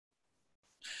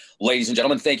Ladies and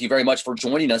gentlemen, thank you very much for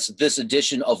joining us this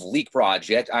edition of Leak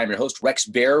Project. I'm your host, Rex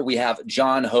Bear. We have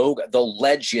John Hogue, the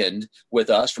legend,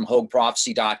 with us from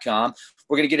HogueProphecy.com.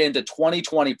 We're going to get into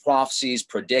 2020 prophecies,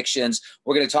 predictions.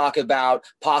 We're going to talk about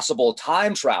possible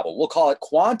time travel. We'll call it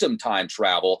quantum time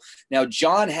travel. Now,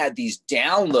 John had these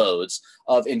downloads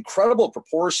of incredible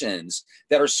proportions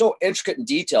that are so intricate and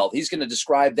detailed. He's going to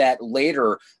describe that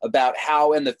later about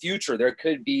how in the future there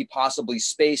could be possibly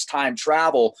space-time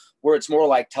travel where it's more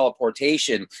like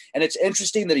teleportation. And it's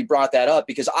interesting that he brought that up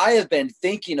because I have been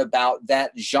thinking about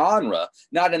that genre,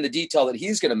 not in the detail that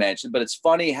he's going to mention, but it's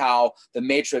funny how the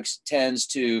Matrix tends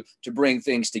to bring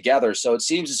things together. So it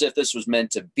seems as if this was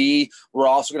meant to be. We're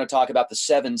also going to talk about the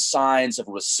 7 signs of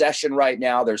recession right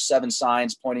now. There's 7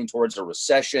 signs pointing towards a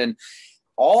recession.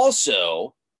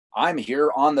 Also, I'm here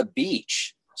on the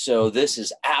beach. So this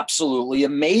is absolutely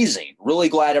amazing. Really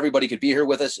glad everybody could be here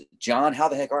with us. John, how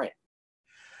the heck are you?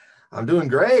 I'm doing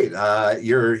great.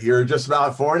 You're just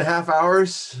about 4.5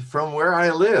 hours from where I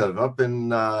live, up in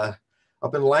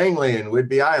Langley in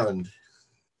Whidbey Island.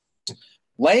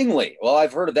 Langley. Well,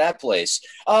 I've heard of that place.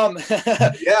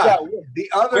 Yeah, the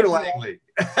other Langley.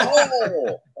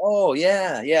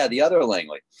 Yeah, the other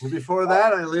Langley. And before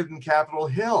that, I lived in Capitol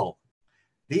Hill,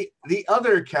 the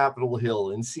other Capitol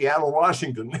Hill in Seattle,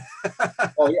 Washington.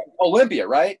 Oh yeah, Olympia,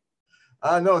 right?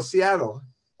 No, Seattle.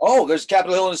 Oh, there's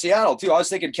Capitol Hill in Seattle, too. I was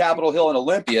thinking Capitol Hill in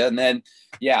Olympia, and then,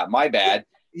 yeah, my bad.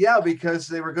 Yeah, because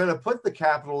they were going to put the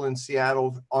Capitol in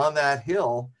Seattle on that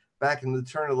hill back in the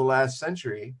turn of the last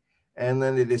century, and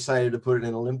then they decided to put it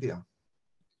in Olympia.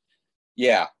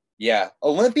 Yeah.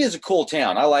 Olympia is a cool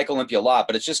town. I like Olympia a lot,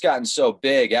 but it's just gotten so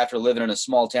big after living in a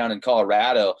small town in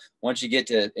Colorado. Once you get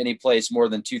to any place more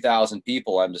than 2,000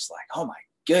 people, I'm just like, oh, my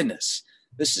goodness.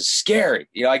 This is scary.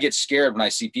 You know, I get scared when I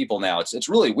see people now. It's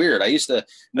really weird.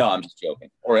 No, I'm just joking.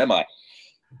 Or am I?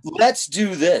 Let's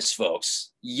do this, folks.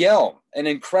 Yelm, an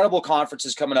incredible conference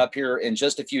is coming up here in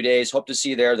just a few days. Hope to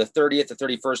see you there the 30th, the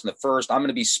 31st, and the 1st. I'm going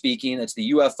to be speaking. It's the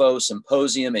UFO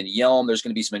Symposium in Yelm. There's going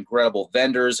to be some incredible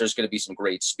vendors. There's going to be some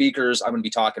great speakers. I'm going to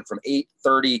be talking from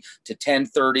 8:30 to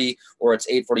 10:30, or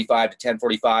it's 8:45 to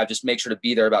 10:45. Just make sure to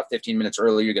be there about 15 minutes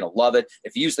early. You're going to love it.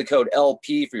 If you use the code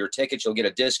LP for your tickets, you'll get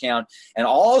a discount. And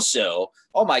also,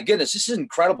 oh my goodness, this is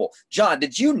incredible. John,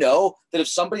 did you know that if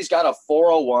somebody's got a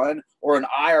 401 or an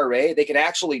IRA, they can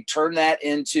actually turn that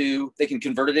they can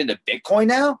convert it into Bitcoin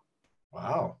now?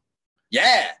 Wow.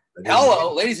 Yeah.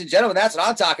 Hello, ladies and gentlemen. That's what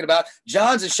I'm talking about.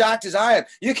 John's as shocked as I am.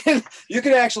 You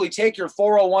can actually take your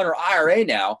 401 or IRA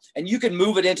now, and you can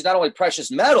move it into not only precious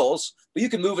metals, but you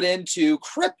can move it into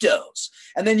cryptos,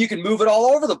 and then you can move it all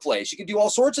over the place. You can do all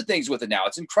sorts of things with it now.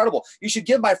 It's incredible. You should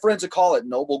give my friends a call at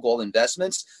Noble Gold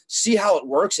Investments. See how it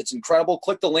works. It's incredible.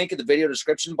 Click the link in the video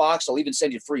description box. I'll even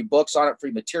send you free books on it,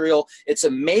 free material. It's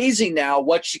amazing now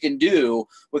what you can do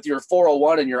with your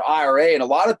 401 and your IRA, and a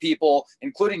lot of people,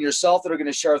 including yourself, that are going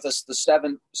to share with us the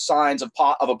 7 signs of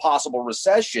a possible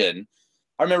recession.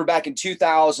 I remember back in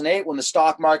 2008 when the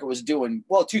stock market was doing,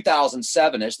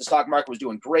 2007-ish, the stock market was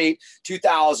doing great.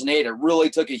 2008, it really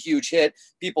took a huge hit.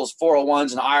 People's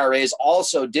 401s and IRAs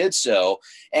also did so.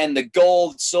 And the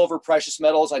gold, silver, precious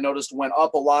metals, I noticed went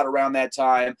up a lot around that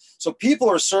time. So people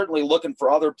are certainly looking for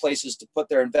other places to put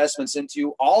their investments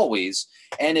into always.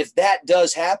 And if that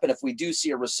does happen, if we do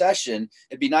see a recession,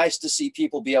 it'd be nice to see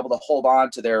people be able to hold on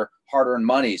to their hard-earned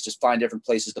monies, just find different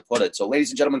places to put it. So ladies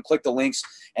and gentlemen, click the links.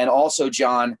 And also,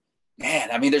 John, man,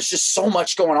 I mean, there's just so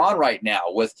much going on right now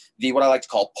with what I like to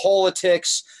call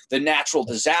politics, the natural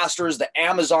disasters, the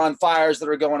Amazon fires that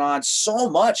are going on, so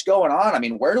much going on. I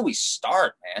mean, where do we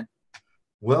start, man?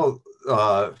 Well,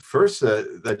 first,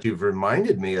 that you've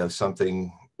reminded me of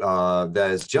something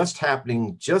that is just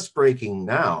happening, just breaking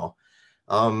now.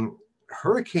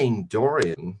 Hurricane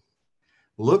Dorian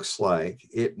looks like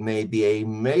it may be a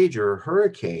major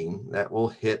hurricane that will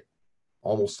hit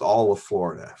almost all of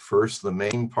Florida. First the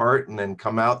main part, and then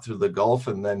come out through the Gulf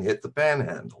and then hit the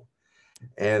Panhandle.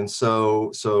 And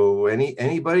so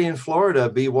anybody in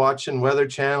Florida, be watching Weather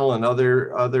Channel and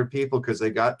other people, because they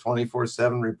got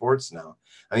 24/7 reports now.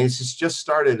 I mean, it's just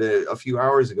started a few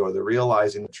hours ago. They're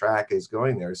realizing the track is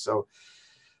going there. So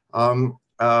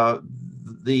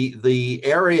the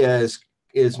area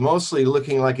is mostly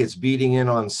looking like it's beating in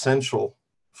on central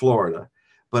Florida,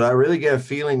 but I really get a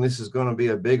feeling this is going to be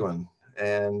a big one.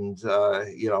 And,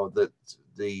 that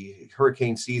the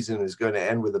hurricane season is going to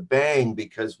end with a bang,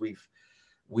 because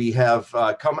we have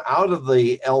come out of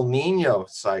the El Nino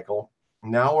cycle.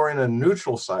 Now we're in a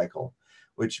neutral cycle,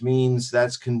 which means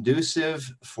that's conducive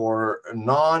for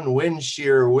non-wind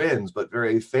shear winds, but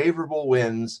very favorable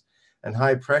winds and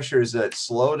high pressures that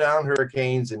slow down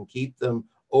hurricanes and keep them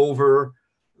over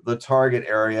the target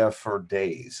area for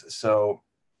days. So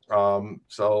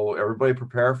so everybody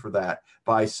prepare for that.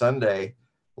 By Sunday,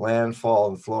 landfall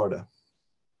in Florida.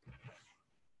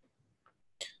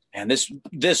 And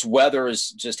this weather is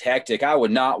just hectic. I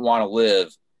would not want to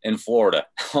live in Florida.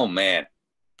 Oh man.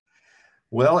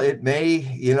 Well, it may,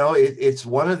 you know, it's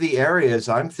one of the areas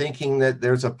I'm thinking that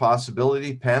there's a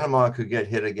possibility Panama could get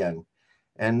hit again.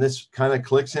 And this kind of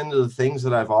clicks into the things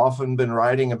that I've often been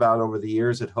writing about over the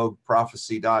years at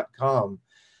HogueProphecy.com,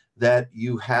 that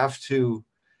you have to,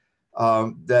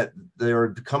 that there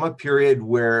would come a period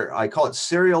where I call it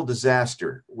serial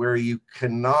disaster, where you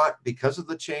cannot, because of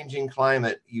the changing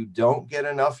climate, you don't get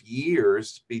enough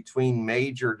years between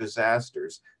major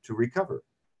disasters to recover.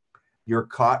 You're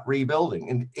caught rebuilding.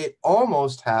 And it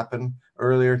almost happened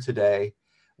earlier today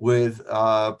with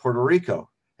Puerto Rico.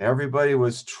 Everybody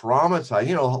was traumatized.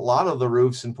 You know, a lot of the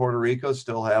roofs in Puerto Rico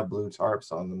still have blue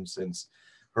tarps on them since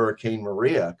Hurricane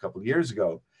Maria a couple of years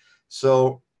ago.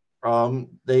 So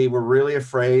they were really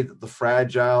afraid that the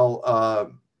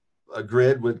fragile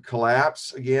grid would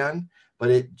collapse again,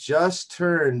 but it just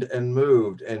turned and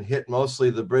moved and hit mostly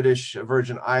the British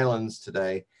Virgin Islands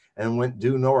today, and went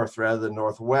due north rather than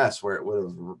northwest, where it would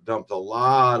have dumped a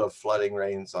lot of flooding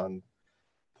rains on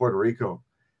Puerto Rico.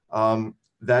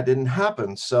 That didn't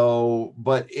happen. So,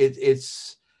 but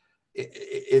it's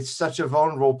such a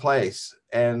vulnerable place,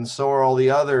 and so are all the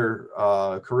other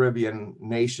Caribbean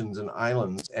nations and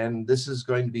islands. And this is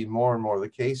going to be more and more the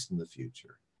case in the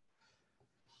future.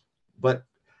 But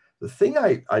the thing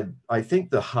I think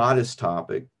the hottest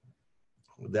topic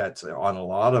that's on a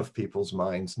lot of people's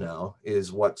minds now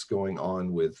is what's going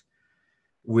on with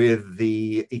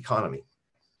the economy.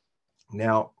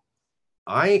 Now,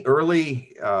 I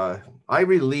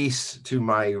release to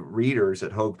my readers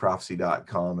at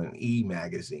HogueProphecy.com an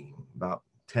e-magazine, about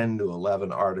 10 to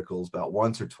 11 articles, about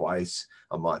once or twice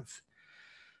a month.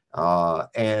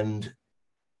 And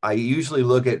I usually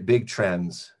look at big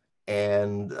trends.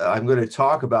 And I'm going to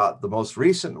talk about the most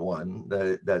recent one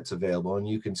that's available. And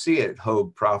you can see it at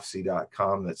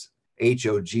HogueProphecy.com. That's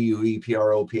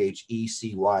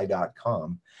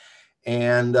HogueProphecy.com.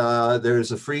 And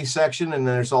there's a free section, and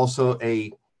there's also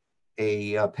a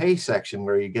pay section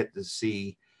where you get to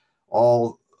see a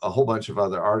whole bunch of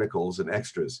other articles and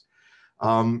extras.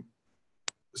 So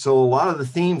a lot of the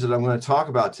themes that I'm going to talk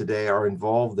about today are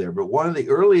involved there. But one of the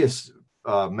earliest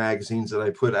magazines that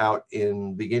I put out in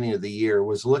the beginning of the year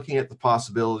was looking at the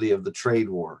possibility of the trade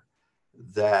war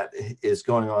that is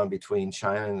going on between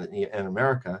China and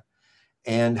America,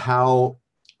 and how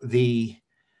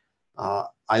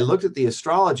I looked at the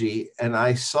astrology and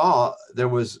I saw there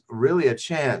was really a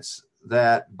chance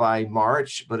that by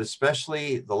March, but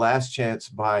especially the last chance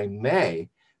by May,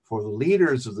 for the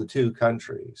leaders of the two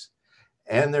countries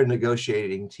and their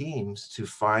negotiating teams to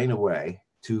find a way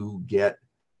to get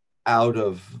out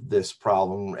of this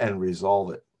problem and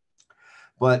resolve it.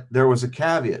 But there was a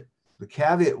caveat. The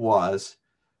caveat was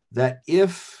that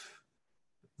if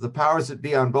the powers that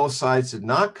be on both sides did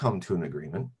not come to an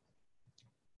agreement,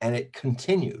 and it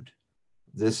continued,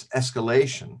 this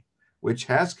escalation, which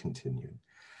has continued,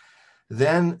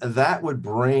 then that would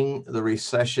bring the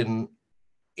recession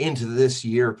into this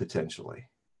year potentially.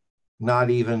 Not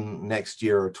even next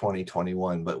year or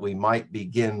 2021, but we might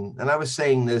begin, and I was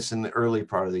saying this in the early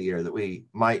part of the year, that we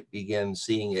might begin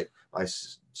seeing it by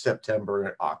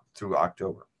September through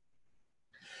October.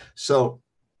 So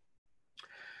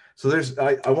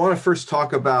I want to first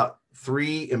talk about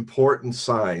three important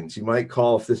signs. You might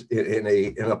call, if this in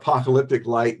an apocalyptic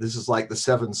light, this is like the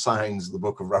 7 signs of the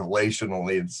book of Revelation,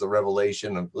 only it's the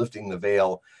revelation of lifting the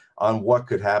veil on what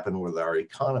could happen with our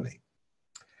economy.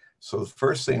 So the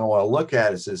first thing I want to look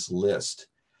at is this list.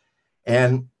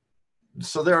 And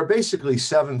so there are basically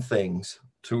 7 things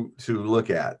to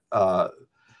look at. The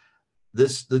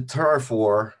tariff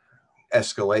war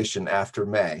escalation after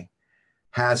May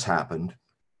has happened.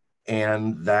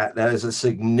 And that is a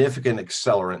significant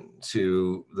accelerant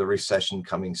to the recession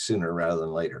coming sooner rather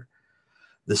than later.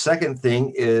 The second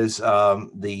thing is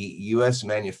the U.S.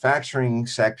 manufacturing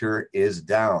sector is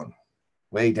down,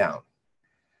 way down.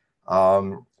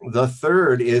 The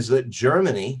third is that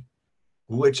Germany,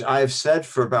 which I've said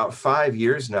for about 5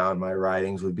 years now in my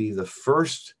writings, would be the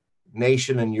first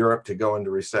nation in Europe to go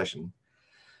into recession.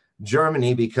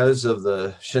 Germany, because of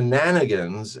the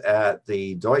shenanigans at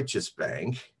the Deutsche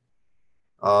Bank,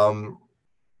 I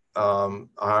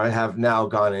have now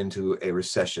gone into a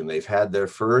recession. They've had their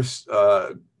first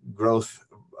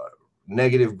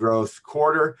negative growth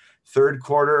quarter. Third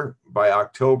quarter, by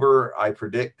October, I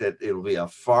predict that it'll be a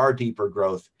far deeper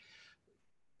growth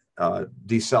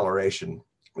deceleration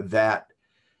that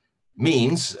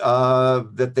means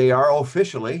that they are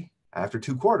officially, after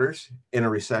 2 quarters, in a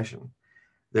recession.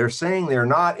 They're saying they're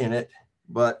not in it,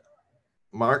 but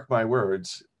mark my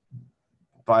words,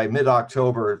 by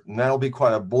mid-October, and that'll be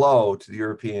quite a blow to the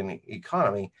European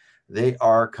economy, they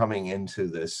are coming into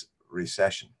this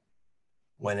recession.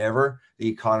 Whenever the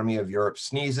economy of Europe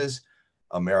sneezes,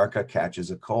 America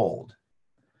catches a cold.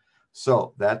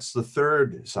 So that's the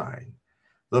third sign.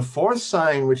 The fourth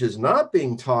sign, which is not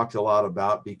being talked a lot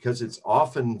about because it's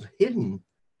often hidden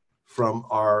from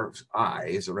our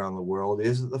eyes around the world,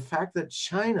 is the fact that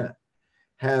China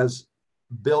has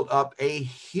built up a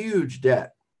huge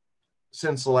debt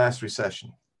since the last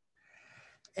recession.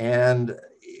 And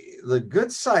the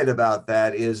good side about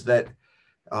that is that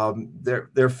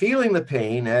they're feeling the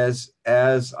pain, as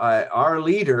our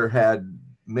leader had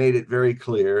made it very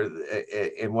clear,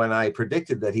 and when I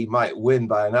predicted that he might win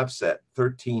by an upset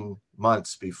 13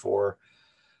 months before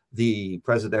the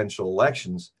presidential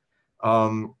elections,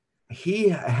 he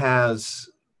has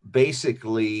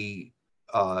basically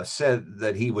said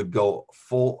that he would go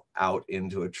full out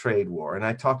into a trade war. And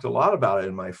I talked a lot about it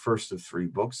in my first of 3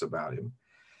 books about him,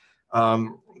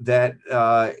 that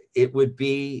it would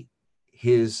be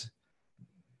his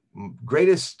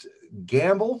greatest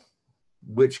gamble,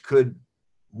 which could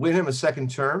win him a second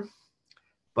term.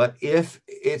 But if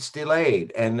it's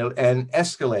delayed and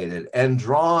escalated and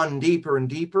drawn deeper and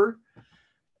deeper,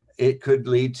 it could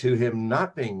lead to him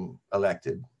not being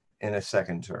elected in a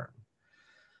second term.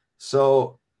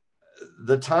 So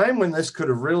the time when this could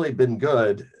have really been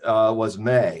good was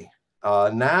May.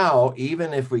 Now,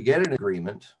 even if we get an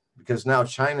agreement, because now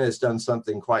China has done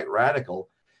something quite radical,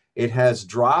 it has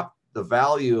dropped the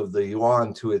value of the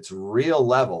yuan to its real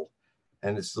level,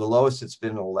 and it's the lowest it's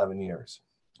been in 11 years.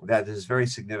 That is very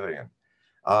significant.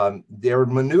 Their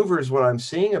maneuvers, what I'm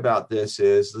seeing about this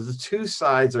is that the 2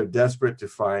 sides are desperate to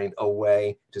find a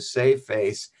way to save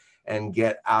face and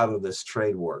get out of this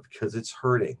trade war, because it's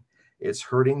hurting. It's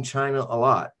hurting China a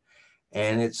lot,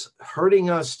 and it's hurting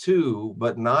us too,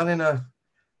 but not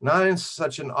in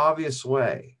such an obvious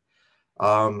way.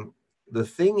 The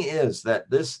thing is that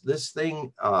this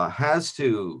thing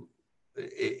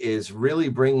is really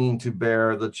bringing to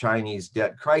bear the Chinese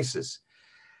debt crisis.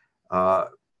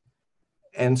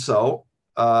 And so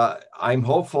I'm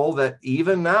hopeful that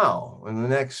even now, in the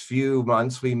next few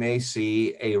months, we may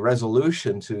see a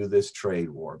resolution to this trade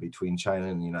war between China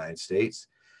and the United States.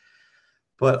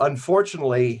 But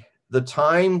unfortunately, the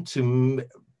time to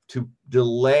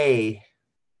delay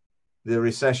the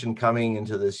recession coming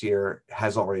into this year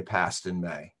has already passed in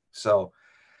May. So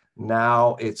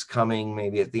now it's coming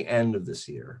maybe at the end of this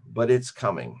year, but it's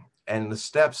coming. And the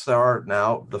steps are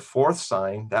now the 4th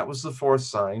sign. That was the 4th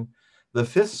sign. The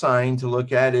 5th sign to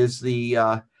look at is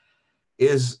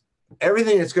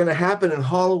everything that's going to happen in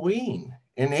Halloween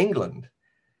in England,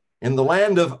 in the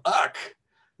land of Uck,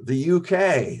 the UK,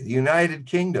 the United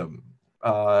Kingdom,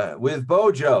 with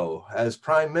Bojo as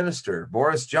Prime Minister.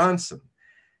 Boris Johnson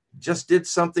just did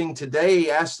something today,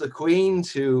 asked the Queen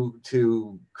to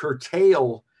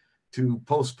curtail, to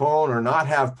postpone or not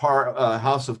have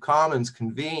House of Commons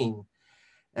convene,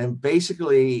 and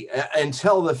basically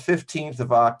until the 15th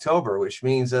of October, which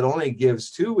means that only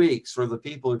gives 2 weeks for the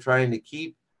people who are trying to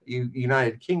keep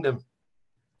United Kingdom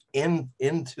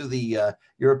into the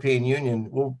European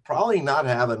Union. Will probably not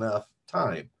have enough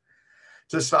time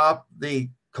to stop the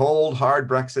cold, hard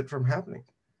Brexit from happening.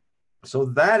 So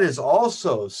that is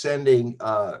also sending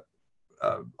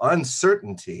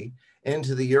uncertainty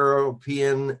into the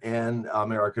European and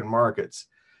American markets.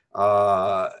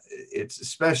 It's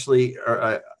especially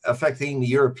affecting the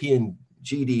European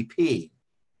GDP.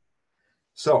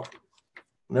 So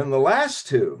then the last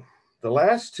two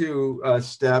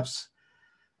steps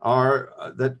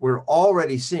are that we're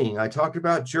already seeing. I talked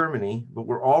about Germany, but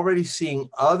we're already seeing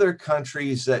other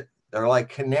countries that are like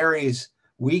canaries,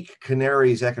 weak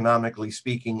canaries, economically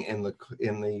speaking, in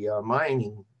the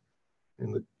mining,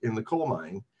 in the coal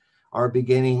mine, are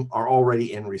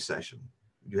already in recession.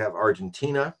 You have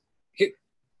Argentina,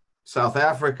 South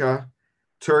Africa,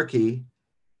 Turkey,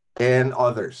 and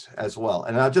others as well.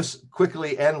 And I'll just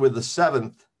quickly end with the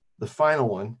 7th, the final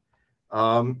one,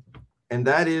 and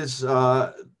that is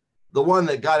the one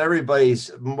that got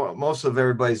most of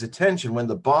everybody's attention when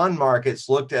the bond markets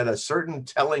looked at a certain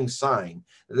telling sign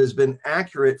that has been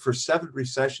accurate for 7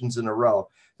 recessions in a row.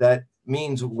 That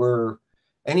means we're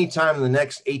anytime in the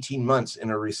next 18 months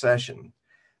in a recession.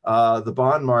 The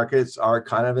bond markets are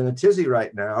kind of in a tizzy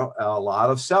right now. A lot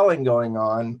of selling going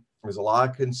on. There's a lot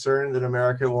of concern that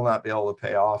America will not be able to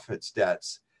pay off its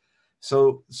debts.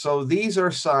 So these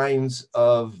are signs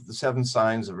of the 7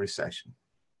 signs of recession.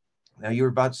 Now you were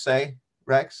about to say,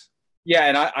 Rex? Yeah,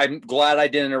 and I'm glad I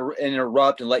didn't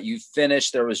interrupt and let you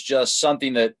finish. There was just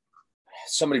something that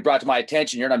somebody brought to my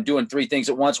attention here, and I'm doing three things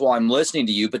at once while I'm listening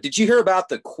to you. But did you hear about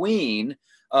the Queen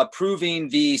approving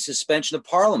the suspension of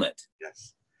Parliament?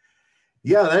 Yes.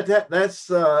 Yeah, that's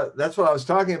what I was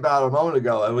talking about a moment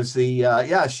ago. It was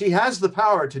the she has the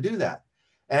power to do that,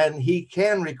 and he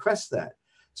can request that.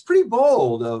 It's pretty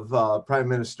bold of Prime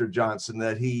Minister Johnson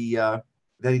that he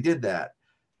did that.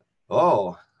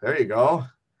 Oh, there you go.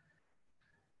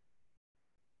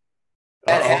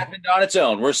 That happened on its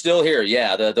own. We're still here.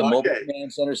 Yeah, the Mobile Okay.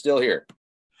 Command Center is still here.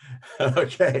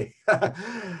 Okay.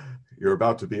 You're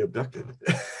about to be abducted.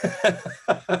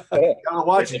 Gotta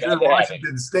watch it. You're in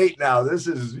Washington State now. This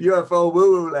is UFO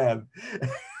woo-woo land.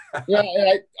 Yeah,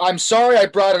 I'm sorry I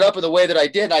brought it up in the way that I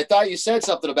did. I thought you said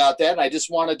something about that, and I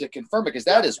just wanted to confirm it because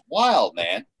that is wild,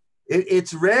 man.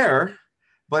 It's rare,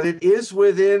 but it is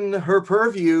within her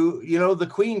purview. You know, the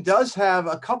Queen does have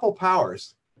a couple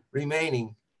powers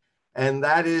remaining, and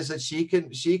that is that she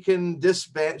can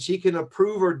disband, she can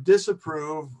approve or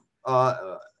disapprove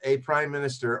a prime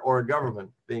minister or a government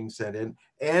being sent in,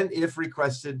 and if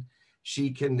requested,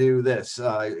 she can do this.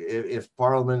 If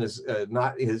Parliament is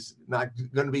not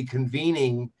going to be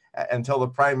convening until the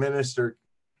prime minister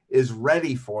is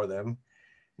ready for them.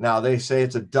 Now they say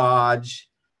it's a dodge.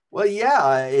 Well,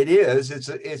 yeah, it is.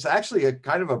 It's actually a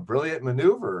kind of a brilliant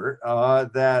maneuver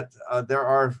that there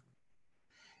are,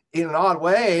 in an odd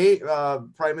way,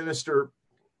 Prime Minister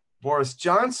Boris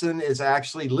Johnson is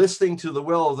actually listening to the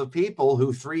will of the people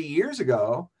who 3 years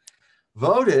ago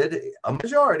voted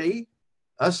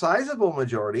a sizable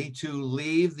majority, to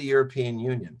leave the European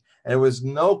Union. And there was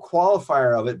no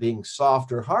qualifier of it being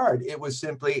soft or hard. It was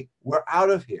simply, we're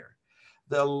out of here.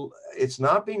 It's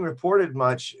not being reported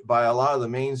much by a lot of the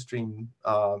mainstream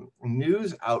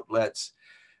news outlets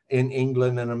in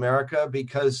England and America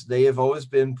because they have always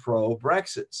been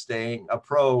pro-Brexit, staying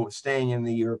in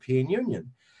the European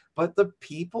Union. But the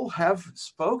people have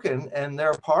spoken, and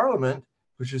their parliament,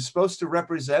 which is supposed to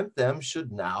represent them,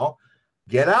 should now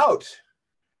get out.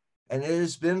 And it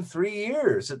has been 3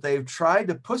 years that they've tried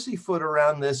to pussyfoot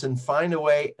around this and find a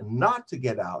way not to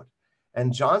get out.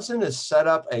 And Johnson has set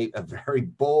up a very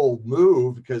bold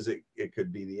move, because it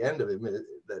could be the end of him,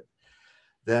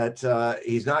 that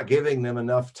he's not giving them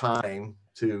enough time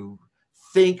to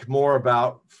think more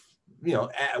about,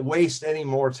 waste any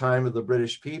more time of the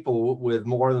British people with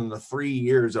more than the 3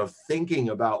 years of thinking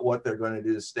about what they're going to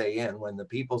do to stay in when the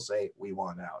people say, we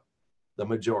want out, the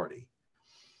majority.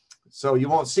 So you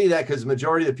won't see that because the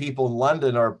majority of the people in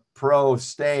London are pro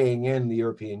staying in the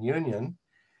European Union.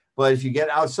 But if you get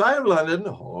outside of London,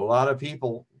 a whole lot of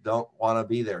don't want to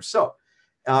be there. So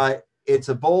it's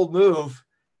a bold move.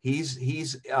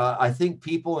 I think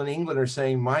people in England are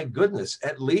saying, my goodness,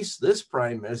 at least this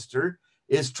prime minister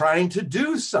is trying to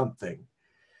do something.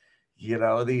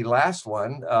 The last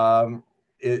one,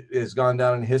 it has gone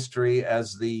down in history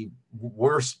as the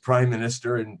worst prime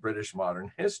minister in British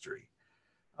modern history.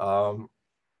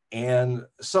 And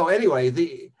so anyway,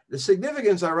 the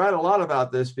significance, I write a lot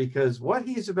about this because what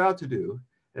he's about to do,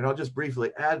 and I'll just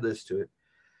briefly add this to it,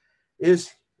 is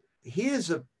he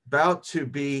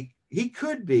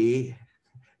could be,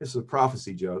 this is a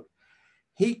prophecy joke,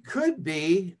 he could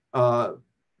be, not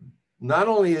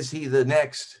only is he the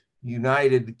next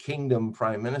United Kingdom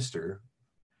prime minister,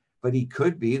 but he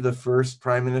could be the first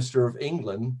prime minister of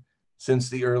England since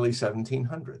the early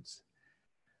 1700s.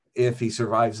 If he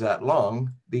survives that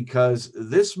long, because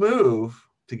this move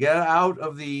to get out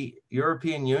of the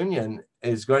European Union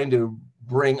is going to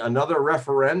bring another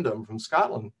referendum from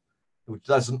Scotland, which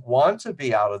doesn't want to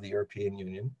be out of the European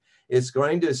Union. It's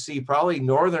going to see probably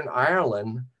Northern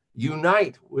Ireland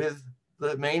unite with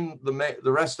the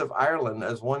rest of Ireland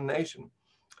as one nation.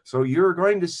 So you're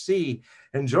going to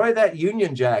enjoy that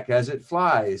Union Jack as it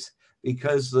flies,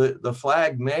 because the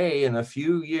flag may, in a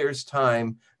few years'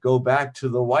 time, go back to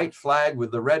the white flag with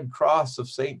the red cross of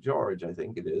St. George, I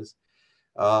think it is.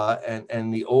 And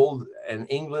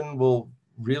England will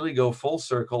really go full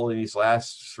circle in these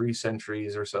last 3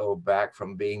 centuries or so, back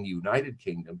from being the United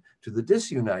Kingdom to the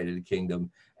disunited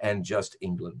kingdom and just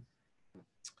England.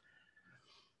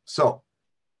 So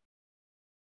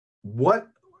what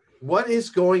is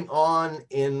going on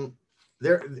in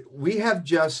there? We have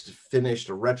just finished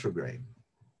a retrograde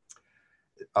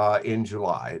in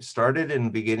July. It started in the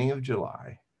beginning of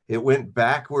July. It went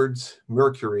backwards.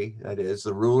 Mercury, that is,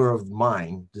 the ruler of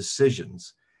mind,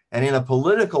 decisions. And in a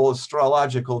political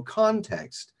astrological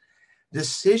context,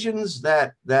 decisions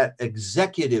that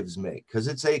executives make, because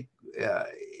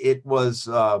it was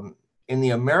in the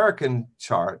American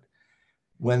chart,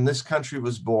 when this country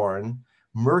was born,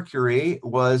 Mercury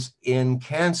was in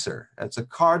Cancer. That's a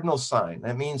cardinal sign.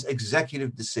 That means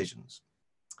executive decisions.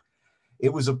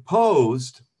 It was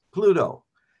opposed Pluto.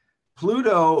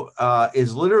 Pluto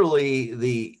is literally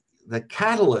the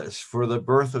catalyst for the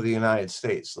birth of the United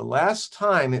States. The last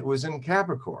time it was in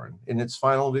Capricorn in its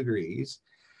final degrees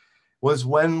was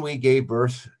when we gave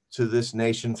birth to this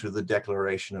nation through the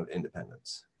Declaration of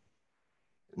Independence.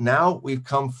 Now we've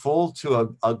come full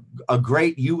to a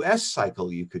great US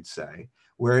cycle, you could say,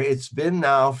 where it's been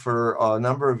now for a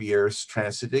number of years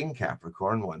transiting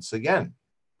Capricorn once again.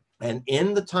 And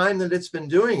in the time that it's been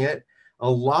doing it, a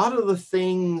lot of the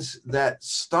things that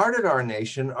started our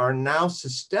nation are now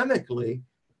systemically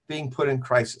being put in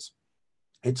crisis.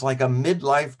 It's like a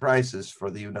midlife crisis for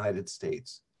the United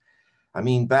States. I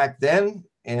mean, back then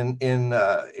in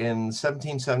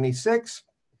 1776,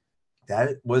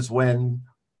 that was when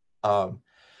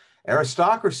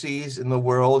aristocracies in the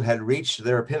world had reached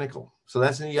their pinnacle. So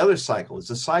that's in the other cycle.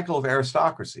 It's a cycle of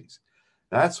aristocracies.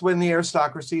 That's when the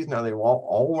aristocracies, now they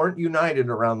all weren't united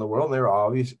around the world. They were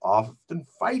always often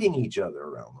fighting each other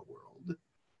around the world.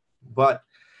 But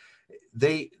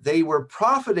they were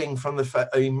profiting from the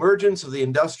emergence of the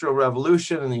Industrial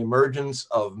Revolution and the emergence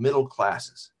of middle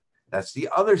classes. That's the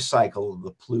other cycle of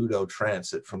the Pluto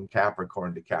transit from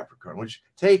Capricorn to Capricorn, which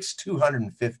takes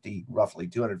roughly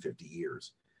 250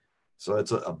 years. So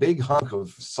it's a big hunk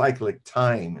of cyclic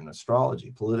time in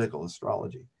astrology, political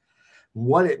astrology.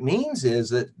 What it means is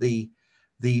that the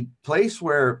place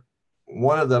where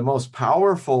one of the most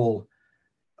powerful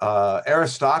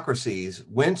aristocracies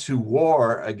went to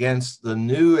war against the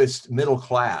newest middle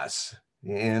class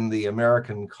in the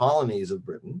American colonies of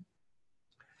Britain,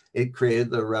 it created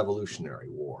the Revolutionary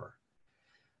War.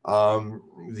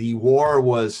 The war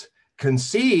was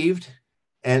conceived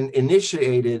and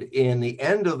initiated in the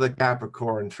end of the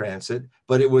Capricorn transit,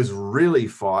 but it was really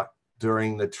fought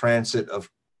during the transit of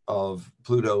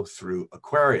Pluto through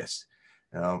Aquarius.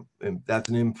 And that's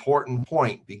an important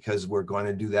point because we're going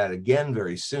to do that again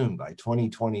very soon by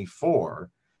 2024.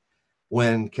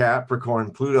 When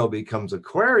Capricorn Pluto becomes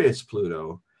Aquarius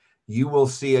Pluto, you will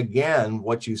see again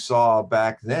what you saw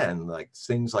back then, like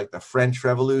things like the French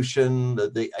Revolution,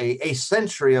 a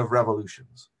century of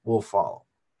revolutions will follow,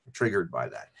 triggered by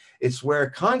that. It's where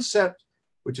concept,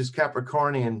 which is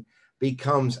Capricornian,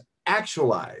 becomes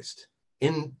actualized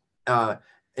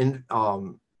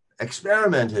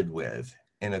experimented with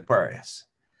in Aquarius.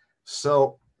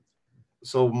 So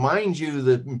mind you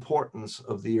the importance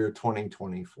of the year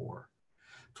 2024.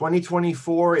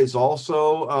 2024 is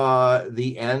also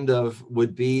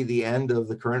would be the end of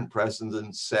the current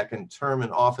president's second term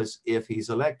in office if he's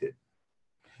elected.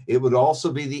 It would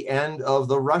also be the end of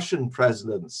the Russian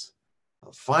president's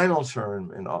final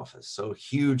term in office. So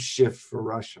huge shift for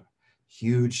Russia,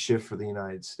 huge shift for the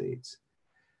United States.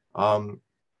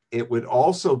 It would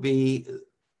also be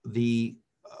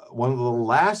one of the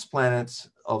last planets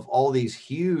of all these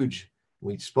huge,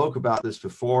 we spoke about this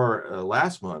before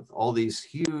last month, all these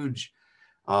huge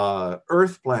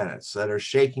Earth planets that are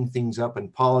shaking things up in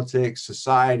politics,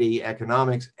 society,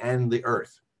 economics, and the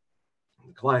Earth,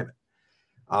 the climate.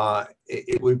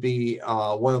 It would be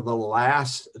one of the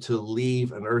last to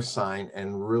leave an Earth sign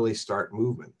and really start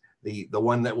movement. The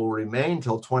one that will remain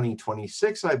till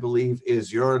 2026, I believe,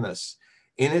 is Uranus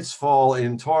in its fall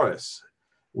in Taurus,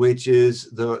 which is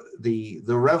the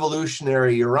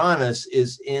revolutionary Uranus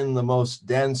is in the most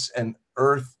dense and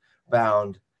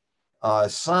earthbound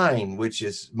sign, which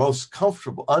is most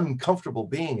uncomfortable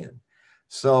being in.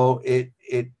 So it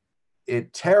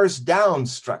tears down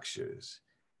structures.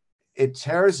 It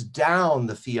tears down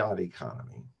the fiat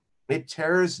economy. It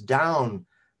tears down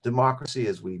democracy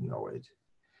as we know it.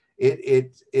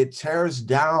 It tears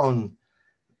down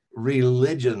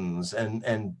religions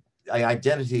and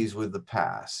identities with the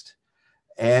past,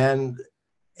 and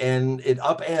it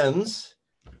upends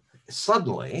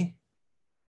suddenly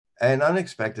and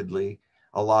unexpectedly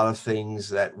a lot of things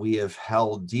that we have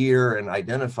held dear and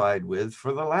identified with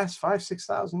for the last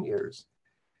 5,000-6,000 years.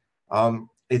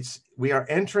 We are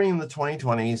entering the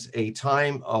 2020s, a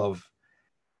time of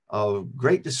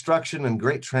great destruction and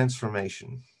great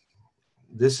transformation.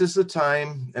 This is the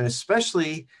time, and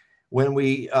especially when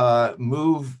we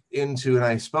move into, and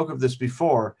I spoke of this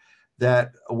before,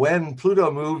 that when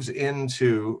Pluto moves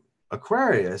into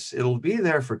Aquarius, it'll be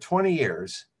there for 20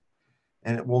 years,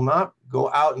 and it will not go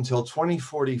out until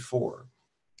 2044.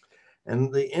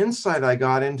 And the insight I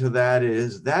got into that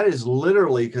is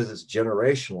literally, because it's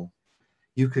generational,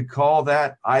 you could call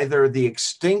that either the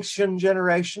extinction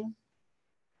generation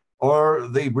or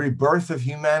the rebirth of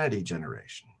humanity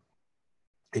generation.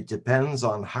 It depends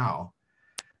on how.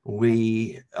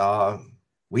 we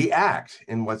act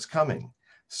in what's coming.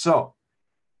 So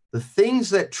the things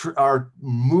that are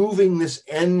moving this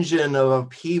engine of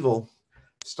upheaval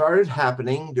started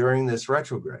happening during this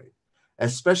retrograde,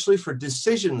 especially for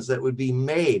decisions that would be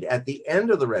made at the end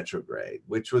of the retrograde,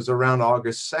 which was around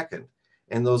August 2nd.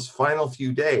 And those final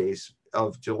few days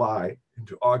of July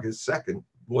into August 2nd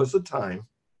was the time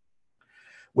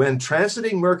when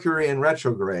transiting Mercury in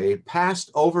retrograde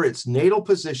passed over its natal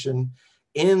position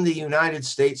in the United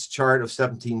States chart of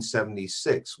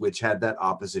 1776, which had that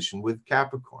opposition with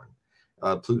Capricorn,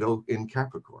 Pluto in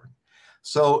Capricorn.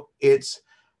 So it's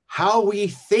how we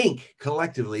think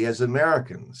collectively as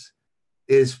Americans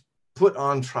is put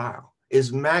on trial,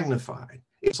 is magnified.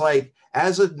 It's like,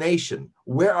 as a nation,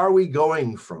 where are we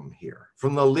going from here?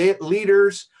 From the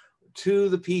leaders to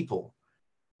the people.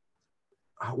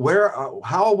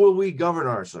 How will we govern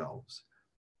ourselves?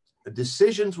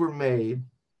 Decisions were made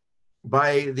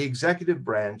by the executive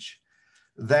branch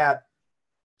that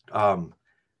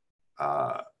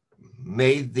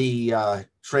made the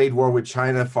trade war with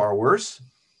China far worse.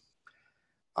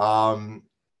 And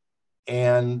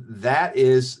that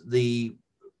is the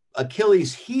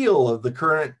Achilles heel of the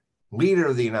current leader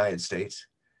of the United States,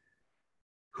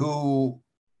 who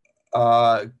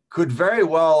could very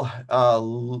well,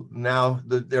 now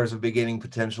that there's a beginning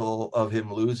potential of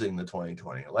him losing the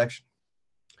 2020 election.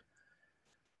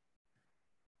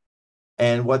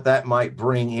 And what that might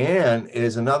bring in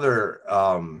is another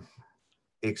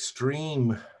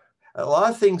extreme. A lot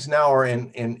of things now are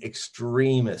in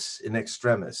extremis,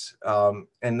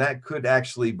 and that could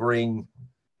actually bring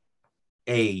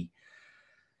the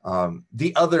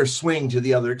other swing to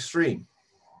the other extreme.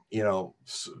 You know,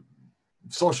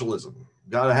 socialism.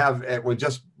 Got to have it. Will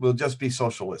just be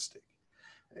socialistic.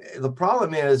 The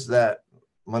problem is that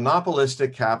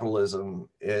monopolistic capitalism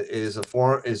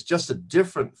is just a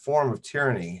different form of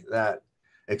tyranny that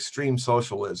extreme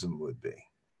socialism would be.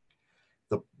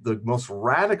 The most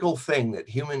radical thing that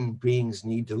human beings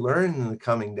need to learn in the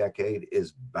coming decade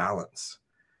is balance.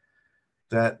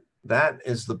 That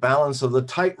is the balance of the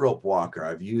tightrope walker.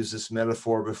 I've used this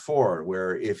metaphor before,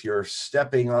 where if you're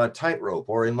stepping on a tightrope,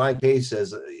 or in my case,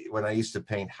 as when I used to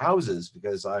paint houses,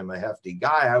 because I'm a hefty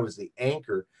guy, I was the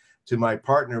anchor to my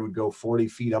partner would go 40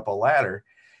 feet up a ladder.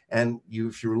 And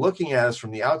if you're looking at us from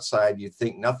the outside, you'd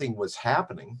think nothing was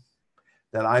happening,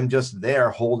 that I'm just there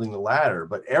holding the ladder.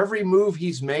 But every move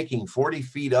he's making 40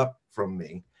 feet up from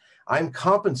me, I'm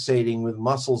compensating with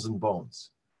muscles and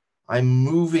bones. I'm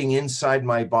moving inside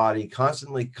my body,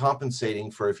 constantly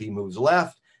compensating for if he moves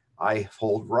left, I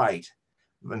hold right,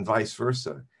 and vice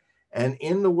versa. And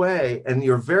in the way, and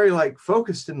you're very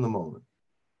focused in the moment.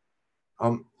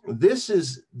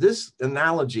 This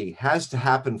analogy has to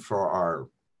happen for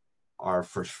our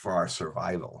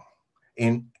survival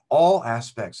in all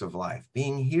aspects of life,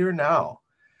 being here now,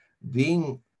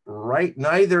 being right,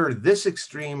 neither this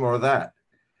extreme or that.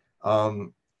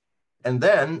 And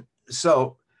then,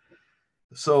 so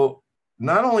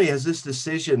not only has this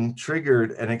decision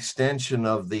triggered an extension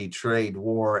of the trade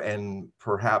war and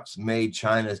perhaps made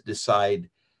China decide,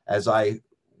 as I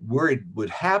worried would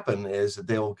happen, is that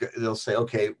they'll say,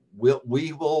 okay,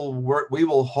 we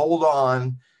will hold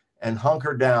on and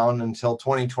hunker down until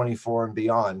 2024 and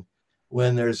beyond,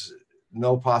 when there's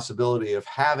no possibility of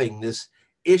having this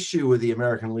issue with the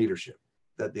American leadership,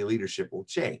 that the leadership will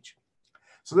change.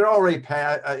 So they're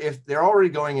already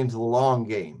going into the long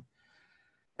game.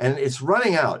 And it's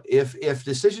running out. If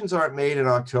decisions aren't made in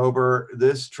October,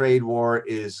 this trade war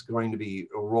is going to be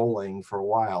rolling for a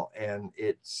while, and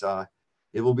it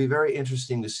will be very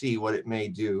interesting to see what it may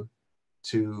do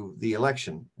to the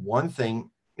election. One thing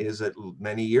is that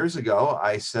many years ago,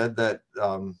 I said that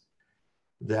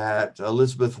that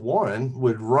Elizabeth Warren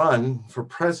would run for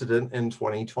president in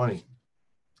 2020.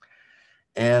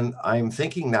 And I'm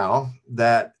thinking now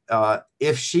that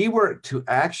if she were to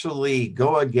actually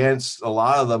go against a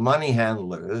lot of the money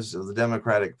handlers of the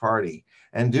Democratic Party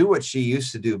and do what she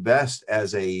used to do best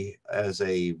as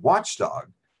a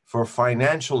watchdog for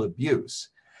financial abuse,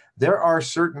 there are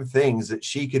certain things that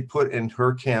she could put in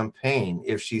her campaign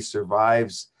if she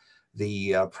survives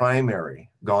the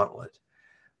primary gauntlet,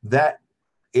 that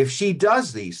if she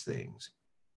does these things,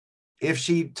 if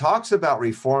she talks about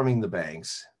reforming the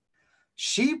banks,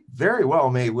 she very well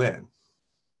may win.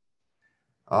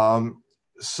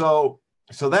 So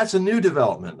that's a new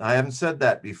development. I haven't said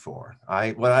that before.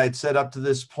 What I'd said up to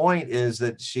this point is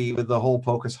that she, with the whole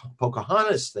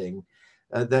Pocahontas thing,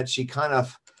 that she kind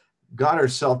of got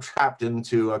herself trapped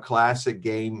into a classic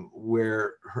game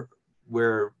where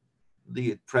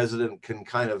the president can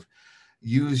kind of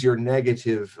use your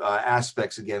negative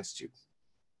aspects against you.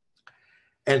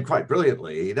 and quite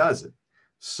brilliantly, he does it.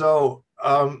 So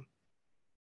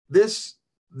this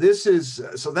is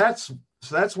so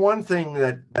that's one thing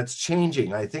that's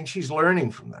changing. I think she's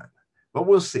learning from that, but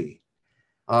we'll see.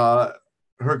 Her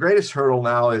greatest hurdle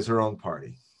now is her own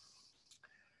party.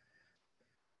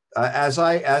 As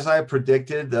I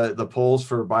predicted, the polls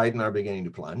for Biden are beginning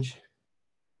to plunge.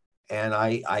 And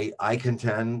I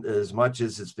contend, as much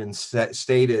as it's been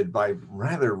stated by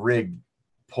rather rigged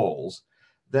polls,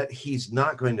 that he's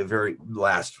not going to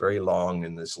last very long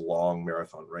in this long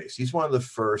marathon race. He's one of the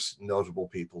first notable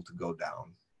people to go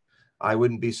down. I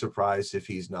wouldn't be surprised if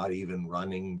he's not even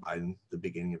running by the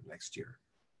beginning of next year.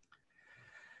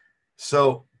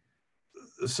 So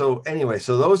anyway,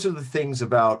 so those are the things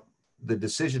about the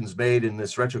decisions made in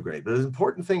this retrograde. But the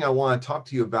important thing I want to talk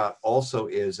to you about also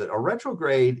is that a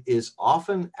retrograde is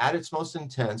often at its most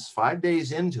intense 5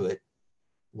 days into it,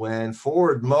 when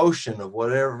forward motion of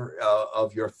whatever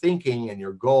of your thinking and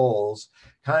your goals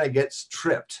kind of gets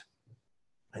tripped.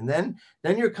 And then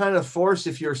you're kind of forced,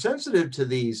 if you're sensitive to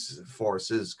these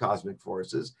forces, cosmic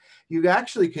forces, you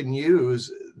actually can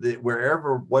use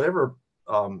whatever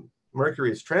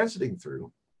Mercury is transiting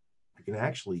through, you can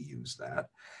actually use that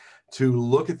to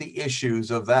look at the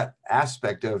issues of that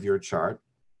aspect of your chart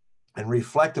and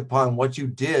reflect upon what you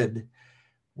did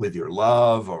with your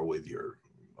love or with your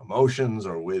emotions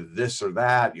or with this or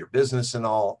that, your business and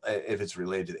all, if it's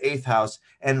related to the 8th house,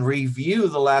 and review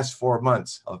the last 4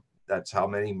 months. That's how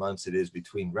many months it is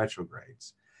between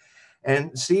retrogrades.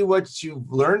 And see what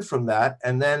you've learned from that.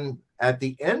 And then at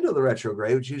the end of the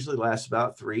retrograde, which usually lasts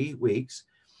about 3 weeks,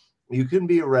 you can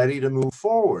be ready to move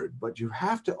forward, but you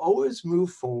have to always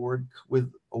move forward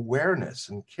with awareness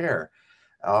and care.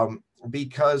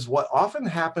 Because what often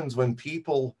happens when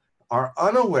people are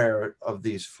unaware of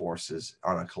these forces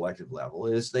on a collective level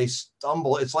is they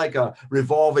stumble. It's like a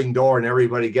revolving door and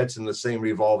everybody gets in the same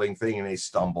revolving thing and they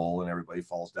stumble and everybody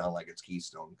falls down like it's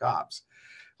Keystone Cops,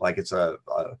 like it's a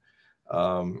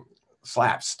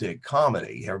slapstick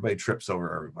comedy. Everybody trips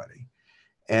over everybody.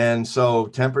 And so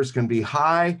tempers can be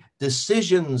high.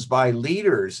 Decisions by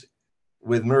leaders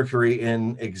with Mercury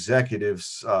in executive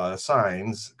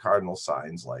signs, cardinal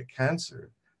signs like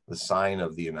Cancer, the sign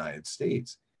of the United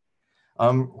States,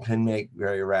 can make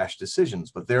very rash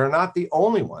decisions. But they're not the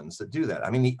only ones that do that. I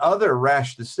mean, the other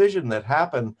rash decision that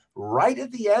happened right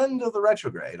at the end of the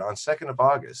retrograde on 2nd of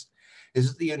August is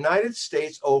that the United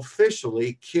States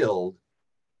officially killed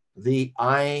the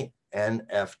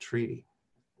INF Treaty.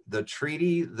 The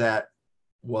treaty that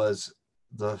was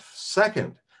the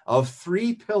second of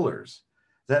 3 pillars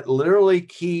that literally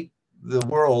keep the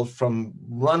world from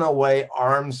runaway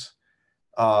arms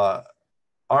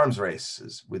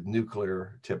races with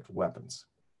nuclear tipped weapons.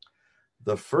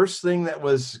 The first thing that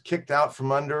was kicked out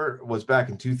from under was back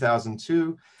in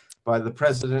 2002 by the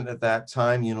president at that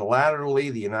time. Unilaterally,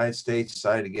 the United States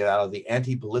decided to get out of the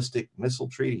anti-ballistic missile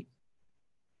treaty.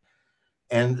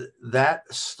 And that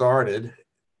started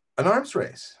an arms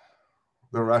race.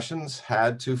 The Russians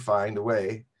had to find a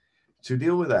way to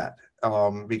deal with that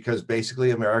because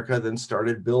basically America then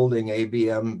started building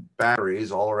ABM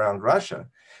batteries all around Russia.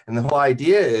 And the whole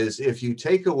idea is if you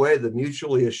take away the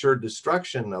mutually assured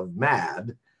destruction of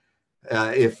MAD,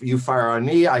 if you fire on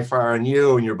me, I fire on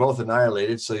you, and you're both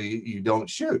annihilated, so you don't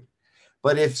shoot.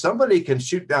 But if somebody can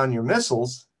shoot down your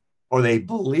missiles, or they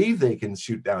believe they can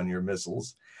shoot down your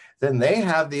missiles, then they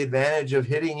have the advantage of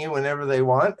hitting you whenever they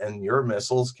want, and your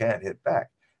missiles can't hit back.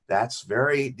 That's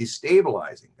very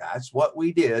destabilizing. That's what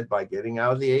we did by getting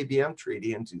out of the ABM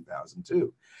treaty in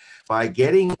 2002. By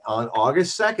getting on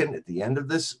August 2nd, at the end of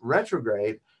this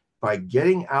retrograde, by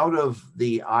getting out of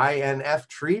the INF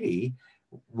treaty,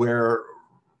 where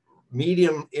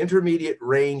intermediate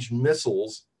range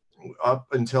missiles up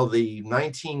until the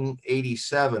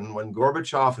 1987, when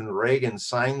Gorbachev and Reagan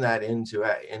signed that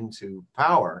into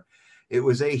power, it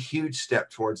was a huge step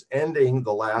towards ending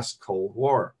the last Cold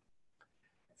War.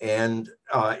 And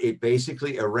it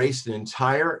basically erased an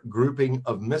entire grouping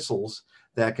of missiles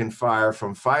that can fire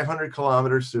from 500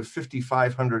 kilometers to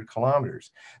 5,500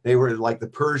 kilometers. They were like the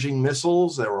Pershing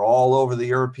missiles that were all over the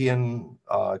European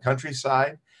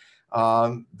countryside.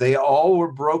 They all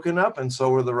were broken up, and so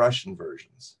were the Russian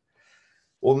versions.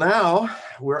 Well, now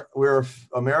we're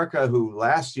America, who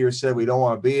last year said we don't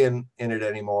want to be in it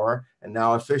anymore, and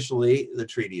now officially the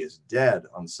treaty is dead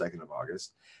on the 2nd of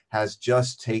August, has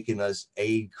just taken us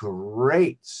a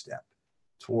great step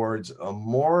towards a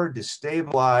more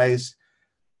destabilized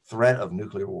threat of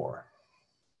nuclear war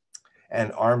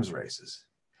and arms races.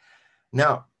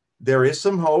 Now, there is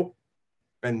some hope,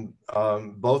 and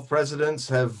both presidents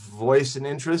have voiced an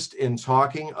interest in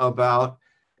talking about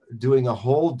doing a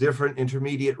whole different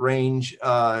intermediate range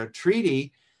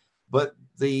treaty, but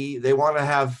they want to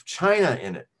have China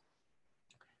in it.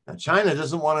 Now, China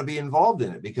doesn't want to be involved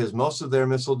in it because most of their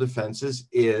missile defenses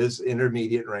is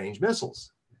intermediate range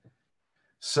missiles.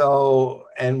 So,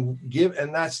 and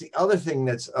that's the other thing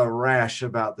that's a rash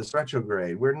about this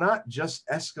retrograde. We're not just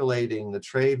escalating the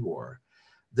trade war.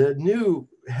 The new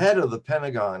head of the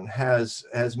Pentagon has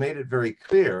made it very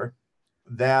clear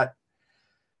that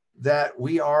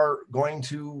we are going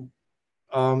to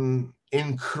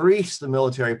increase the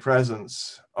military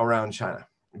presence around China,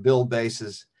 build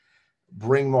bases,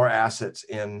 bring more assets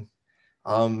in.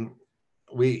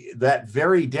 That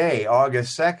very day,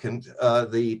 August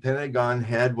 2nd, the Pentagon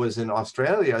head was in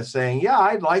Australia saying, yeah,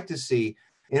 I'd like to see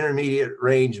intermediate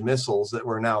range missiles that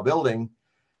we're now building,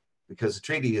 because the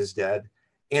treaty is dead,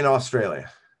 in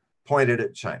Australia, pointed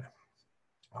at China.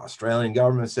 Australian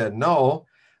government said no,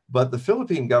 but the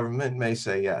Philippine government may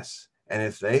say yes. And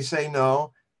if they say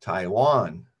no,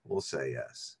 Taiwan will say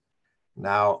yes.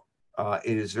 Now,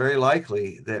 it is very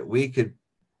likely that we could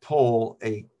pull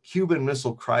a Cuban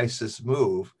Missile Crisis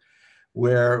move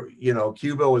where, you know,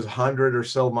 Cuba was 100 or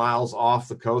so miles off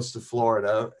the coast of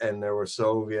Florida and there were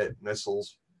Soviet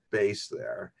missiles based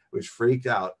there, which freaked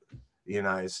out the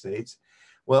United States.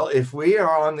 Well, if we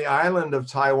are on the island of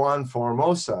Taiwan,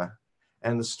 Formosa,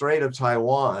 and the Strait of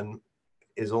Taiwan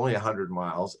is only 100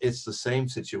 miles, it's the same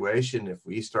situation if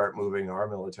we start moving our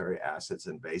military assets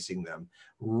and basing them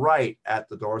right at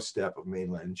the doorstep of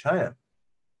mainland China.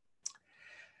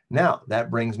 Now, that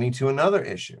brings me to another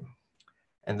issue.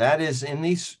 And that is in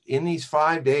these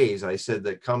 5 days, I said,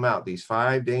 that come out, these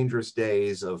 5 dangerous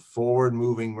days of forward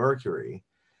moving Mercury,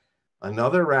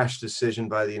 another rash decision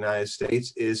by the United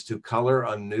States is to color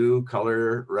a new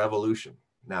color revolution.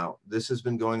 Now, this has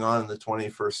been going on in the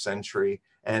 21st century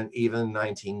and even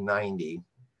 1990,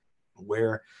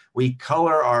 where we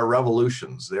color our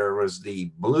revolutions. There was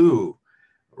the blue,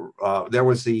 there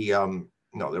was the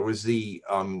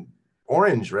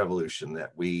orange revolution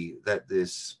that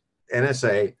this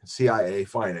NSA, CIA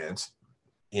financed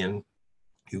in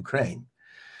Ukraine.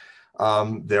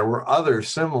 There were other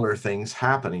similar things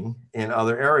happening in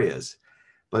other areas,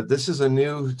 but this is a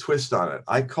new twist on it.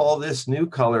 I call this new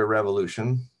color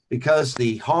revolution because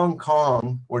the Hong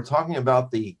Kong, we're talking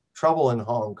about the trouble in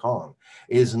Hong Kong,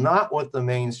 is not what the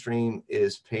mainstream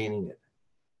is painting it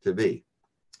to be.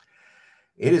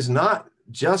 It has not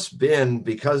just been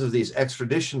because of these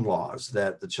extradition laws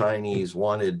that the Chinese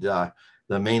wanted, the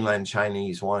mainland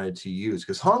Chinese wanted to use,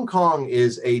 because Hong Kong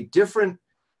is a different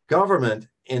government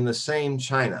in the same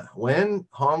China. When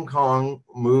Hong Kong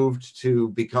moved to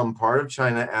become part of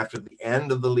China after the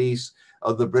end of the lease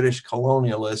of the British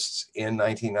colonialists in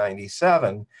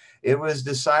 1997, it was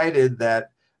decided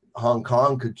that Hong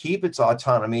Kong could keep its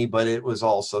autonomy, but it was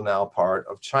also now part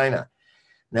of China.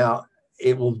 Now,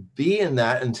 it will be in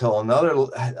that until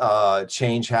another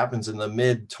change happens in the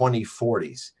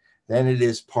mid-2040s. Then it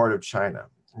is part of China.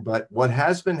 But what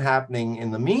has been happening in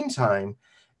the meantime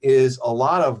is a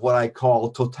lot of what I call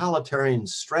totalitarian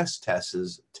stress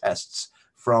tests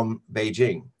from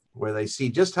Beijing, where they see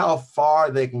just how far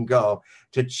they can go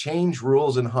to change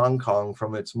rules in Hong Kong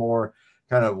from its more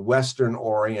kind of Western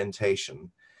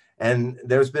orientation. And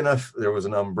there was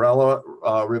an umbrella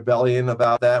rebellion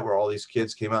about that, where all these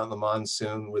kids came out in the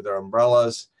monsoon with their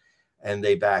umbrellas and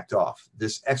they backed off.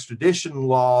 This extradition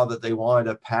law that they wanted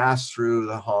to pass through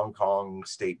the Hong Kong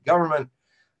state government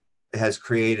has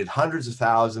created hundreds of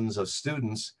thousands of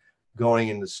students going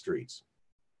in the streets.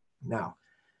 Now,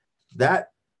 that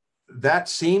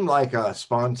seemed like a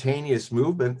spontaneous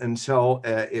movement until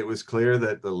it was clear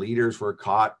that the leaders were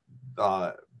caught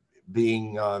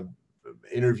being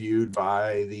interviewed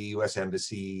by the U.S.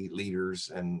 embassy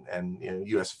leaders and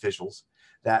U.S. officials.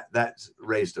 That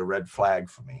raised a red flag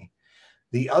for me.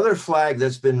 The other flag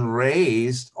that's been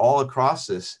raised all across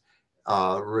this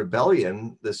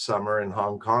rebellion this summer in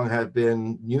Hong Kong have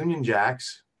been Union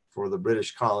Jacks for the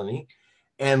British colony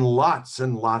and lots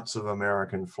of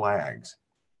American flags,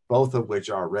 both of which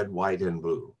are red, white, and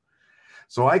blue.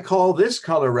 So I call this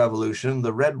color revolution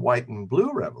the red, white, and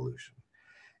blue revolution.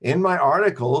 In my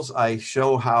articles, I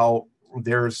show how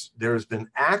there's been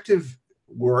active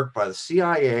work by the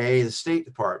CIA, the State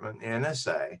Department,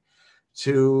 NSA,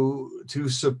 to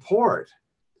support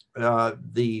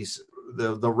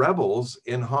the rebels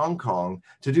in Hong Kong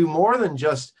to do more than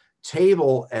just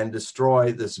table and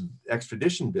destroy this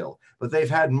extradition bill, but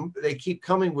they keep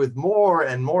coming with more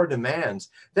and more demands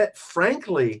that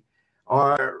frankly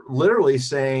are literally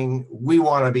saying we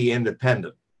want to be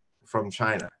independent from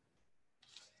China.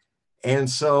 And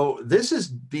so this is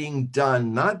being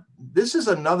done, this is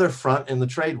another front in the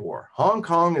trade war. Hong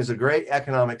Kong is a great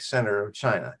economic center of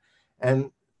China.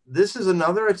 And this is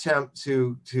another attempt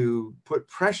to put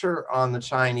pressure on the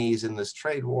Chinese in this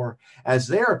trade war, as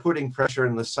they are putting pressure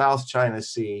in the South China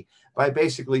Sea by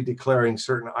basically declaring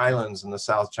certain islands in the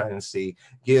South China Sea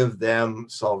give them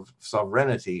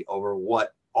sovereignty over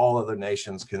what all other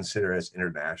nations consider as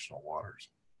international waters.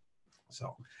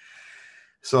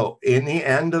 So in the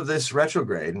end of this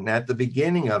retrograde, and at the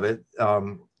beginning of it,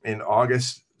 in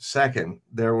August 2nd,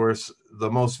 there was the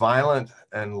most violent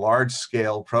and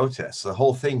large-scale protests. The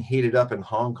whole thing heated up in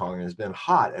Hong Kong and has been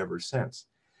hot ever since.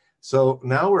 So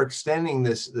now we're extending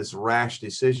this rash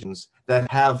decisions that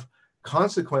have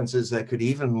consequences that could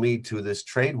even lead to this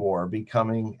trade war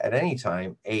becoming, at any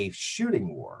time, a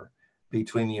shooting war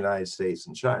between the United States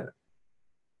and China.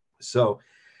 So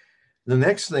the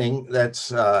next thing that's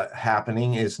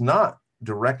happening is not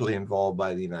directly involved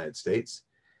by the United States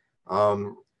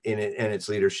in its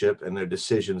leadership and their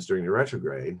decisions during the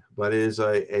retrograde, but is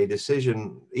a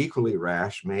decision equally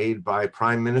rash made by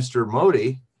Prime Minister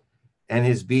Modi and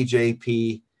his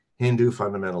BJP Hindu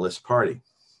fundamentalist party.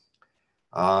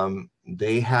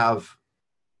 They have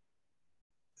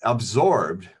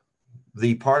absorbed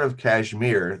the part of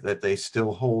Kashmir that they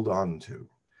still hold on to.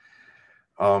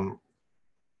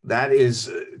 That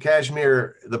is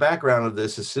Kashmir. The background of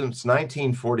this is since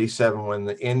 1947, when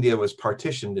India was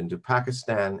partitioned into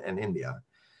Pakistan and India.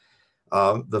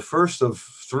 The first of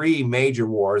three major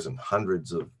wars and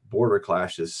hundreds of border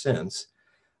clashes since.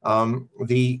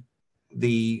 The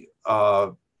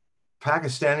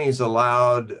Pakistanis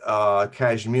allowed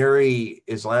Kashmiri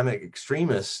Islamic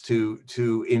extremists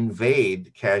to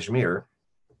invade Kashmir,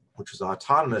 which was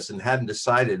autonomous and hadn't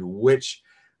decided which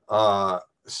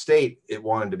state it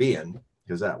wanted to be in,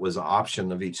 because that was an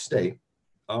option of each state.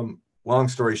 Long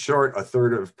story short, a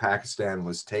third of Pakistan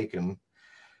was taken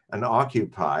and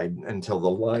occupied until the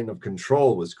line of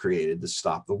control was created to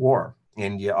stop the war.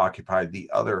 India occupied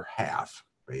the other half,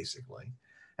 basically,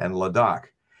 and Ladakh.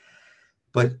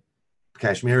 But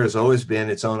Kashmir has always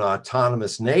been its own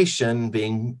autonomous nation,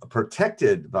 being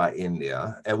protected by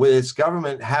India, and with its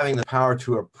government having the power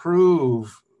to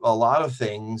approve a lot of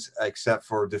things except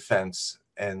for defense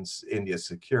and India's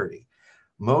security.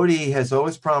 Modi has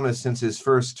always promised since his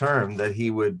first term that he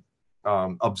would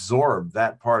absorb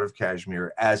that part of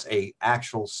Kashmir as an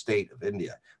actual state of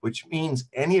India, which means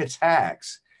any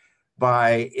attacks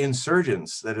by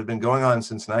insurgents that have been going on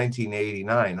since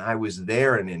 1989. I was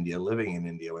there in India, living in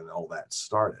India when all that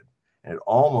started. And it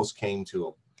almost came to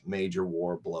a major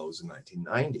war blows in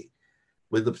 1990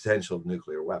 with the potential of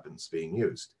nuclear weapons being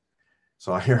used.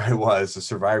 So here I was, a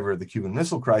survivor of the Cuban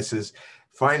Missile Crisis,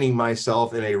 finding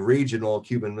myself in a regional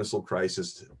Cuban Missile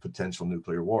Crisis, potential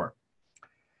nuclear war.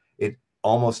 It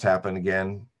almost happened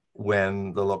again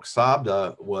when the Lok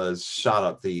Sabha was shot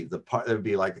up. The part that would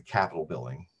be like the Capitol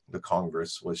building, the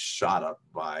Congress, was shot up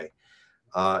by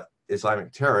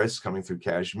Islamic terrorists coming through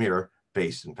Kashmir,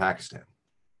 based in Pakistan.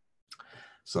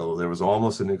 So there was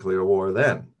almost a nuclear war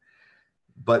then.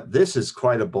 But this is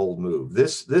quite a bold move.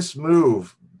 This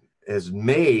move has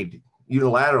made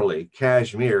unilaterally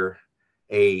Kashmir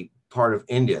a part of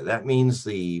India. That means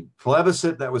the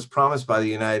plebiscite that was promised by the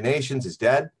United Nations is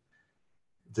dead,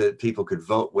 that people could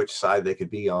vote which side they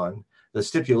could be on. The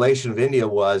stipulation of India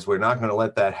was, we're not going to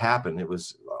let that happen. It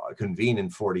was convened in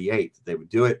 48. They would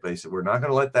do it, but they said, we're not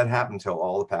going to let that happen until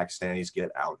all the Pakistanis get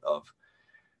out of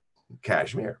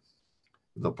Kashmir,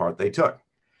 the part they took.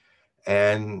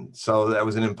 And so that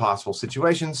was an impossible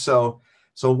situation. So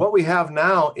what we have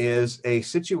now is a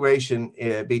situation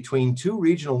between two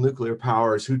regional nuclear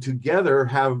powers who together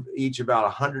have each about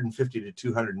 150 to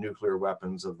 200 nuclear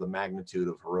weapons of the magnitude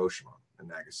of Hiroshima and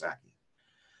Nagasaki.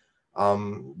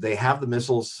 They have the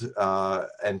missiles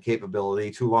and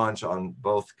capability to launch on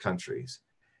both countries.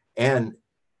 And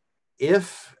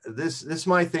if this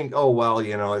might think, oh, well,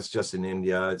 you know, it's just in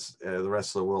India, it's the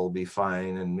rest of the world will be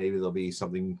fine, and maybe there'll be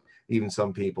something. Even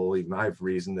some people, even I've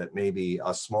reasoned that maybe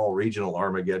a small regional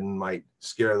Armageddon might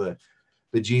scare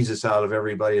the Jesus out of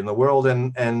everybody in the world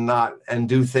and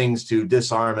do things to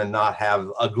disarm and not have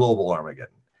a global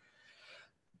Armageddon.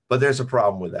 But there's a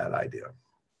problem with that idea.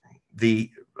 The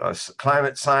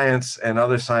climate science and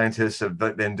other scientists have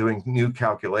been doing new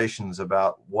calculations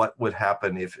about what would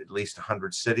happen if at least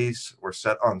 100 cities were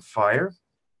set on fire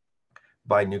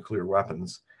by nuclear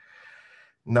weapons.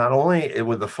 Not only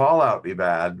would the fallout be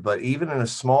bad, but even in a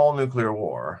small nuclear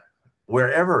war,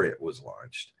 wherever it was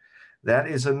launched, that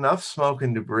is enough smoke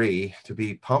and debris to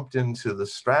be pumped into the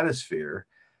stratosphere,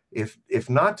 if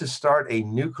not to start a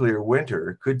nuclear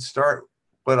winter, could start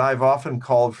what I've often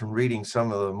called, from reading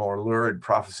some of the more lurid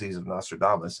prophecies of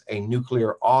Nostradamus, a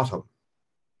nuclear autumn,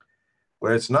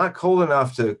 where it's not cold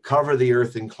enough to cover the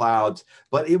earth in clouds,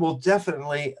 but it will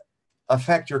definitely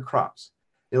affect your crops.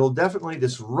 It will definitely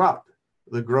disrupt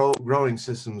the growing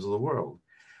systems of the world.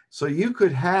 So you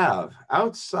could have,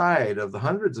 outside of the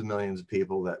hundreds of millions of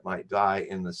people that might die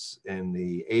in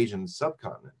the Asian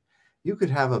subcontinent, you could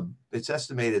have it's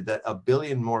estimated that 1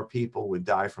 billion more people would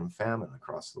die from famine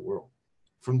across the world,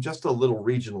 from just a little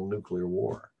regional nuclear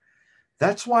war.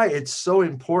 That's why it's so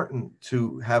important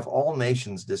to have all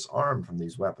nations disarmed from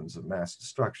these weapons of mass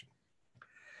destruction.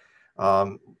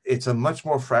 It's a much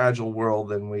more fragile world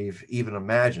than we've even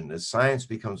imagined as science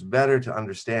becomes better to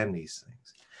understand these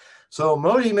things. So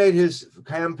Modi made his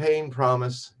campaign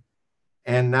promise,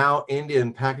 and now India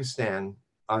and Pakistan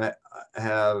are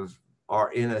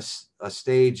in a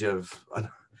stage of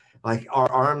like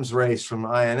our arms race from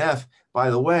INF. By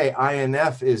the way,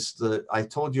 INF is I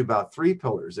told you about 3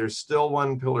 pillars. There's still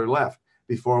 1 pillar left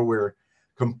before we're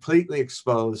completely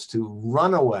exposed to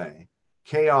runaway,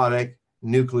 chaotic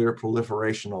nuclear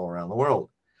proliferation all around the world.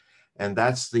 And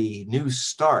that's the New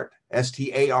START,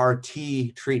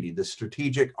 S-T-A-R-T treaty, the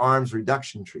Strategic Arms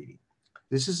Reduction Treaty.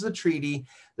 This is the treaty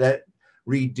that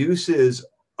reduces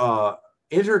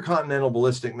intercontinental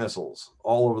ballistic missiles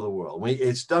all over the world.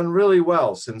 It's done really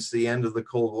well since the end of the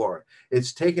Cold War.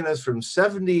 It's taken us from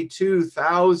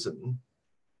 72,000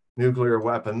 nuclear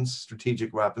weapons,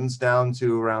 strategic weapons, down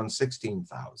to around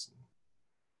 16,000.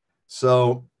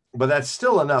 So, but that's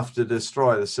still enough to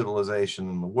destroy the civilization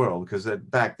in the world, because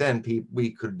back then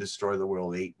we could destroy the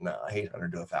world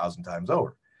 800 to 1,000 times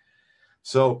over.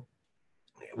 So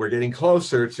we're getting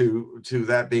closer to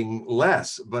that being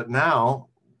less, but now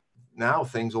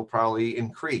things will probably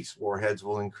increase. Warheads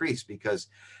will increase, because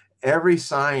every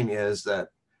sign is that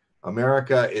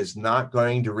America is not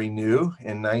going to renew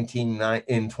in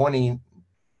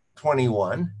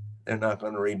 2021. They're not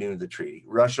going to renew the treaty.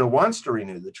 Russia wants to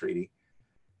renew the treaty,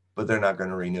 but they're not going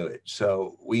to renew it.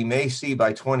 So we may see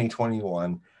by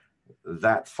 2021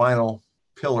 that final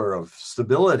pillar of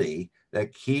stability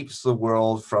that keeps the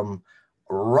world from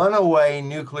runaway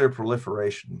nuclear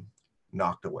proliferation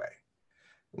knocked away.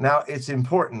 Now, it's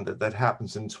important that that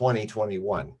happens in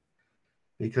 2021,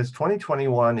 because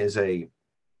 2021 is a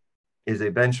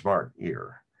benchmark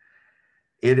year.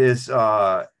 It is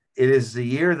the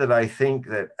year that I think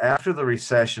that after the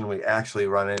recession, we actually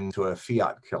run into a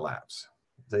fiat collapse.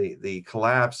 The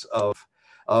collapse of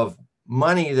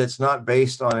money that's not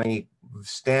based on any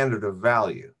standard of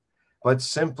value, but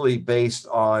simply based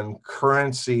on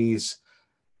currencies,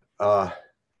 kind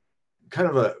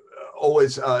of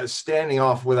always standing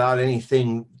off without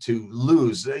anything to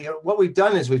lose. What we've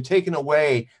done is we've taken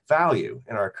away value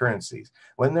in our currencies.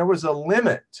 When there was a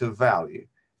limit to value,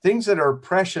 things that are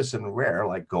precious and rare,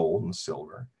 like gold and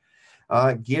silver,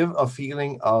 give a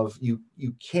feeling of you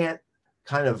can't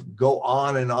kind of go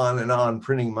on and on and on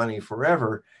printing money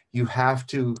forever. You have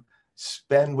to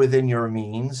spend within your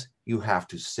means. You have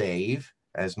to save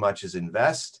as much as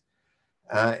invest.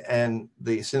 And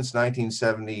since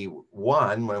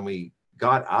 1971, when we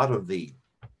got out of the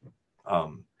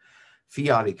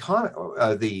fiat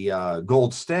economy, the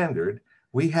gold standard,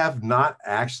 we have not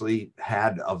actually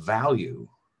had a value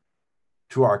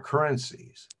to our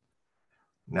currencies.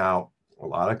 Now, a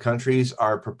lot of countries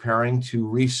are preparing to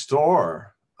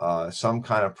restore some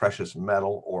kind of precious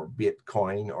metal or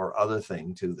Bitcoin or other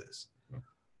thing to this.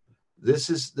 This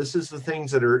is the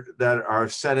things that are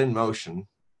set in motion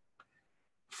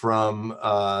from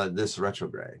this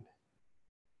retrograde.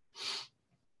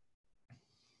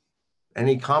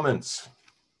 Any comments?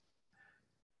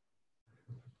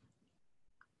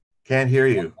 Can't hear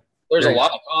you. There's a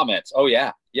lot of comments. Oh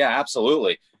yeah,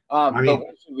 absolutely. But where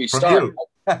should we start?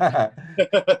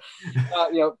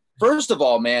 First of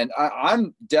all, man,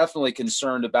 I'm definitely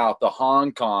concerned about the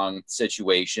Hong Kong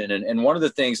situation, and one of the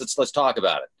things, let's talk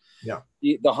about it. Yeah.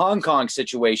 The Hong Kong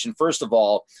situation, first of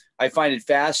all, I find it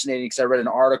fascinating because I read an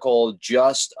article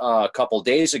just a couple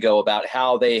days ago about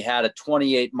how they had a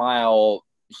 28-mile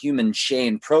human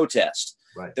chain protest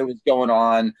that was going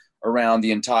on around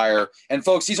the entire. And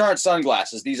folks, these aren't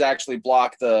sunglasses. These actually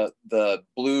block the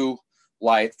blue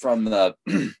light from the.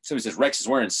 Somebody says Rex is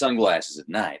wearing sunglasses at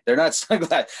night. They're not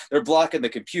sunglasses. They're blocking the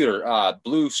computer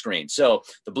blue screen. So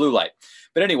the blue light.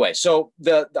 But anyway, so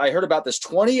I heard about this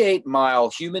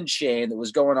 28-mile human chain that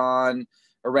was going on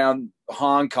around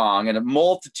Hong Kong, and a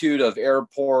multitude of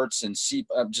airports and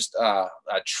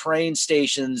train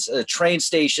stations,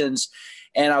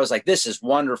 And I was like, this is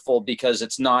wonderful because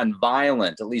it's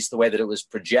nonviolent, at least the way that it was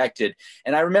projected.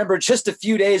 And I remember just a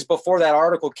few days before that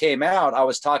article came out, I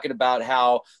was talking about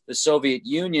how the Soviet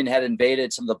Union had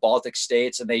invaded some of the Baltic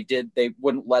states, and they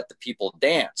wouldn't let the people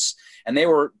dance. And they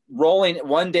were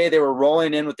one day they were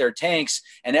rolling in with their tanks,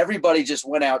 and everybody just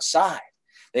went outside.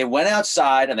 They went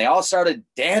outside and they all started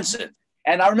dancing.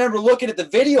 And I remember looking at the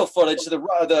video footage of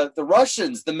the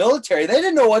Russians, the military. They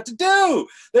didn't know what to do.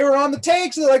 They were on the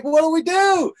tanks. And they're like, what do we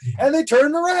do? And they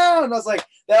turned around. And I was like,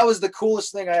 that was the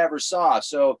coolest thing I ever saw.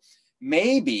 So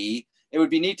maybe it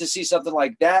would be neat to see something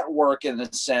like that work in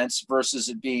a sense versus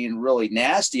it being really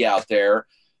nasty out there.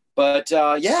 But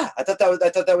yeah, I thought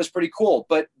that was pretty cool.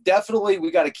 But definitely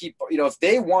we got to keep, if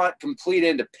they want complete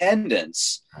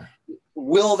independence,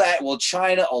 will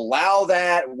China allow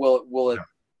that? Will it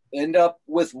end up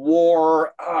with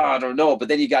war? I don't know. But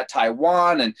then you got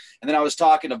Taiwan, and then I was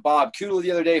talking to Bob Kudla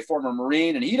the other day, former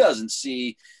Marine, and he doesn't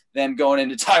see them going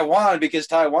into Taiwan because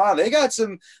Taiwan, they got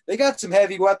some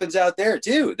heavy weapons out there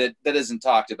too that isn't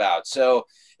talked about. So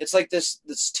it's like this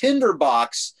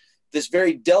tinderbox, this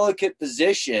very delicate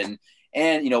position.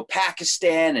 And,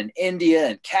 Pakistan and India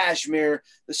and Kashmir,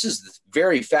 this is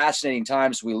very fascinating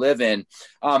times we live in.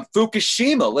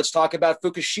 Fukushima, let's talk about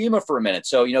Fukushima for a minute.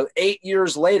 So, 8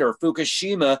 years later,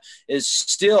 Fukushima is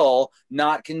still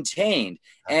not contained.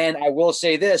 And I will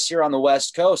say this, here on the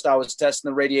West Coast, I was testing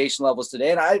the radiation levels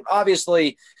today, and I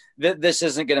obviously this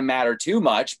isn't going to matter too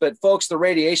much, but folks, the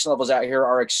radiation levels out here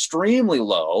are extremely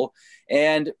low.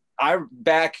 And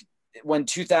back when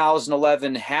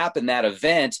 2011 happened, that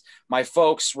event, my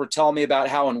folks were telling me about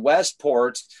how in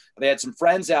Westport, they had some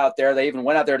friends out there. They even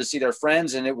went out there to see their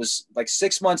friends. And it was like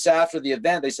 6 months after the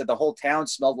event, they said the whole town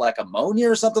smelled like ammonia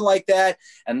or something like that.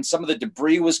 And some of the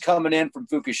debris was coming in from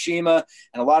Fukushima.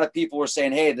 And a lot of people were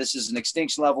saying, hey, this is an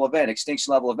extinction level event.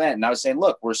 And I was saying,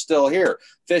 look, we're still here.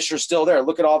 Fish are still there.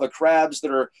 Look at all the crabs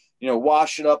that are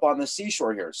washing up on the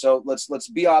seashore here. So let's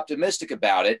be optimistic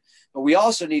about it, but we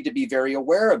also need to be very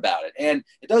aware about it. And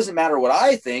it doesn't matter what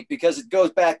I think, because it goes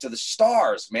back to the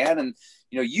stars, man. And,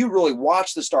 you really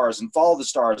watch the stars and follow the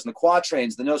stars and the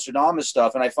quatrains, the Nostradamus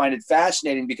stuff. And I find it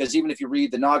fascinating because even if you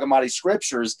read the Nag Hammadi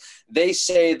scriptures, they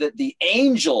say that the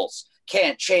angels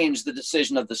can't change the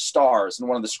decision of the stars in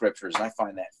one of the scriptures. And I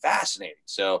find that fascinating.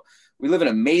 So we live in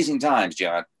amazing times,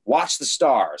 John. Watch the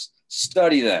stars,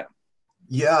 study them.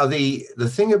 Yeah, the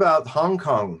thing about Hong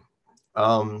Kong,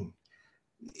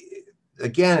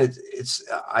 again,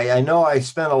 I know I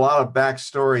spent a lot of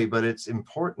backstory, but it's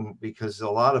important because a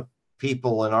lot of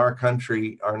people in our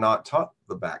country are not taught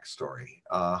the backstory.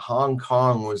 Hong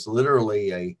Kong was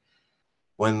literally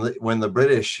when the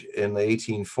British in the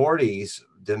 1840s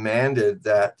demanded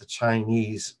that the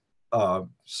Chinese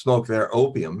smoke their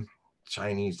opium.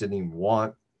 Chinese didn't even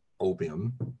want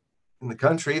opium in the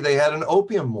country. They had an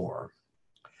opium war.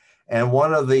 And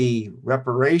one of the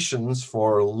reparations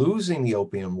for losing the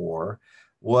Opium War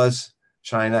was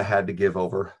China had to give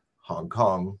over Hong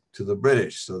Kong to the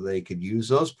British so they could use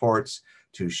those ports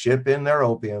to ship in their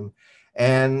opium.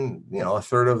 And, a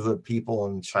third of the people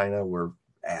in China were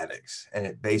addicts. And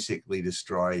it basically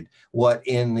destroyed what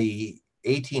in the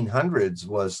 1800s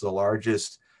was the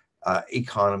largest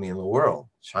economy in the world,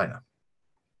 China.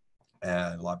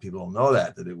 And a lot of people don't know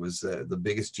that it was the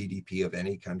biggest GDP of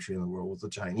any country in the world was the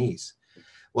Chinese.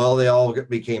 Well, they all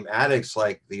became addicts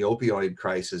like the opioid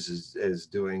crisis is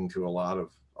doing to a lot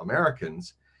of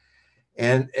Americans.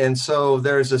 And so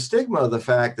there's a stigma of the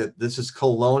fact that this is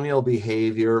colonial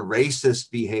behavior, racist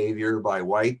behavior by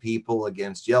white people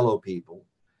against yellow people.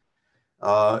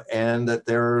 And that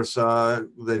there's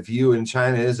the view in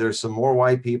China is there's some more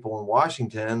white people in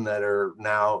Washington that are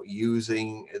now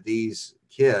using these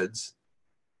kids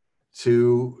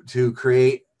to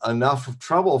create enough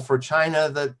trouble for China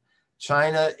that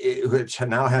China, which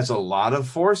now has a lot of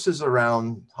forces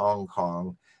around Hong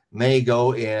Kong, may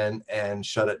go in and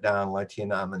shut it down like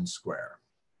Tiananmen Square.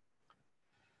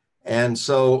 And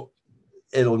so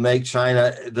it'll make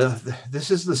China,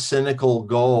 this is the cynical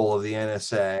goal of the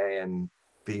NSA and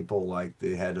people like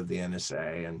the head of the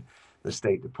NSA and the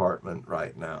State Department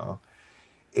right now,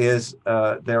 is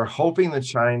they're hoping the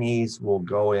Chinese will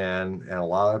go in and a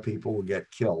lot of people will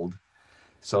get killed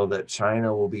so that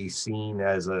China will be seen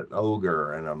as an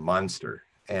ogre and a monster.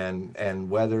 And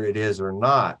whether it is or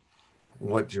not,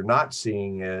 what you're not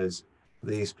seeing is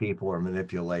these people are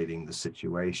manipulating the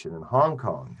situation in Hong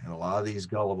Kong. And a lot of these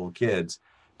gullible kids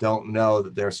don't know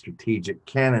that they're strategic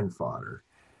cannon fodder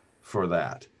for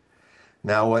that.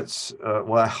 Now, what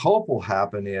I hope will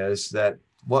happen is that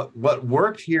what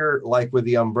worked here, like with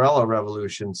the umbrella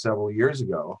revolution several years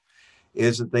ago,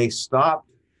 is that they stopped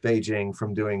Beijing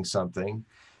from doing something.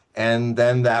 And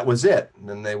then that was it. And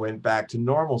then they went back to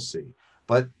normalcy.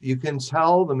 But you can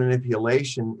tell the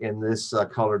manipulation in this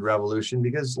colored revolution,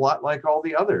 because it's a lot like all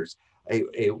the others.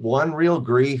 One real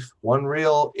grief, one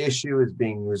real issue is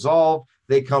being resolved.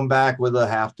 They come back with a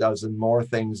half dozen more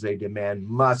things they demand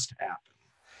must happen.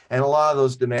 And a lot of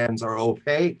those demands are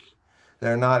opaque.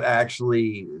 They're not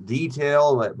actually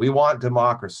detailed. We want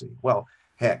democracy. Well,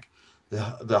 heck,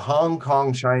 the Hong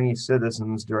Kong Chinese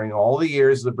citizens during all the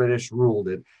years the British ruled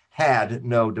it had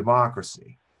no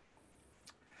democracy.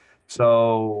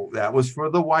 So that was for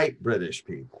the white British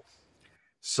people.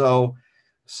 So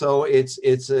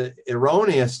it's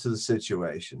erroneous to the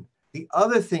situation. The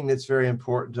other thing that's very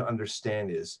important to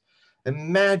understand is,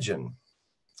 imagine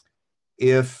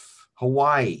if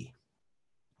Hawaii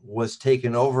was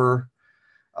taken over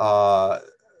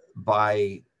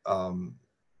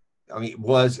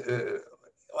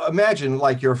imagine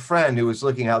like your friend who was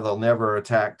looking how they'll never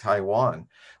attack Taiwan.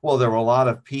 Well, there were a lot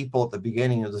of people at the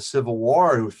beginning of the Civil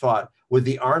War who thought, with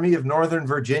the Army of Northern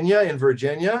Virginia in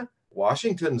Virginia,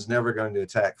 Washington's never going to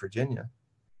attack Virginia.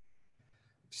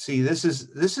 See, this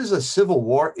is a Civil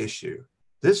War issue.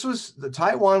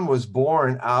 Taiwan was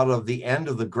born out of the end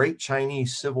of the Great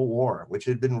Chinese Civil War, which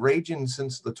had been raging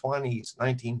since the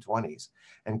 1920s,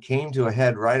 and came to a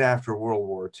head right after World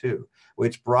War II,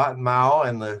 which brought Mao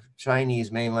and the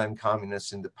Chinese mainland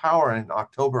communists into power in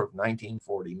October of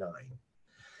 1949.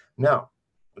 Now,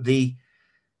 the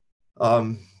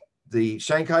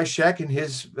Chiang Kai-shek and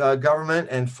his government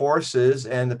and forces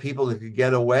and the people that could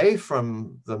get away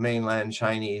from the mainland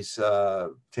Chinese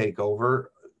takeover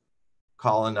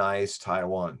colonized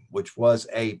Taiwan, which was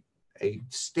a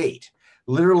state.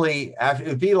 Literally, it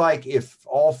would be like if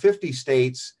all 50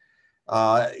 states,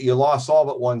 you lost all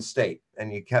but one state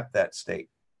and you kept that state.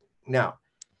 Now,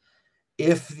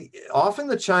 often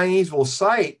the Chinese will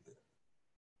cite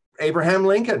Abraham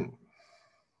Lincoln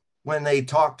when they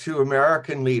talk to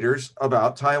American leaders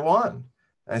about Taiwan.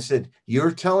 I said,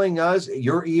 you're telling us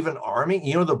you're even arming,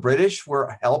 the British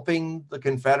were helping the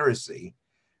Confederacy.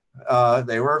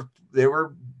 They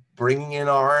were bringing in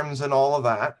arms and all of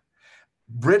that.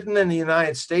 Britain and the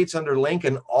United States under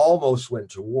Lincoln almost went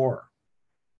to war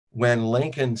when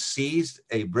Lincoln seized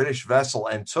a British vessel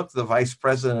and took the vice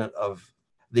president of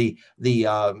the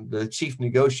chief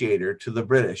negotiator to the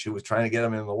British, who was trying to get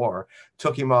him in the war,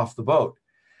 took him off the boat.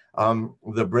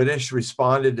 The British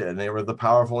responded, and they were the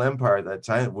powerful empire at that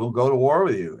time. We'll go to war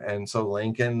with you. And so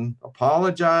Lincoln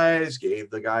apologized, gave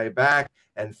the guy back,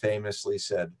 and famously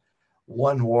said,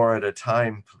 "One war at a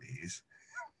time, please."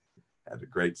 Had a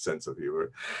great sense of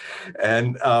humor.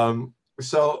 And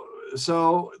so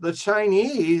the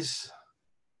Chinese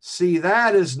see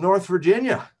that as North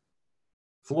Virginia,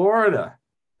 Florida,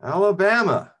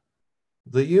 Alabama,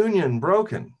 the Union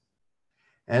broken.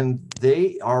 And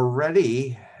they are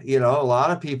ready. A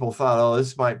lot of people thought, oh,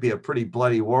 this might be a pretty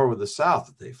bloody war with the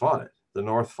South. They fought it. The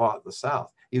North fought the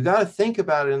South. You got to think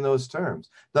about it in those terms.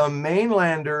 The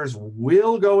mainlanders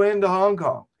will go into Hong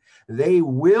Kong. They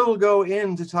will go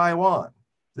into Taiwan.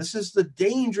 This is the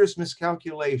dangerous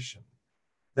miscalculation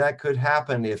that could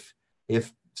happen if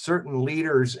certain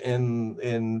leaders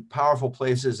in powerful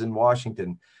places in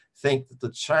Washington think that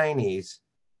the Chinese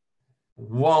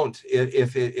won't,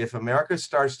 if America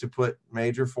starts to put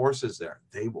major forces there,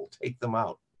 they will take them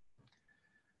out.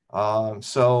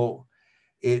 So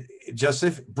just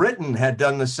if Britain had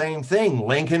done the same thing,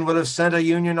 Lincoln would have sent a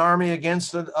Union army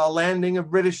against a landing of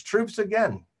British troops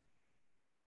again.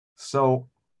 So,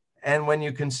 and when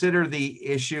you consider the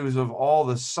issues of all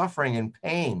the suffering and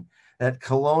pain that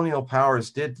colonial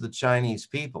powers did to the Chinese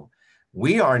people,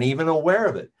 we aren't even aware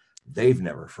of it. They've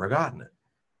never forgotten it.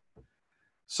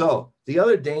 So the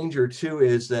other danger too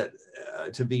is that,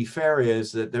 to be fair,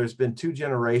 is that there's been 2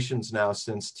 generations now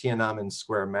since Tiananmen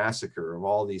Square massacre of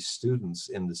all these students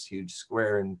in this huge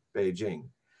square in Beijing.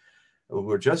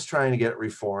 We're just trying to get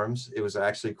reforms. It was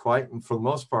actually quite, for the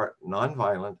most part,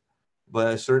 nonviolent, but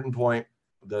at a certain point,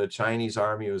 the Chinese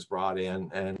army was brought in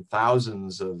and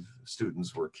thousands of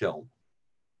students were killed.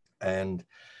 And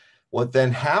what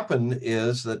then happened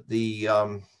is that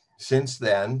since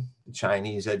then, the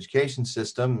Chinese education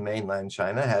system, mainland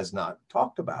China, has not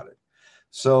talked about it.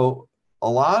 So a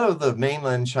lot of the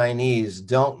mainland Chinese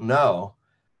don't know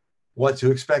what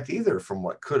to expect either from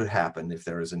what could happen if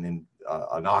there is an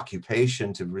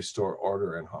occupation to restore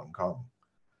order in Hong Kong.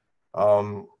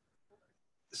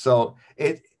 So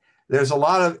there's a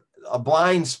lot of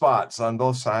blind spots on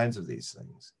both sides of these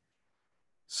things.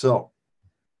 So,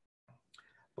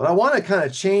 but I want to kind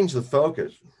of change the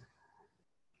focus.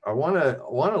 I want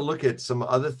to look at some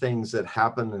other things that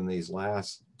happened in these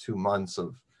last 2 months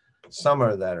of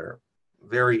summer that are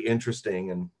very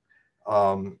interesting,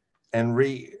 and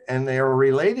they are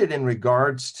related in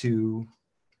regards to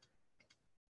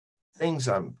things.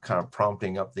 I'm kind of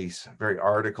prompting up these very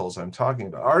articles I'm talking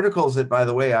about. Articles that, by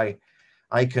the way,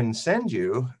 I can send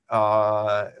you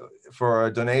for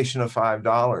a donation of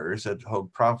 $5 at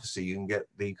Hogue Prophecy. You can get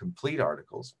the complete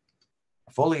articles,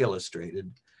 fully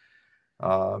illustrated,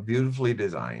 beautifully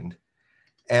designed.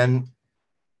 And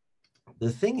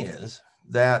the thing is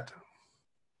that,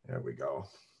 there we go.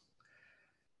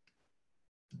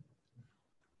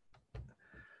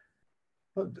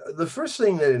 The first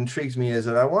thing that intrigues me is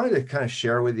that I wanted to kind of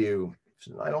share with you,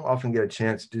 I don't often get a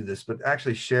chance to do this, but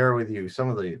actually share with you some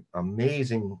of the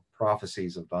amazing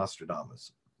prophecies of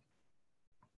Nostradamus.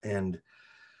 And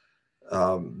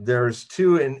there's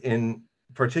two in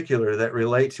particular that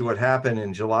relate to what happened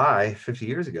in July 50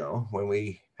 years ago when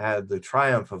we had the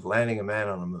triumph of landing a man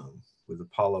on the moon with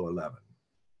Apollo 11.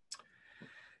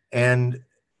 And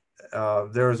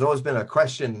there has always been a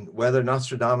question whether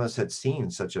Nostradamus had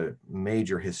seen such a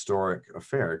major historic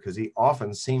affair, because he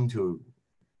often seemed to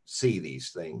see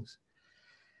these things.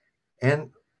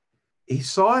 And he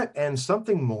saw it, and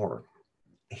something more.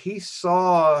 He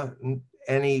saw,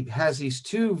 and he has these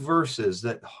two verses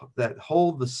that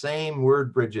hold the same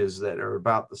word bridges that are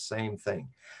about the same thing.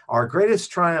 Our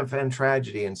greatest triumph and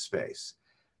tragedy in space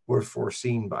were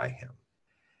foreseen by him.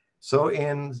 So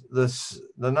in the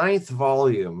 9th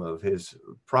volume of his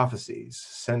prophecies,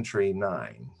 Century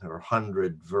 9, or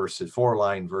 100 verses,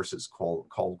 4-line verses called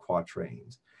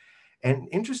quatrains. And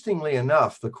interestingly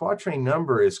enough, the quatrain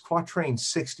number is quatrain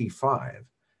 65,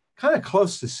 kind of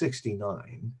close to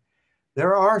 69.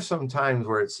 There are some times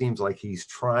where it seems like he's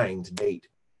trying to date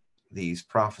these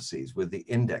prophecies with the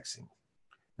indexing.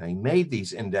 Now, he made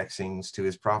these indexings to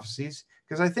his prophecies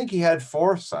because I think he had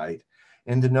foresight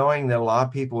into knowing that a lot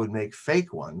of people would make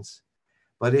fake ones.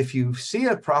 But if you see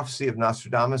a prophecy of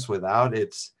Nostradamus without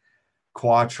its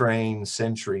quatrain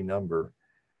century number,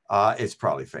 it's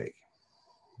probably fake.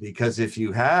 Because if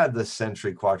you had the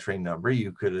century quatrain number,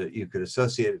 you could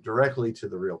associate it directly to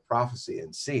the real prophecy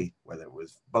and see whether it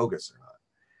was bogus or not.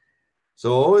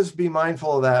 So always be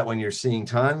mindful of that when you're seeing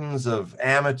tons of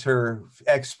amateur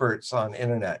experts on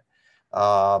internet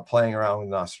playing around with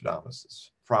Nostradamus'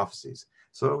 prophecies.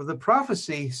 So the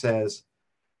prophecy says,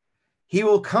 he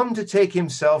will come to take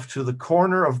himself to the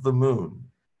corner of the moon,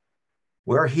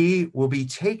 where he will be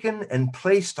taken and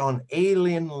placed on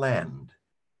alien land.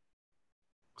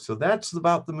 So that's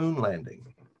about the moon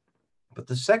landing. But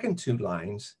the second two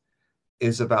lines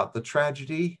is about the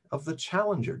tragedy of the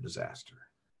Challenger disaster.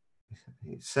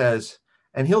 He says,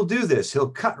 and he'll do this. He'll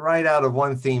cut right out of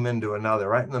one theme into another,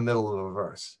 right in the middle of a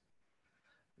verse.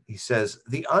 He says,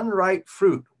 the unripe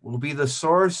fruit will be the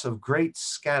source of great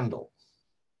scandal,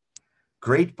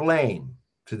 great blame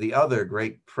to the other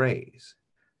great praise.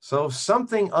 So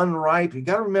something unripe, you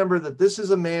got to remember that this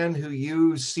is a man who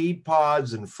used seed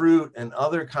pods and fruit and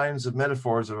other kinds of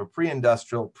metaphors of a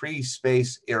pre-industrial,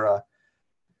 pre-space era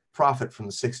prophet from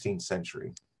the 16th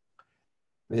century,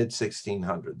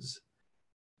 mid-1600s,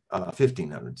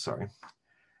 1500s, sorry.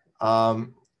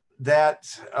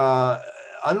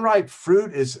 Unripe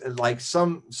fruit is like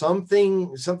something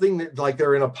that, like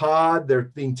they're in a pod, they're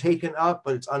being taken up,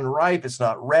 but it's unripe, it's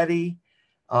not ready.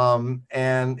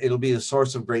 And it'll be a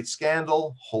source of great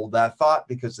scandal. Hold that thought,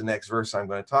 because the next verse I'm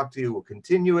going to talk to you will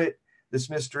continue this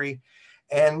mystery.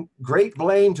 And great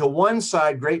blame to one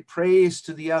side, great praise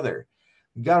to the other.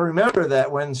 You got to remember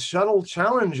that when Shuttle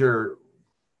Challenger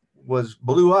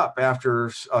blew up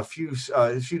after a few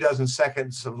dozen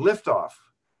seconds of liftoff,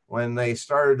 when they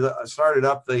started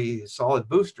up the solid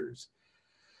boosters,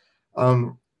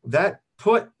 that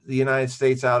put the United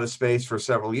States out of space for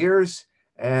several years.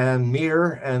 And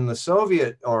Mir and the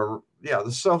Soviet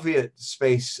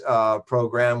space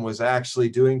program was actually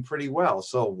doing pretty well.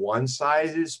 So one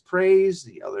side is praise,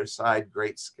 the other side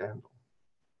great scandal.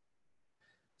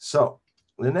 So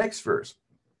the next verse.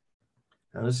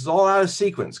 Now this is all out of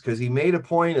sequence because he made a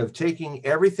point of taking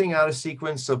everything out of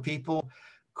sequence so people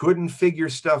couldn't figure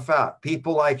stuff out.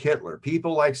 People like Hitler,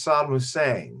 people like Saddam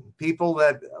Hussein, people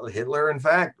that Hitler, in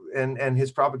fact, and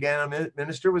his propaganda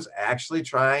minister was actually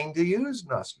trying to use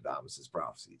Nostradamus'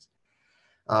 prophecies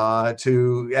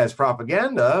as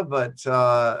propaganda, but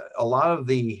a lot of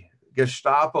the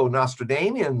Gestapo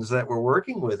Nostradamians that were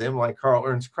working with him, like Karl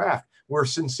Ernst Kraft, were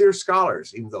sincere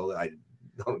scholars, even though I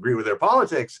don't agree with their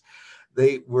politics.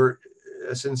 They were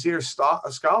sincere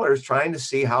scholars trying to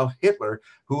see how Hitler,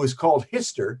 who was called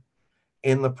Hister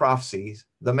in the prophecies,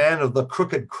 the man of the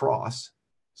crooked cross,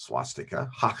 swastika,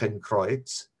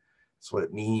 Hakenkreuz, that's what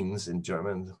it means in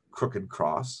German, crooked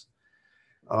cross.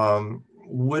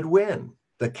 would win.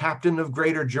 The captain of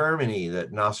Greater Germany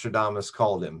that Nostradamus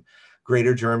called him.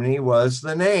 Greater Germany was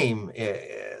the name.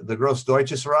 The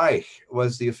Großdeutsches Reich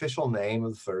was the official name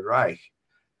of the Third Reich,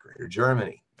 Greater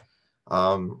Germany.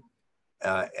 And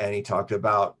he talked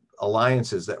about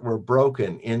alliances that were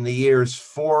broken in the years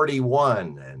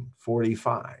 41 and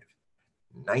 45,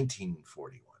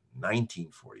 1941,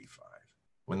 1945,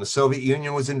 when the Soviet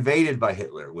Union was invaded by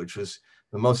Hitler, which was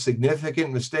the most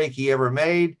significant mistake he ever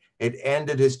made. It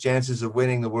ended his chances of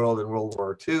winning the world in World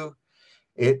War II.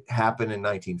 It happened in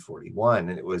 1941,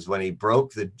 and it was when he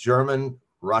broke the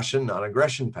German-Russian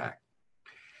non-aggression pact.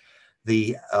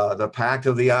 The pact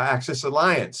of the Axis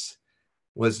Alliance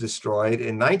was destroyed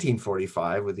in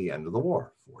 1945 with the end of the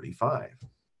war, 45.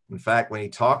 In fact, when he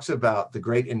talks about the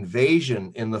great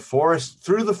invasion in the forest,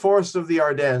 through the forest of the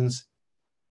Ardennes,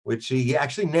 which he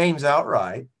actually names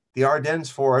outright, the Ardennes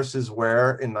forest is where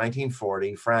in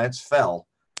 1940 France fell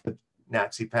to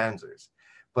Nazi panzers.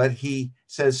 But he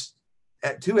says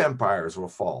two empires will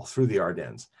fall through the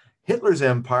Ardennes. Hitler's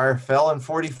empire fell in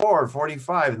 44,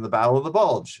 45 in the Battle of the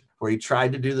Bulge, where he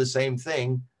tried to do the same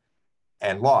thing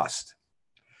and lost.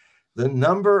 The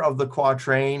number of the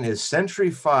quatrain is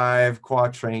Century 5,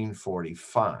 Quatrain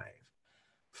 45.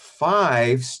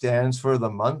 5 stands for the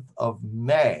month of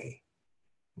May,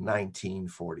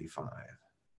 1945.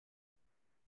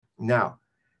 Now,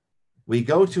 we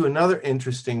go to another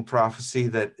interesting prophecy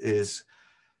that is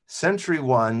Century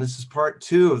 1. This is part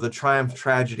 2 of the triumph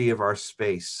tragedy of our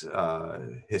space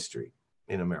history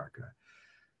in America.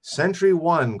 Century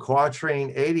 1,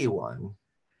 Quatrain 81,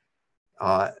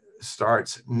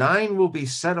 starts, 9 will be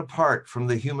set apart from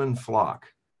the human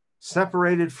flock,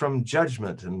 separated from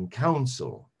judgment and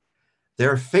counsel,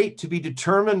 their fate to be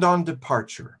determined on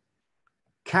departure.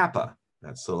 Kappa,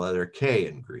 that's the letter K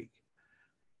in Greek.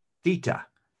 Theta,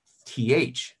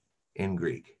 TH in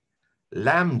Greek.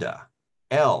 Lambda,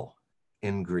 L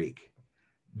in Greek.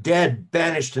 Dead,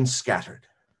 banished, and scattered.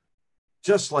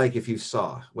 Just like if you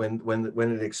saw when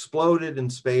it exploded in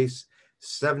space,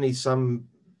 70-some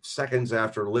seconds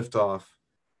after liftoff,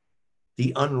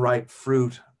 the unripe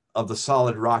fruit of the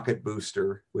solid rocket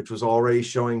booster, which was already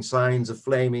showing signs of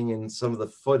flaming in some of the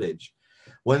footage.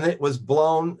 When it was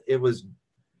blown, it was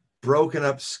broken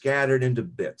up, scattered into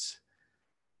bits.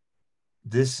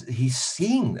 He's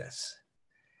seeing this.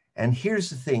 And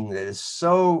here's the thing that is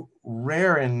so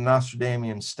rare in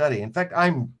Nostradamian study. In fact,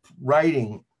 I'm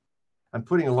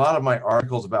putting a lot of my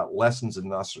articles about lessons in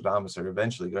Nostradamus are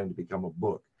eventually going to become a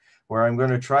book, where I'm going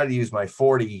to try to use my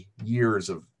 40 years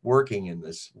of working in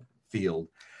this field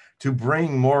to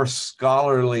bring more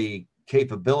scholarly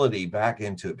capability back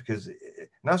into it, because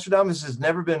Nostradamus has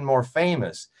never been more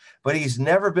famous, but he's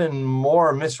never been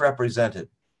more misrepresented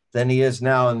than he is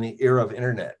now in the era of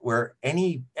internet, where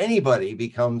anybody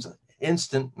becomes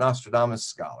instant Nostradamus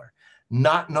scholar,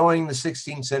 not knowing the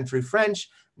 16th century French,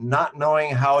 not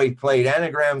knowing how he played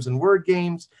anagrams and word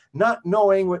games, not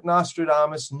knowing what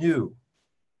Nostradamus knew.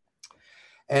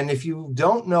 And if you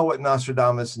don't know what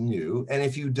Nostradamus knew, and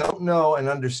if you don't know and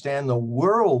understand the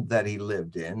world that he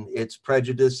lived in, its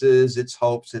prejudices, its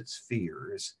hopes, its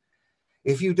fears,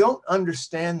 if you don't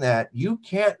understand that, you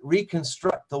can't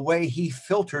reconstruct the way he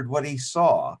filtered what he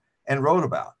saw and wrote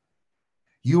about.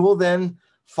 You will then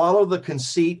follow the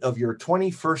conceit of your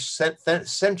 21st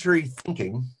century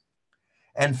thinking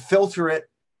and filter it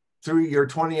through your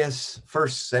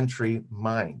 21st century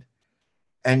mind,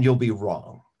 and you'll be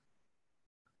wrong.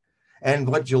 And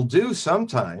what you'll do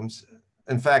sometimes,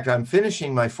 in fact, I'm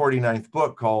finishing my 49th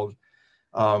book called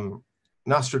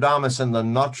Nostradamus and the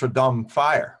Notre Dame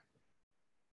Fire,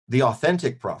 the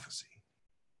authentic prophecy.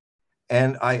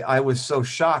 And I was so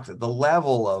shocked at the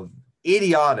level of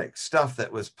idiotic stuff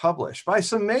that was published by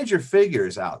some major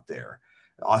figures out there.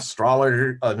 An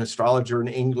astrologer in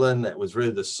England that was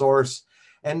really the source.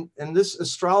 And this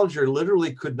astrologer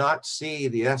literally could not see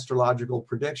the astrological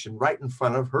prediction right in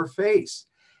front of her face.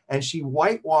 And she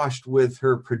whitewashed with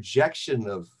her projection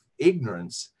of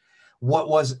ignorance what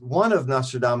was one of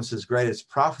Nostradamus's greatest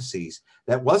prophecies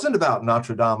that wasn't about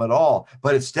Notre Dame at all,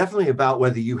 but it's definitely about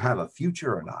whether you have a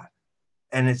future or not.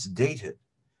 And it's dated.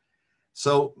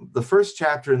 So the first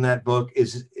chapter in that book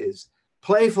is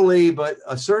playfully but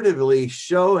assertively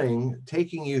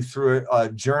taking you through a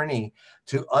journey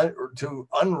to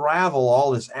unravel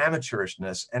all this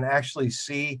amateurishness and actually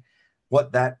see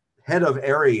what that head of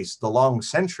Aries, the long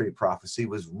century prophecy,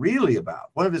 was really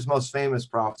about, one of his most famous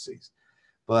prophecies.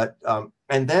 But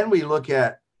and then we look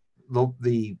at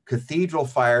the cathedral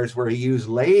fires where he used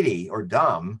lady or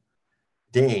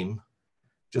dame,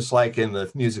 just like in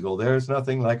the musical, there's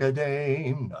nothing like a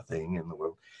dame, nothing in the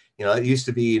world. You know, it used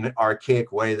to be an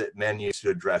archaic way that men used to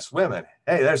address women.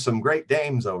 Hey, there's some great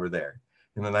dames over there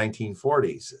in the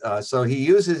 1940s. So he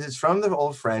uses, it's from the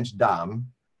Old French, dame.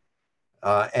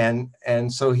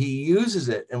 And so he uses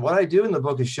it. And what I do in the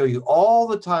book is show you all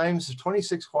the times,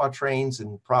 26 quatrains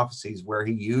and prophecies where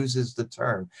he uses the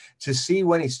term to see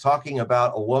when he's talking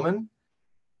about a woman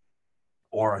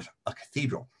or a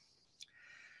cathedral.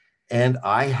 And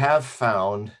I have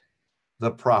found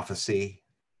the prophecy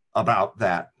about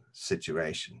that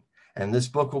situation. And this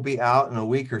book will be out in a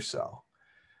week or so,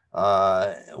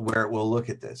 where it will look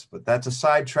at this. But that's a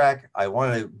sidetrack. I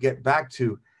want to get back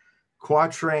to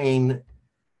quatrain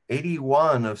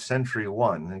 81 of century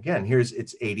 1. Again,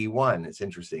 it's 81. It's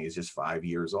interesting. It's just 5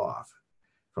 years off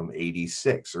from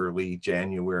 86, early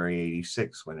January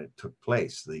 86, when it took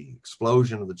place, the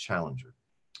explosion of the Challenger.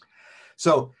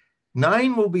 So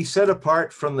 9 will be set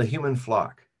apart from the human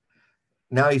flock.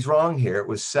 Now he's wrong here. It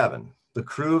was 7. The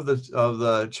crew of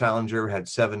the Challenger had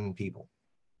 7 people.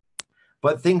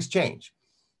 But things change.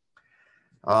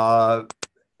 9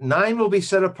 will be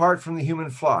set apart from the human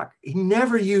flock. He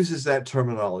never uses that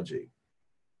terminology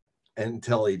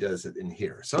until he does it in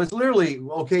here. So it's literally,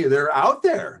 okay, they're out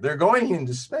there. They're going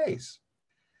into space.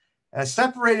 As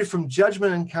separated from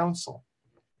judgment and counsel.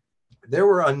 There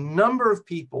were a number of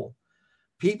people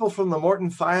from the Morton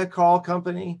Thiokol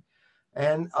Company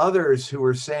and others who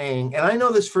were saying, and I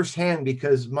know this firsthand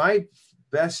because my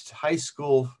best high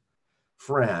school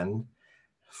friend,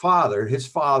 his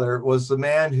father was the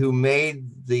man who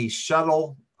made the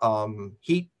shuttle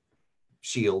heat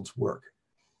shields work.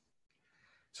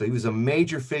 So he was a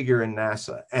major figure in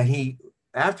NASA. And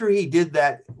after he did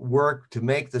that work to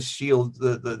make the shield,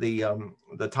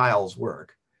 the tiles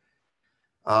work,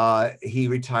 he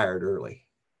retired early.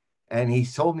 And he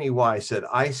told me why. He said,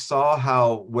 I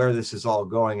saw where this is all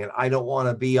going, and I don't want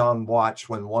to be on watch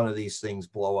when one of these things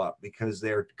blow up, because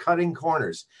they're cutting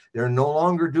corners. They're no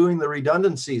longer doing the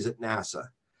redundancies at NASA.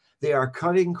 They are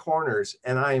cutting corners,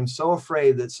 and I am so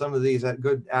afraid that some of these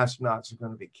good astronauts are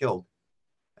going to be killed.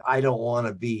 I don't want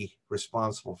to be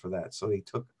responsible for that. So he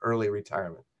took early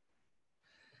retirement.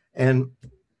 And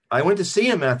I went to see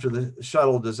him after the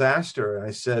shuttle disaster, and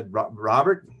I said,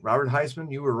 Robert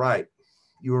Heisman, you were right.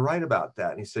 You were right about that.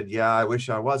 And he said, yeah, I wish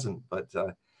I wasn't. But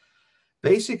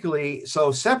basically,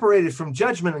 so separated from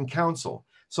judgment and counsel.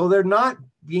 So they're not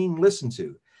being listened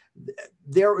to.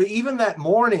 Even that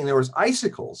morning, there was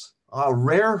icicles, a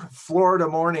rare Florida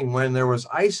morning when there was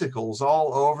icicles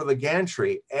all over the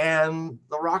gantry and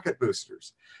the rocket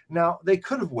boosters. Now, they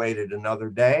could have waited another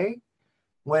day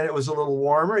when it was a little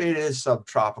warmer. It is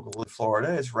subtropical in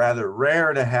Florida. It's rather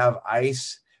rare to have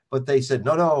ice. But they said,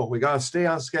 no, we got to stay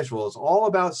on schedule. It's all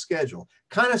about schedule.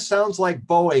 Kind of sounds like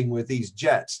Boeing with these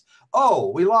jets. Oh,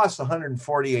 we lost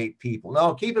 148 people.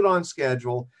 No, keep it on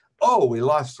schedule. Oh, we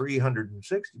lost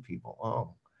 360 people.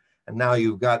 Oh, and now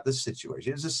you've got this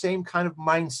situation. It's the same kind of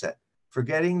mindset,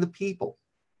 forgetting the people.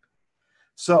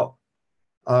 So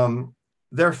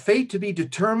their fate to be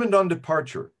determined on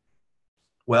departure.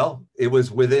 Well, it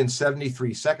was within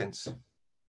 73 seconds.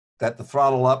 That the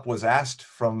throttle up was asked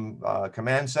from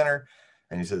command center,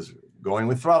 and he says, going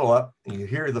with throttle up. And you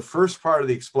hear the first part of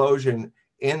the explosion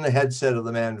in the headset of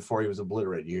the man before he was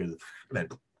obliterated. You hear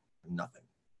nothing.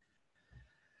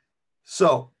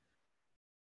 So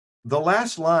the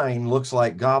last line looks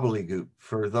like gobbledygook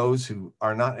for those who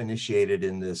are not initiated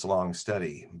in this long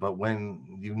study. But when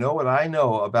you know what I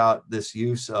know about this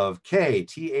use of K,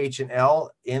 T, H, and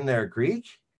L in their Greek,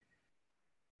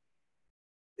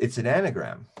 it's an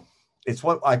anagram. It's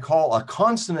what I call a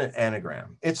consonant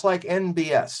anagram. It's like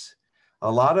NBS.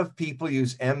 A lot of people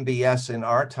use MBS in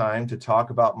our time to talk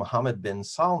about Mohammed bin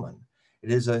Salman. It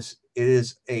is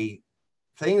a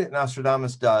thing that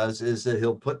Nostradamus does, is that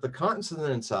he'll put the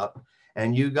consonants up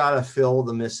and you got to fill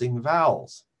the missing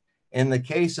vowels. In the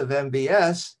case of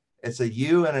MBS, it's a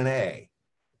U and an A.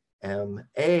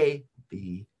 M-A-B-U-S.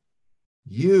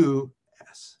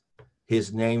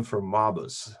 His name for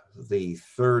Mabus, the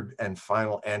third and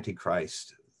final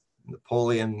Antichrist,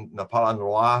 Napoleon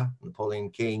Roi, Napoleon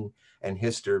King, and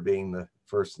Hister being the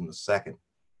first and the second.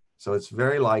 So it's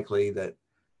very likely that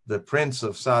the Prince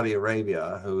of Saudi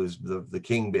Arabia, who is the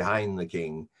king behind the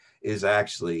king, is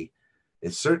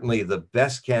certainly the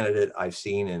best candidate I've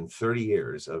seen in 30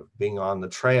 years of being on the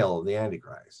trail of the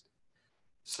Antichrist.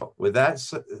 So with that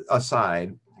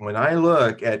aside, when I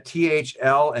look at T, H,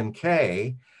 L, and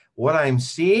K, what I'm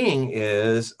seeing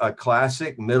is a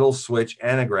classic middle switch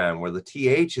anagram where the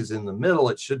TH is in the middle.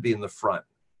 It should be in the front.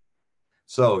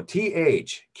 So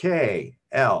TH, K,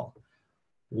 L.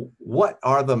 What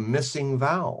are the missing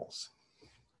vowels?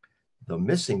 The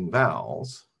missing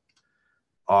vowels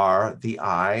are the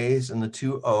I's and the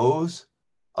two O's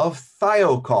of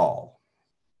thiokol.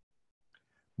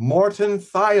 Morton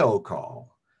Thiokol,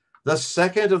 the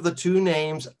second of the two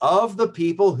names of the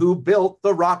people who built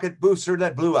the rocket booster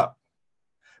that blew up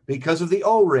because of the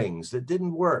O-rings that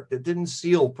didn't work, that didn't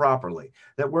seal properly,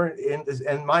 that weren't in,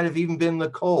 and might have even been the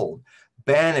cold,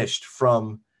 banished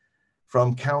from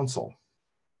council.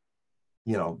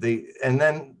 And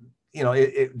then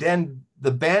then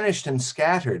the banished and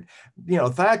scattered,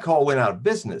 Thiokol went out of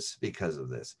business because of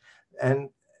this.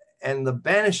 And the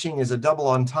banishing is a double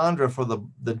entendre for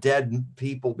the dead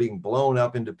people being blown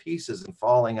up into pieces and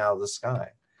falling out of the sky.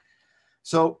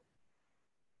 So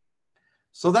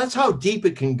that's how deep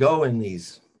it can go in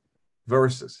these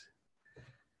verses.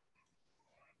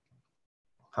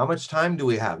 How much time do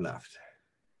we have left?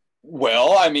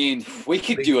 Well, I mean, we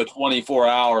could do a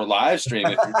 24-hour live stream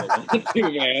if you want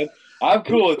to, man. I'm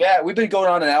cool with that. We've been going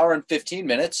on an hour and 15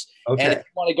 minutes. Okay. And if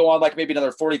you want to go on like maybe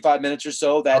another 45 minutes or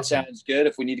so, that sounds good.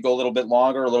 If we need to go a little bit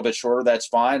longer, a little bit shorter, that's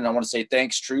fine. And I want to say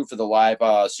thanks, True, for the live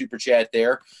super chat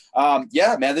there.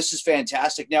 Yeah, man, this is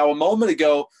fantastic. Now, a moment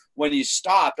ago when you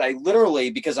stopped, I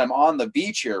literally, because I'm on the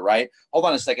beach here, right? Hold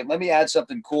on a second. Let me add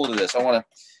something cool to this.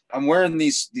 I'm wearing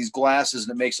these glasses,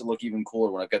 and it makes it look even cooler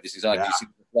when I've got these on. Yeah. You see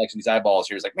the reflection, these eyeballs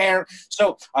here. It's like, man.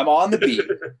 So I'm on the beach.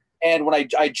 And when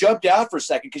I jumped out for a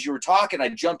second, because you were talking, I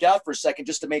jumped out for a second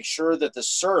just to make sure that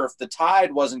the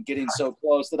tide wasn't getting so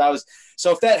close that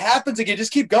so if that happens again,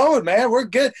 just keep going, man. We're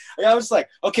good. I was like,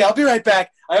 okay, I'll be right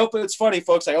back. It's funny,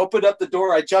 folks. I opened up the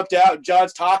door. I jumped out, and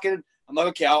John's talking. I'm like,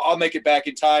 okay, I'll make it back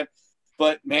in time.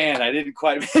 But, man, I didn't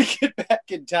quite make it back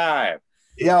in time.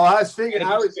 Yeah, well, I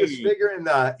was just figuring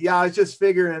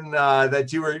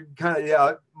that you were kind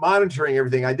of monitoring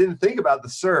everything. I didn't think about the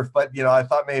surf, but I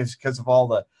thought maybe it's because of all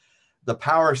the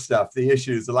power stuff, the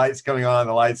issues, the lights coming on,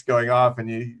 the lights going off, and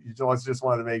you just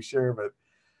wanted to make sure. But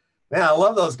man, I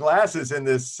love those glasses in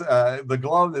this the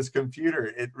glow of this computer.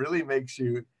 It really makes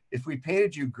you. If we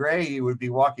painted you gray, you would be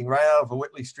walking right out of a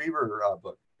Whitley Strieber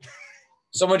book.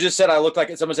 Someone just said I look like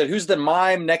it. Someone said, "Who's the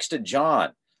mime next to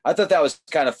John?" I thought that was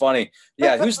kind of funny.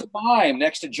 Yeah, who's the mime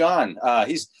next to John?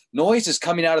 Noise is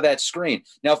coming out of that screen.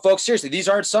 Now, folks, seriously, these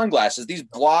aren't sunglasses. These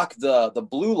block the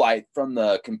blue light from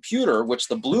the computer, which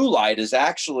the blue light is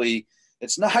actually,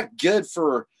 it's not good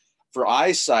for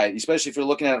eyesight, especially if you're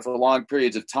looking at it for long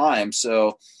periods of time.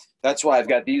 So that's why I've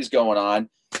got these going on.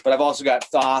 But I've also got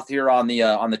Thoth here on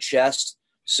the chest.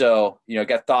 So,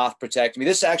 got Thoth protecting me.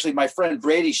 This is actually my friend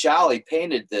Brady Shalley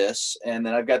painted this, and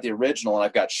then I've got the original, and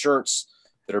I've got shirts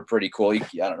that are pretty cool. I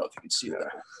don't know if you can see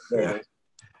that. There,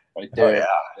 right there. Oh, yeah.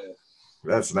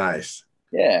 That's nice.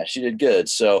 Yeah, she did good.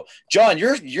 So, John,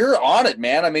 you're on it,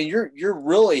 man. I mean, you're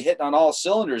really hitting on all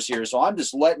cylinders here. So I'm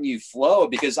just letting you flow,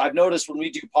 because I've noticed when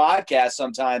we do podcasts,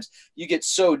 sometimes you get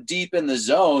so deep in the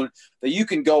zone that you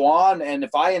can go on, and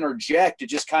if I interject, it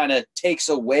just kind of takes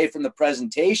away from the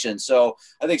presentation. So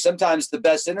I think sometimes the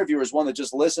best interviewer is one that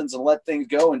just listens and let things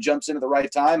go and jumps in at the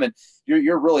right time, and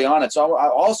you're really on it. So I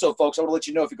also, folks, I want to let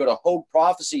you know, if you go to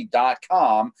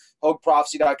HogueProphecy.com,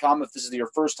 HogueProphecy.com, if this is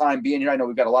your first time being here, I know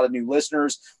we've got a lot of new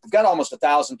listeners. We've got almost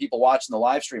 1,000 people watching the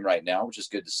live stream right now, which is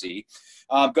good to see.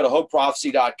 Go to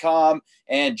HogueProphecy.com,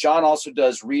 and John also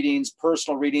does readings,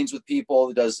 personal readings with people.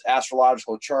 He does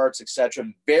astrological charts, etc.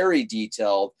 Very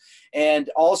detailed. And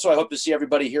also, I hope to see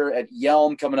everybody here at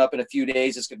Yelm coming up in a few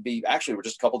days. It's going to be, actually, we're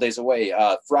just a couple days away,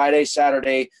 Friday,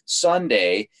 Saturday,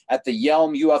 Sunday at the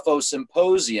Yelm UFO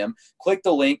Symposium. Click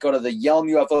the link, go to the Yelm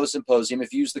UFO Symposium.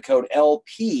 If you use the code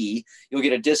LP, you'll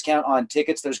get a discount on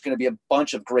tickets. There's going to be a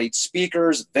bunch of great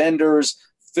speakers, vendors,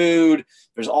 food.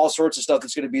 There's all sorts of stuff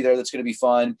that's going to be there that's going to be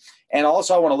fun. And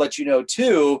also, I want to let you know,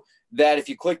 too, that if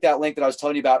you click that link that I was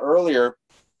telling you about earlier,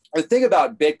 the thing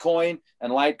about Bitcoin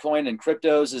and Litecoin and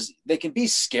cryptos is they can be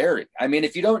scary. I mean,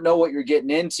 if you don't know what you're getting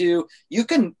into, you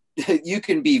can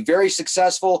be very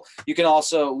successful. You can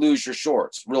also lose your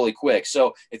shorts really quick.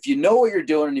 So if you know what you're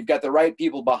doing and you've got the right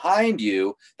people behind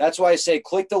you, that's why I say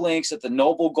click the links at the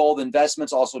Noble Gold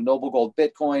Investments, also Noble Gold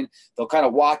Bitcoin. They'll kind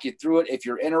of walk you through it if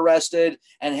you're interested.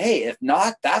 And hey, if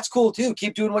not, that's cool too.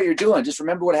 Keep doing what you're doing. Just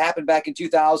remember what happened back in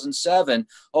 2007.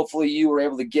 Hopefully you were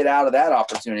able to get out of that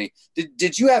opportunity.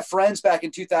 Did you have friends back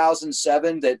in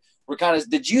 2007 that were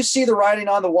did you see the writing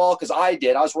on the wall? Because I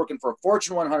did. I was working for a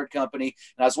Fortune 100 company,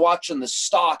 and I was watching the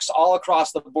stocks all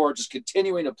across the board just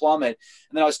continuing to plummet.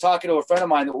 And then I was talking to a friend of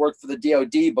mine that worked for the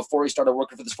DOD before he started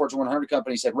working for this Fortune 100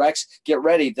 company. He said, Rex, get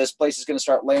ready. This place is going to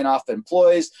start laying off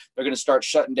employees. They're going to start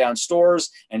shutting down stores.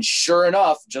 And sure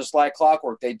enough, just like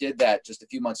clockwork, they did that just a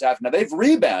few months after. Now, they've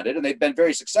rebounded, and they've been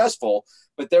very successful,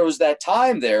 but there was that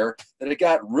time there that it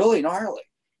got really gnarly.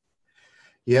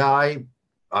 Yeah,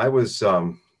 I was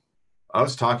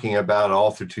talking about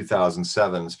all through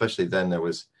 2007, especially then there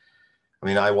was, I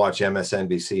mean, I watch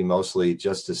MSNBC mostly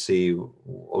just to see,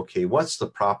 okay, what's the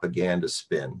propaganda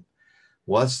spin?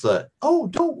 What's the, oh,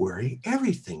 don't worry,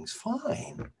 everything's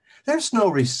fine. There's no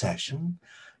recession.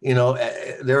 You know,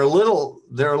 they're a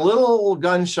little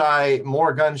gun shy,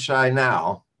 more gun shy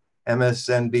now.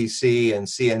 MSNBC and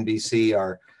CNBC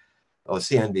are, well,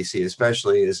 CNBC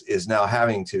especially is now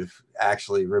having to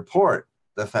actually report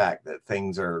the fact that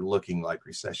things are looking like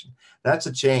recession. That's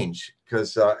a change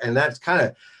because, and that's kind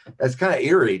of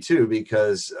eerie too,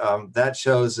 because that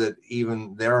shows that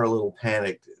even they're a little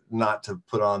panicked not to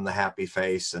put on the happy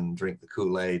face and drink the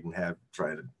Kool-Aid and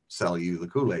try to sell you the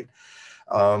Kool-Aid.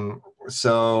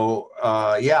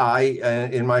 Yeah,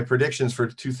 in my predictions for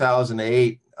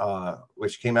 2008,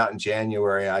 which came out in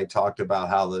January, I talked about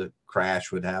how the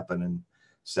crash would happen in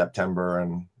September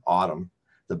and autumn,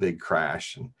 the big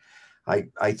crash. And I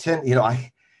tend, you know,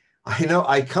 I'm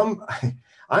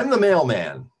the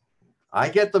mailman. I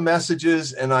get the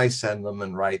messages and I send them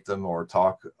and write them or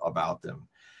talk about them.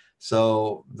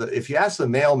 So if you ask the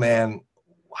mailman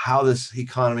how this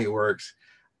economy works,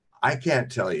 I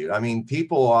can't tell you. I mean,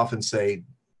 people often say,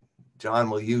 John,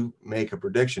 will you make a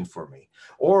prediction for me?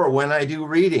 Or when I do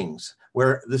readings,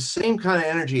 where the same kind of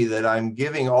energy that I'm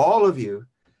giving all of you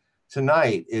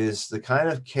tonight is the kind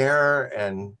of care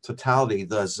and totality,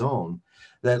 the zone,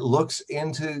 that looks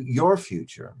into your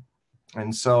future.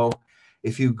 And so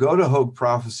if you go to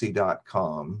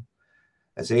hogueprophecy.com,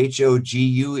 that's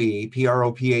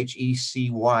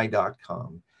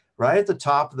HOGUEPROPHECY.com, right at the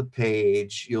top of the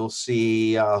page, you'll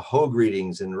see Hogue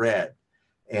readings in red.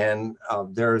 And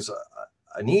there's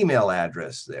an email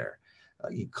address there.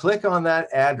 You click on that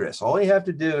address. All you have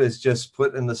to do is just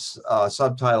put in the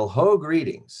subtitle Hogue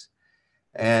readings.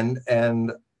 And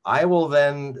I will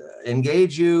then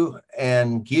engage you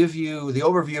and give you the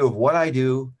overview of what I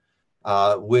do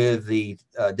with the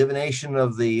divination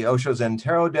of the Osho Zen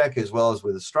Tarot deck, as well as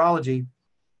with astrology,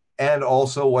 and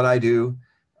also what I do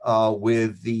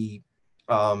with the, you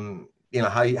know,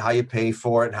 how you pay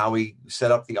for it, and how we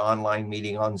set up the online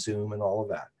meeting on Zoom and all of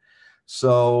that.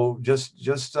 So just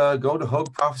go to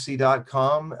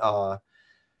hogueprophecy.com.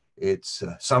 It's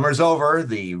summer's over.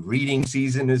 The reading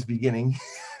season is beginning.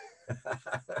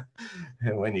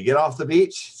 And when you get off the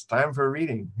beach, it's time for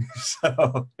reading.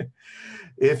 So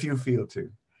if you feel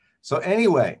to. So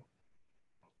anyway,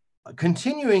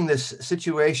 continuing this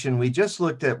situation, we just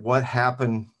looked at what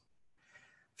happened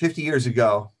 50 years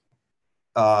ago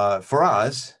for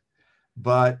us,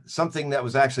 but something that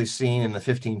was actually seen in the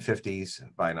 1550s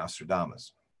by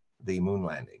Nostradamus, the moon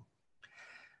landing.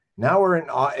 Now we're in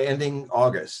ending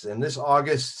August, and this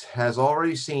August has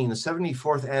already seen the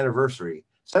 74th anniversary.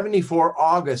 74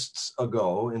 Augusts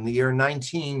ago, in the year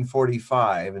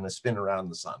 1945, in a spin around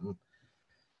the sun,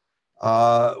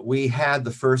 we had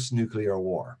the first nuclear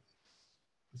war.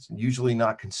 It's usually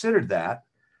not considered that.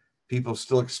 People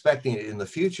still expecting it in the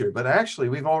future, but actually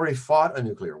we've already fought a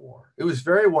nuclear war. It was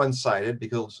very one-sided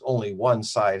because only one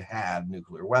side had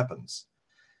nuclear weapons.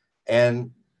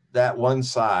 And that one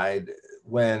side,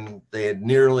 when they had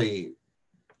nearly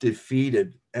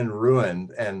defeated and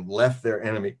ruined and left their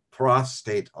enemy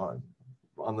prostrate on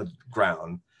the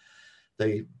ground,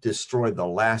 they destroyed the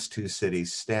last two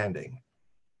cities standing.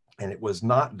 And it was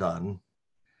not done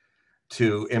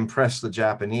to impress the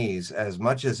Japanese as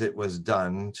much as it was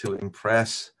done to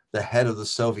impress the head of the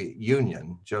Soviet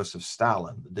Union, Joseph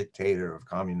Stalin, the dictator of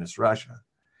communist Russia.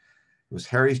 It was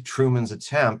Harry Truman's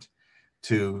attempt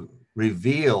to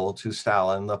reveal to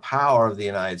Stalin the power of the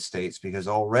United States, because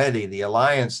already the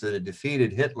alliance that had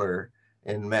defeated Hitler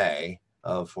in May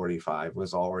of 45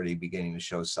 was already beginning to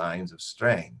show signs of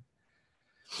strain.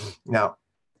 Now,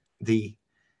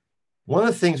 one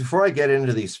of the things, before I get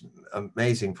into these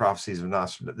amazing prophecies of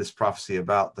Nostradamus, this prophecy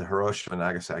about the Hiroshima and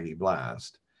Nagasaki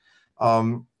blast,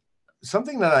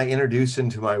 something that I introduce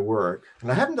into my work,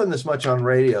 and I haven't done this much on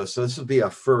radio, so this will be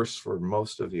a first for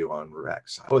most of you on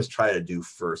Rex. I always try to do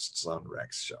firsts on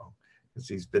Rex show, because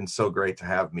he's been so great to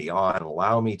have me on and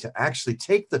allow me to actually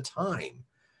take the time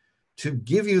to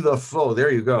give you the flow. There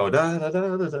you go. Da, da,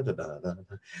 da, da, da, da, da,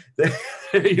 da.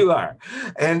 There you are.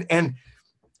 And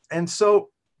so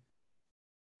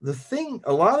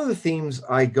a lot of the themes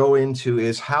I go into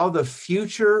is how the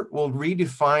future will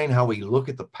redefine how we look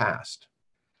at the past,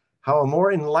 how a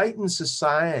more enlightened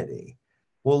society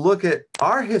will look at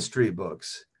our history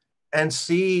books and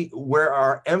see where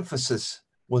our emphasis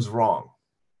was wrong,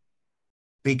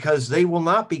 because they will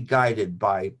not be guided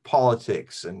by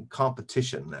politics and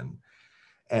competition,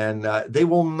 and they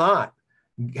will not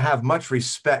have much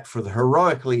respect for the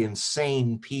heroically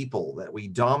insane people that we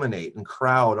dominate and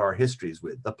crowd our histories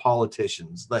with, the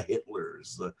politicians, the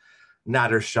Hitlers, the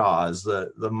Nader Shahs,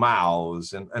 the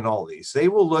Maos, and all these. They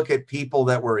will look at people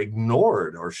that were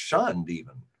ignored or shunned,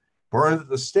 even burned at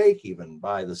the stake even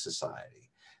by the society.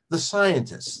 The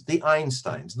scientists, the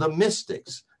Einsteins, the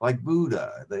mystics like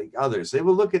Buddha, the others. They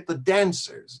will look at the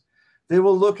dancers. They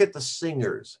will look at the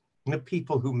singers, the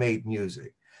people who made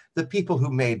music, the people who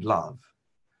made love.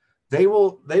 They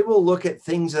will look at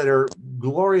things that are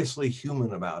gloriously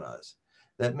human about us,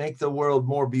 that make the world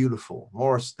more beautiful,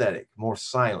 more aesthetic, more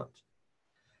silent.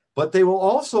 But they will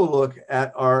also look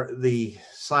at the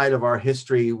side of our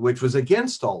history which was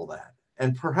against all that,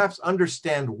 and perhaps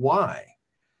understand why.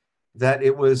 That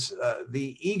it was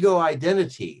the ego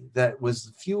identity that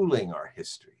was fueling our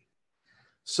history.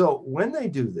 So when they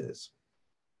do this,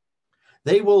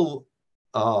 they will,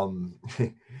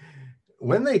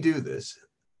 when they do this,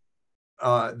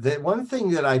 the one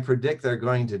thing that I predict they're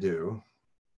going to do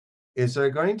is they're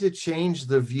going to change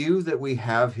the view that we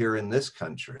have here in this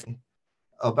country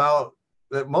about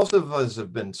that most of us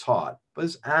have been taught, but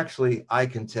is actually, I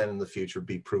contend, in the future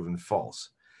be proven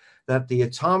false, that the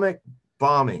atomic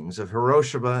bombings of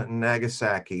Hiroshima and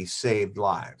Nagasaki saved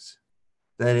lives,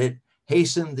 that it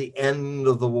hastened the end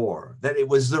of the war, that it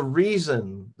was the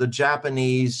reason the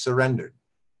Japanese surrendered.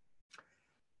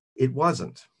 It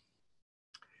wasn't.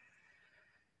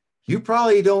 You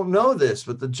probably don't know this,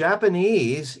 but the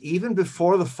Japanese, even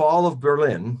before the fall of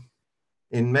Berlin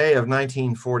in May of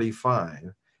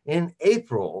 1945, in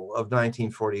April of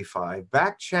 1945,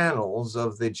 back channels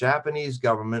of the Japanese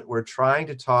government were trying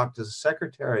to talk to the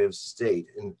Secretary of State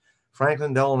in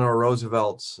Franklin Delano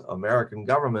Roosevelt's American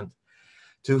government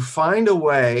to find a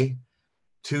way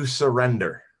to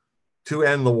surrender, to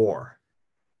end the war.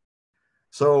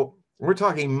 So we're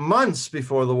talking months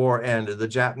before the war ended, the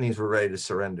Japanese were ready to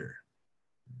surrender.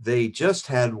 They just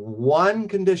had one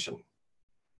condition,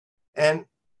 and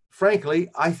frankly,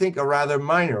 I think a rather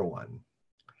minor one.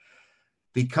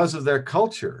 Because of their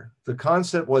culture, the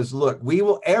concept was, look,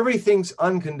 everything's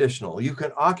unconditional. You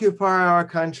can occupy our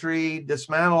country,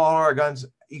 dismantle all our guns,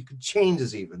 you can change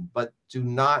us even, but do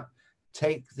not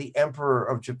take the Emperor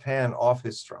of Japan off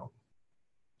his throne.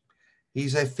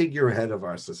 He's a figurehead of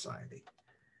our society.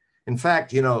 In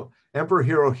fact, Emperor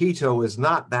Hirohito is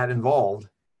not that involved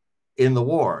in the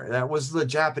war. That was the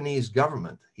Japanese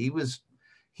government.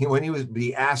 When he would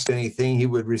be asked anything, he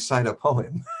would recite a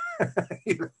poem.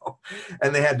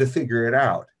 And they had to figure it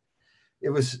out.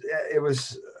 It was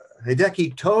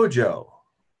Hideki Tojo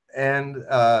and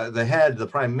the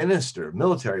prime minister,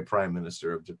 military prime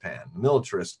minister of Japan,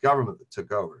 militarist government that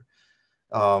took over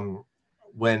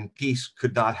when peace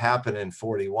could not happen in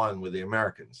 1941 with the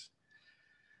Americans.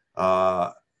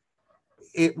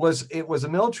 It was a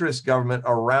militarist government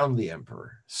around the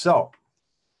emperor. So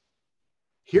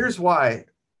here's why.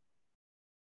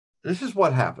 This is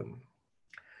what happened.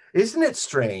 Isn't it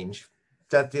strange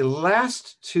that the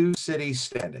last two cities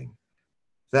standing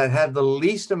that had the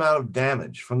least amount of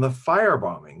damage from the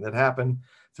firebombing that happened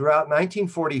throughout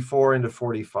 1944 into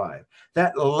 45,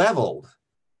 that leveled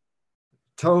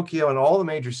Tokyo and all the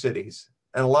major cities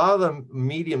and a lot of the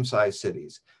medium-sized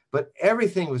cities, but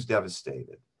everything was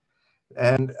devastated.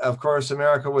 And of course,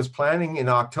 America was planning in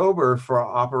October for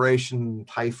Operation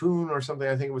Typhoon or something,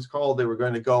 I think it was called. They were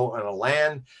going to go on a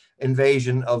land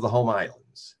invasion of the home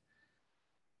islands.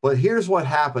 But here's what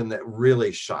happened that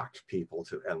really shocked people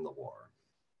to end the war.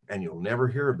 And you'll never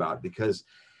hear about it because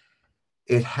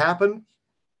it happened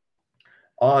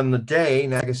on the day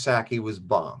Nagasaki was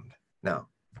bombed. Now,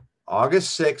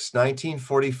 August 6,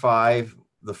 1945,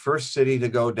 the first city to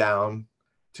go down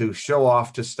to show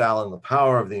off to Stalin the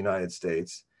power of the United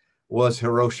States was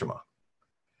Hiroshima.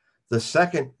 The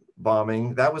second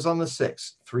bombing, that was on the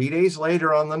 6th. 3 days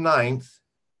later, on the 9th,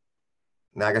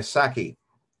 Nagasaki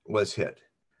was hit.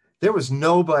 There was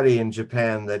nobody in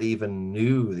Japan that even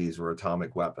knew these were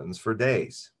atomic weapons for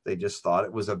days. They just thought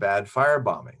it was a bad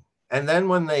firebombing. And then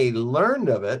when they learned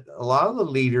of it, a lot of the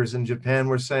leaders in Japan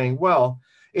were saying, well,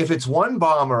 if it's one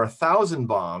bomb or 1,000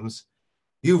 bombs,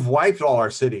 you've wiped all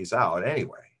our cities out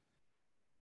anyway.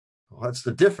 Well, that's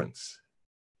the difference.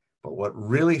 But what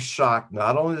really shocked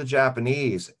not only the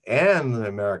Japanese and the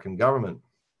American government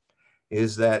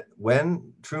is that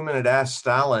when Truman had asked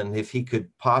Stalin if he could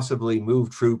possibly move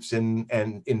troops in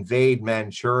and invade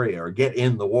Manchuria or get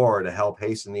in the war to help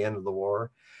hasten the end of the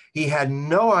war, he had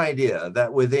no idea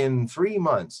that within 3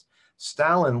 months,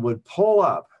 Stalin would pull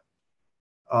up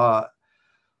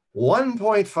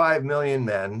 1.5 million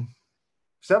men,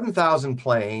 7,000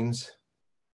 planes,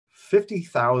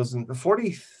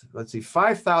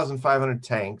 5,500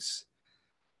 tanks,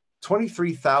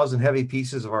 23,000 heavy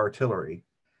pieces of artillery,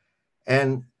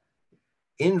 and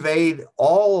invade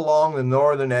all along the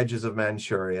northern edges of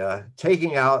Manchuria,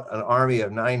 taking out an army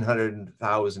of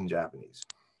 900,000 Japanese,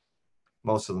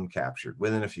 most of them captured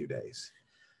within a few days.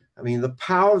 I mean, the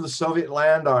power of the Soviet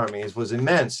land armies was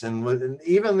immense, and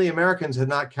even the Americans had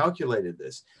not calculated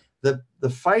this. The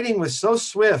fighting was so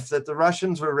swift that the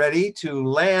Russians were ready to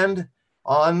land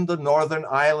on the northern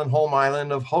home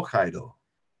island of Hokkaido.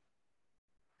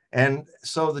 And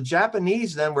so the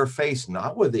Japanese then were faced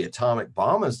not with the atomic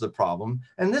bomb as the problem,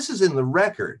 and this is in the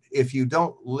record if you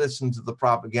don't listen to the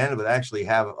propaganda but actually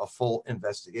have a full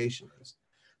investigation of this.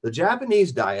 The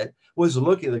Japanese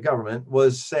the government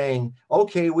was saying,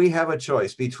 okay, we have a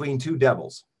choice between two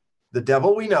devils. The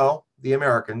devil we know, the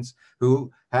Americans,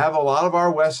 who have a lot of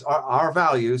our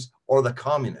values, or the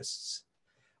communists.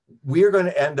 We're going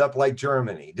to end up like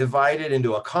Germany, divided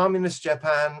into a communist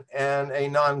Japan and a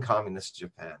non-communist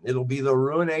Japan. It'll be the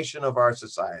ruination of our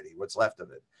society, what's left of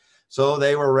it. So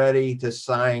they were ready to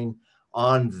sign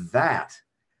on that.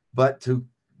 But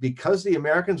because the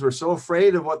Americans were so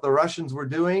afraid of what the Russians were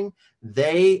doing,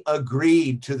 they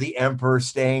agreed to the emperor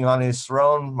staying on his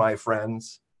throne, my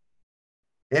friends.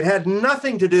 It had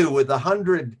nothing to do with the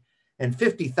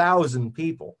 150,000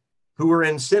 people who were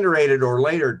incinerated or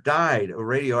later died of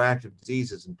radioactive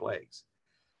diseases and plagues.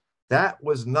 That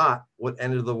was not what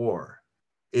ended the war.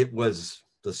 It was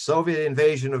the Soviet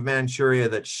invasion of Manchuria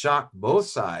that shocked both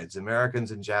sides,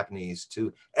 Americans and Japanese,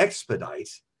 to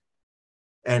expedite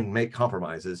and make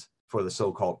compromises for the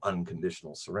so-called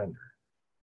unconditional surrender.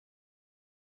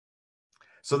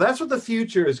 So that's what the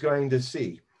future is going to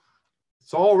see.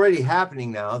 It's already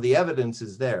happening now. The evidence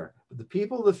is there. But the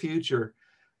people of the future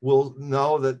will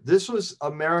know that this was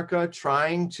America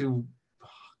trying to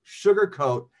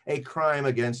sugarcoat a crime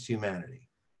against humanity,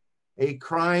 a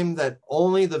crime that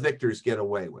only the victors get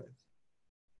away with.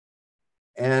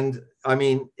 And I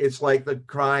mean, it's like the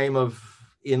crime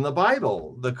in the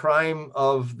Bible, the crime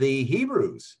of the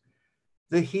Hebrews.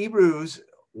 The Hebrews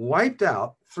wiped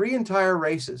out 3 entire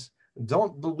races.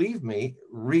 Don't believe me?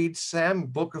 Read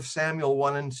Book of Samuel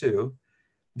 1 and 2,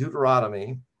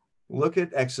 Deuteronomy. Look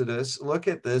at Exodus, look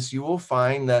at this. You will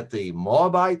find that the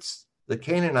Moabites, the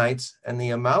Canaanites, and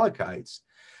the Amalekites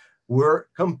were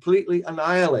completely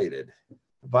annihilated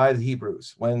by the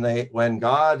Hebrews when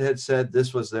God had said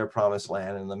this was their promised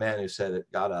land, and the man who said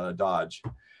it got out of Dodge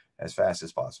as fast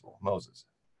as possible, Moses.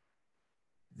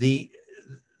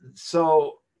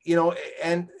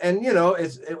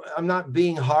 I'm not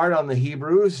being hard on the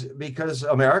Hebrews, because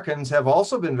Americans have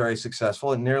also been very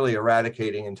successful in nearly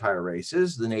eradicating entire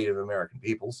races, the Native American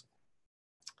peoples.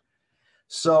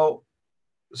 So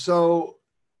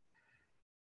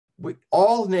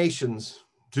all nations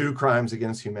do crimes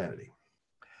against humanity.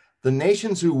 The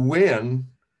nations who win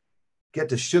get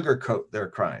to sugarcoat their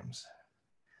crimes.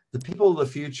 The people of the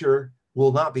future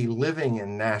will not be living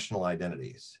in national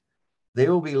identities. They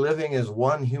will be living as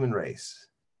one human race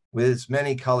with its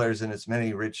many colors and its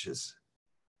many riches.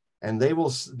 And they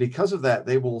will, because of that,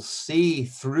 they will see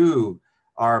through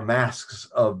our masks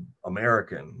of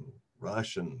American,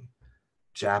 Russian,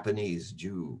 Japanese,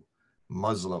 Jew,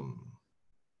 Muslim,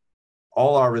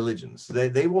 all our religions.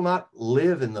 They will not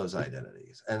live in those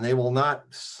identities, and they will not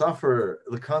suffer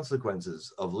the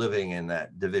consequences of living in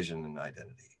that division and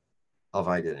identity.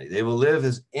 They will live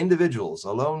as individuals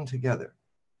alone together.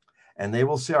 And they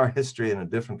will see our history in a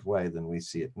different way than we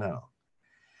see it now.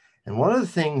 And one of the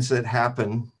things that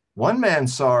happened, one man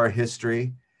saw our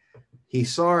history. He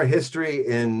saw our history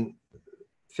in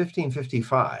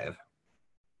 1555.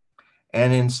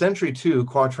 And in Century 2,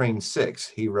 Quatrain 6,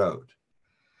 he wrote,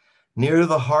 "Near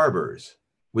the harbors,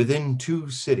 within 2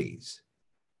 cities,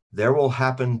 there will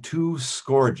happen 2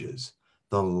 scourges,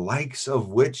 the likes of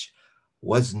which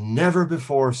was never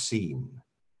before seen.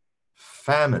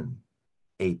 Famine,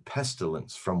 a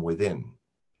pestilence from within.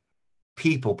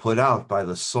 People put out by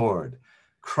the sword,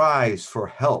 cries for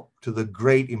help to the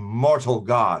great immortal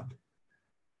God."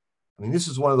 I mean, this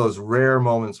is one of those rare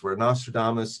moments where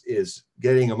Nostradamus is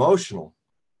getting emotional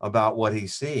about what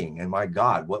he's seeing. And my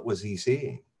God, what was he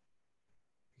seeing?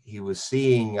 He was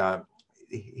seeing,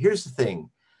 here's the thing.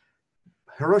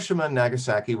 Hiroshima and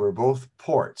Nagasaki were both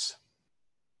ports,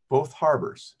 both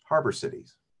harbor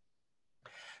cities.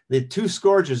 The 2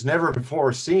 scourges never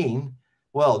before seen.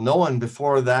 Well, no one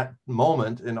before that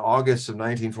moment in August of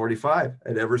 1945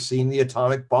 had ever seen the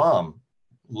atomic bomb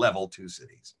level 2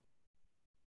 cities.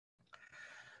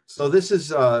 So this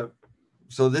is, I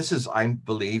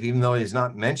believe, even though he's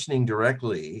not mentioning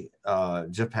directly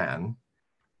Japan,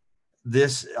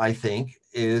 this, I think,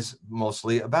 is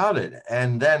mostly about it.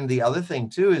 And then the other thing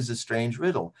too is a strange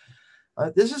riddle.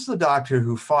 This is the doctor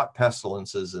who fought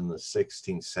pestilences in the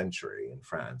 16th century in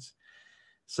France.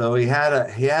 So he had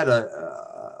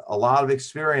a lot of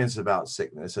experience about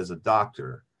sickness as a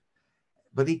doctor,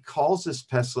 but he calls this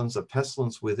pestilence a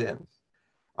pestilence within.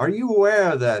 Are you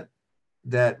aware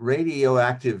that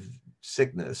radioactive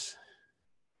sickness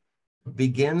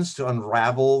begins to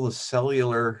unravel the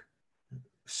cellular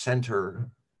center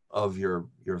of your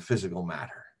physical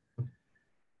matter?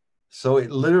 So it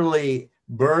literally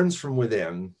burns from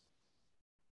within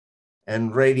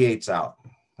and radiates out.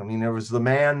 I mean, there was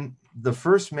the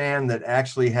first man that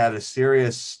actually had a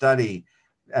serious study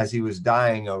as he was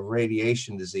dying of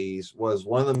radiation disease was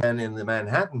one of the men in the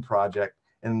Manhattan Project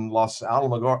in Los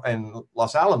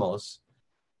Alamos,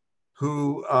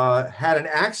 who had an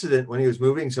accident when he was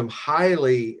moving some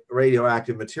highly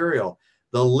radioactive material.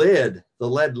 The lead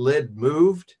lid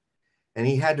moved, and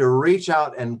he had to reach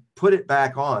out and put it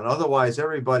back on. Otherwise,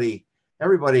 everybody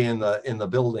in the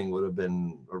building would have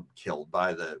been killed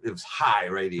by it was high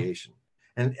radiation.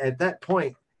 And at that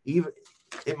point, even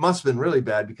it must have been really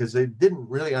bad because they didn't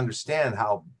really understand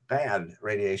how bad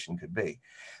radiation could be.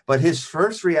 But his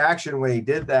first reaction when he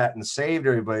did that and saved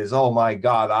everybody is, "Oh my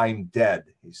God, I'm dead,"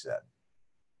 he said.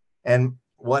 And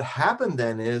what happened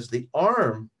then is the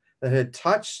arm that had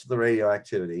touched the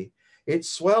radioactivity, it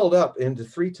swelled up into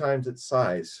 3 times its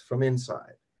size from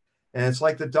inside. And it's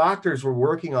like the doctors were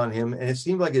working on him, and it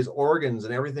seemed like his organs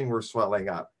and everything were swelling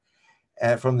up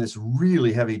from this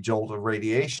really heavy jolt of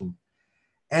radiation.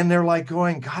 And they're like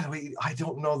going, "God, I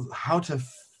don't know how to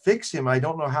fix him. I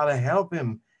don't know how to help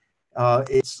him.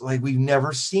 It's like we've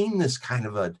never seen this kind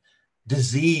of a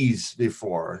disease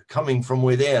before coming from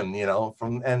within,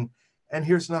 and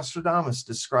here's Nostradamus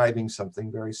describing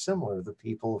something very similar, the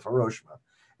people of Hiroshima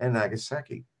and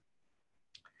Nagasaki."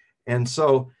 And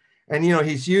so,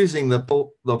 he's using the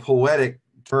poetic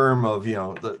term of,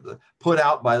 the put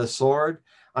out by the sword.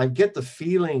 I get the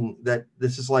feeling that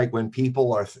this is like when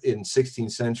people are in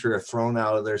 16th century are thrown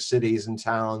out of their cities and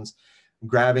towns,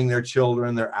 grabbing their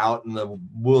children. They're out in the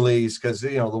woolies because,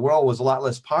 the world was a lot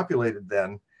less populated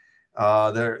then.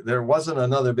 There wasn't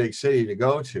another big city to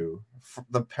go to.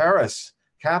 The Paris,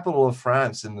 capital of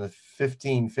France in the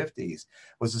 1550s,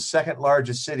 was the second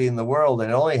largest city in the world, and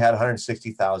it only had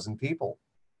 160,000 people.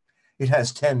 It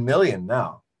has 10 million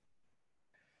now.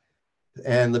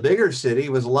 And the bigger city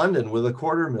was London with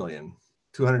 250,000,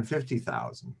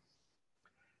 250,000.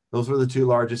 Those were the 2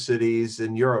 largest cities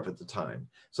in Europe at the time.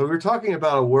 So we were talking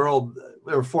about a world,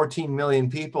 there were 14 million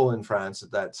people in France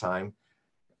at that time.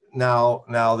 Now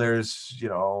there's,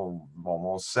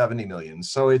 almost 70 million.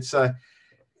 So it's a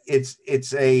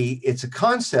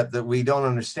concept that we don't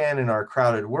understand in our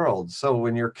crowded world. So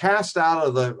when you're cast out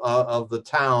of the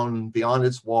town beyond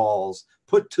its walls,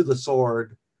 put to the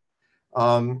sword,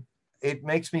 it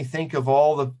makes me think of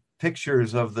all the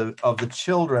pictures of the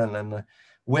children and the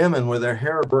women with their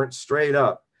hair burnt straight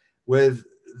up, with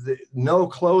no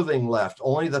clothing left,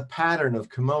 only the pattern of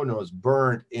kimonos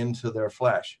burnt into their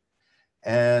flesh.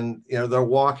 And they're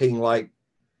walking like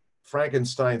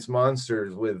Frankenstein's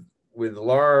monsters with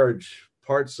large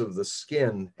parts of the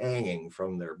skin hanging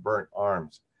from their burnt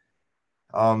arms.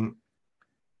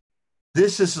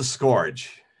 This is a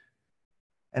scourge.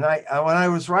 And when I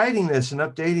was writing this and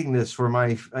updating this in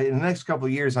the next couple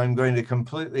of years, I'm going to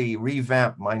completely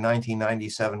revamp my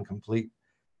 1997 complete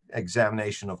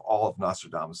examination of all of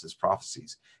Nostradamus's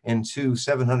prophecies into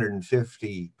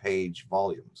 750-page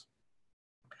volumes.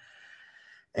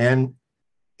 And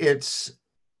it's,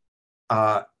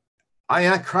 I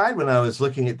cried when I was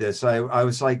looking at this. I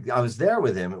was there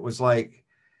with him. It was like,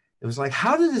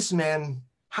 how did this man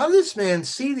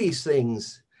see these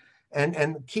things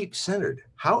and keep centered?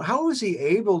 How was he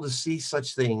able to see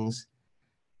such things?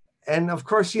 And of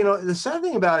course, the sad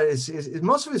thing about it is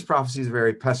most of his prophecies are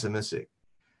very pessimistic,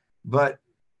 but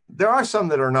there are some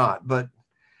that are not. But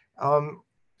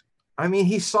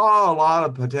he saw a lot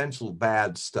of potential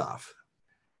bad stuff.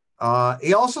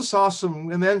 He also saw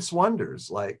some immense wonders,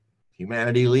 like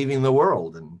humanity leaving the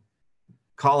world and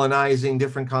colonizing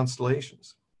different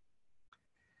constellations.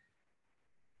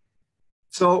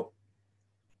 So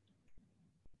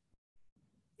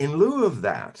in lieu of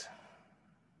that,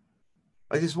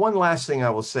 just one last thing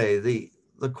I will say, the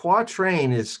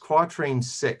quatrain is quatrain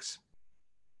 6.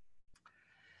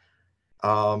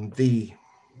 The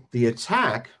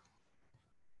attack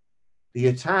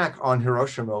on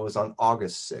Hiroshima was on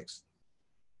August 6th.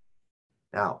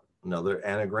 Now, another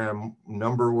anagram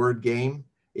number word game.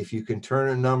 If you can turn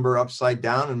a number upside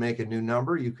down and make a new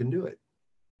number, you can do it.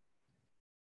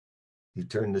 You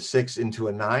turn the 6 into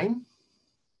a 9.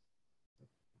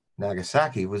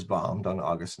 Nagasaki was bombed on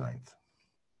August 9th,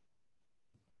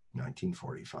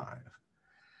 1945.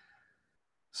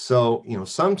 So, you know,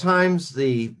 sometimes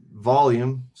the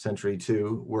volume, Century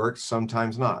 2, works,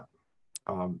 sometimes not.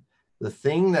 The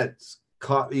thing that's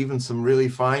caught even some really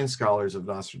fine scholars of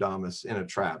Nostradamus in a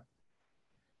trap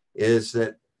is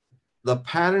that the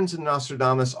patterns in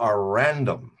Nostradamus are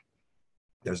random.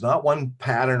 There's not one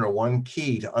pattern or one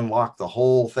key to unlock the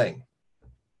whole thing.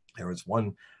 There was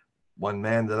one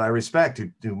man that I respect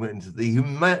who went into the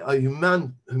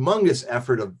humongous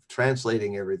effort of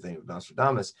translating everything of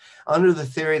Nostradamus under the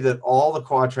theory that all the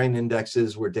quatrain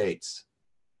indexes were dates.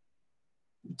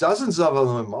 Dozens of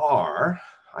them are,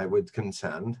 I would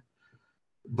contend,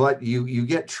 but you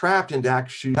get trapped into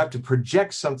actually, you have to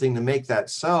project something to make that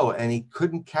so, and he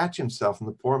couldn't catch himself, and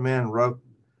the poor man wrote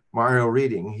Mario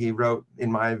Reading. He wrote,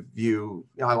 in my view,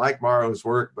 I like Mario's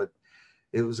work, but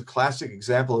it was a classic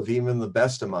example of even the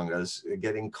best among us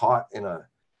getting caught in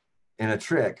a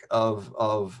trick of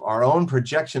our own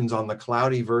projections on the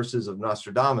cloudy verses of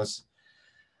Nostradamus,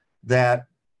 that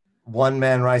one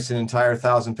man writes an entire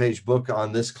 1,000-page book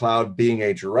on this cloud being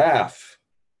a giraffe.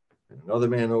 Another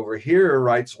man over here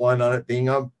writes one on it being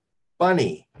a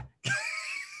bunny.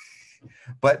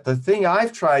 But the thing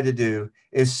I've tried to do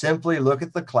is simply look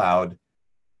at the cloud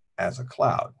as a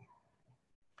cloud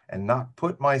and not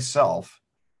project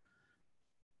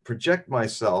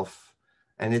myself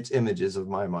and its images of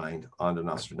my mind onto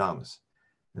Nostradamus.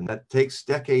 And that takes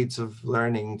decades of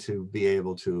learning to be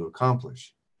able to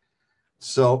accomplish.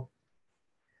 So,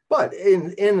 but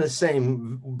in the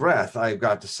same breath, I've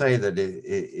got to say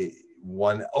that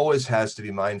one always has to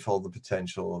be mindful of the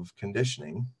potential of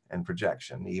conditioning and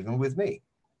projection, even with me.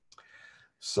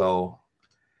 So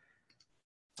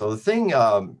the thing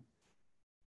I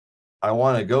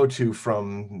want to go to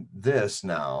from this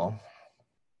now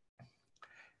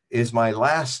is my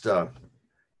last, and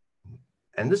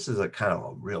this is a kind of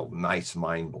a real nice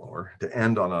mind blower to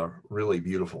end on a really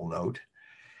beautiful note,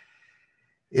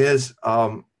 is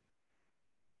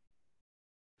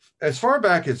as far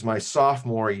back as my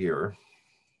sophomore year,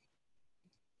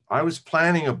 I was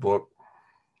planning a book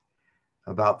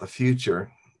about the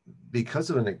future because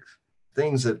of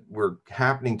things that were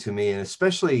happening to me, and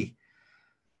especially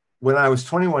when I was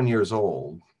 21 years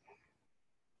old.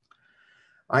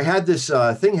 I had this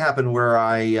thing happen where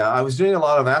I was doing a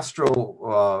lot of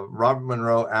Robert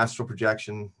Monroe astral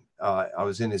projection. I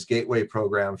was in his Gateway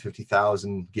program,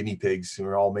 50,000 guinea pigs who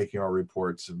were all making our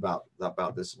reports about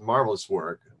this marvelous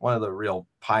work. One of the real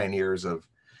pioneers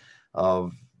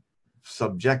of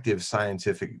subjective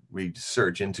scientific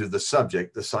research into the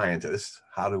subject, the scientist.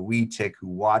 How do we tick who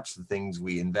watch the things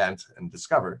we invent and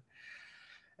discover?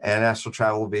 And astral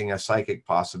travel being a psychic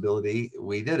possibility,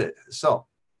 we did it. So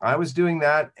I was doing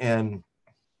that, and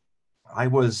I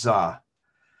was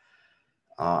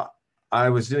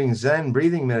doing Zen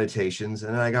breathing meditations,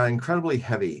 and I got incredibly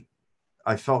heavy.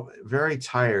 I felt very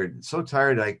tired, so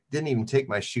tired I didn't even take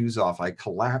my shoes off. I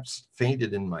collapsed,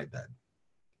 fainted in my bed.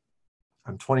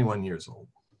 I'm 21 years old.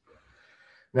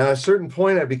 Now, at a certain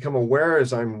point, I become aware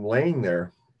as I'm laying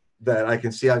there that I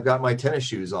can see I've got my tennis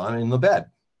shoes on in the bed.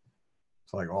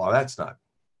 It's like, oh, that's not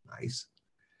nice.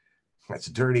 That's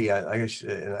dirty.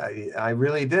 I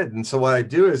really did. And so what I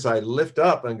do is I lift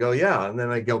up and go, yeah, and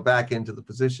then I go back into the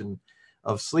position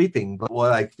of sleeping. But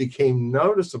what I became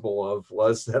noticeable of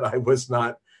was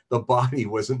that the body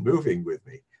wasn't moving with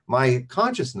me. My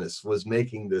consciousness was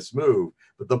making this move,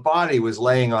 but the body was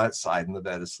laying on its side in the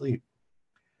bed asleep.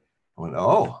 I went,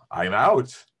 oh, I'm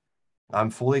out.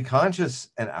 I'm fully conscious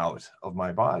and out of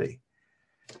my body.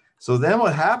 So then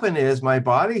what happened is my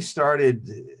body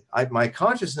my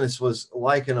consciousness was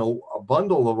like a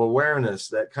bundle of awareness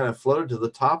that kind of floated to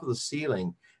the top of the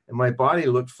ceiling. And my body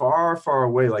looked far, far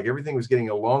away, like everything was getting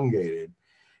elongated.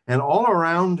 And all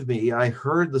around me, I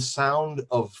heard the sound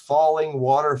of falling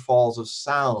waterfalls of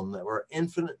sound that were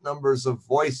infinite numbers of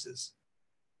voices,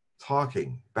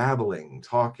 talking, babbling,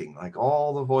 talking, like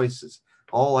all the voices,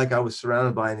 all like I was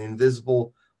surrounded by an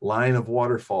invisible line of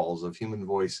waterfalls of human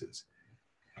voices.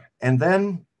 And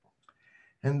then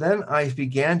I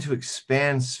began to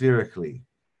expand spherically.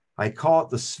 I call it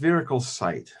the spherical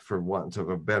sight, for want of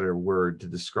a better word to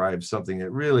describe something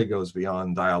that really goes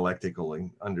beyond dialectical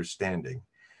understanding.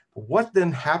 But what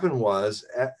then happened was,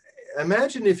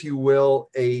 imagine, if you will,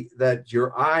 that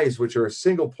your eyes, which are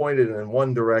single pointed in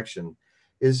one direction,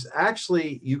 is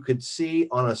actually, you could see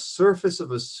on a surface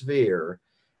of a sphere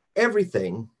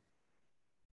everything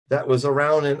that was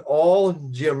around in all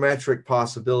geometric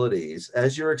possibilities.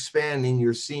 As you're expanding,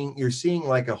 you're seeing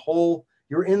like a whole,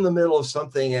 you're in the middle of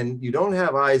something and you don't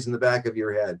have eyes in the back of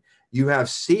your head. You have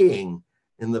seeing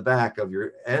in the back of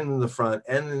your, and in the front,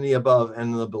 and in the above,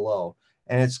 and in the below.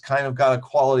 And it's kind of got a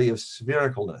quality of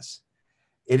sphericalness.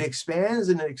 It expands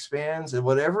and it expands, and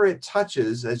whatever it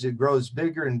touches, as it grows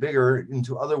bigger and bigger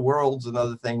into other worlds and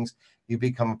other things, you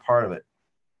become a part of it.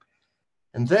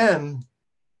 And then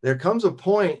there comes a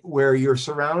point where you're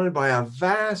surrounded by a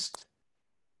vast,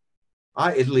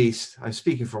 at least, I'm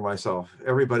speaking for myself,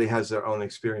 everybody has their own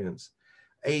experience,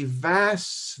 a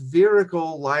vast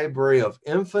spherical library of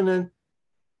infinite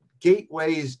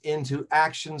gateways into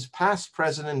actions, past,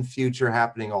 present, and future,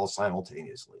 happening all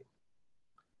simultaneously.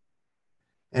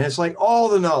 And it's like all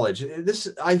the knowledge. This,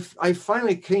 I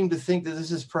finally came to think that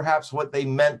this is perhaps what they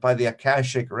meant by the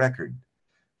Akashic record,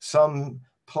 some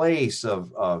place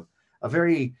of a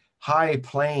very high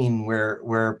plane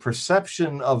where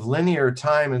perception of linear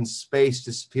time and space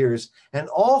disappears, and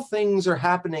all things are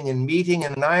happening and meeting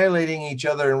and annihilating each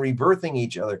other and rebirthing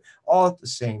each other all at the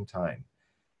same time.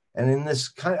 And in this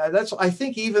kind of, that's, I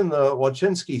think even the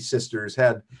Wachowski sisters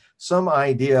had some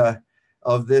idea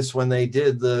of this when they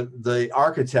did the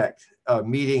architect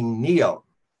meeting Neo,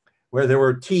 where there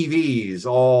were TVs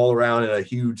all around in a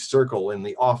huge circle in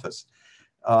the office.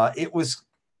 It was,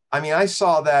 I mean, I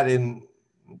saw that in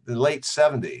the late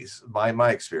 70s by my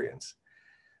experience.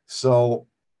 So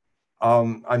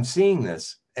I'm seeing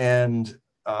this, and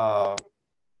I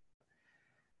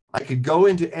could go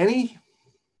into any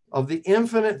of the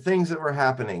infinite things that were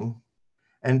happening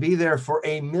and be there for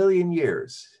a million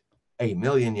years. A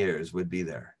million years would be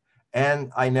there.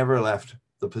 And I never left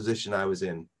the position I was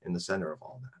in the center of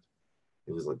all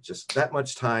that. It was like just that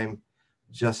much time,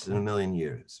 just in a million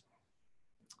years.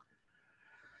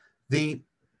 It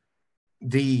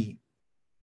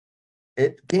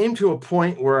came to a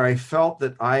point where I felt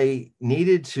that I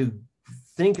needed to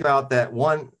think about that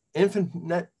one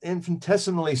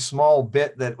infinitesimally small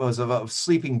bit that was of a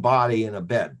sleeping body in a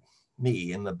bed,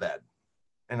 me in the bed.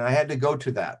 And I had to go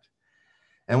to that.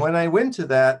 And when I went to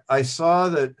that, I saw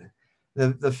that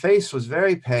the face was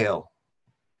very pale.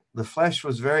 The flesh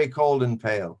was very cold and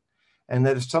pale, and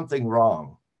that there's something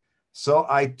wrong. So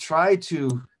I tried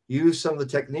to use some of the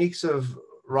techniques of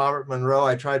Robert Monroe.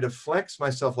 I tried to flex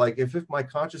myself, like if my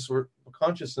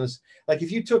consciousness, like if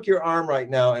you took your arm right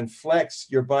now and flex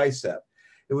your bicep,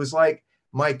 it was like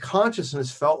my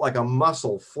consciousness felt like a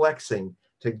muscle flexing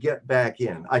to get back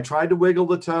in. I tried to wiggle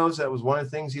the toes. That was one of the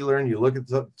things you learn. You look at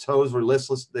the toes were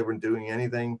listless. They weren't doing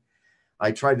anything.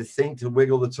 I tried to think to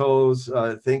wiggle the toes,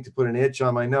 think to put an itch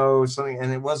on my nose, something,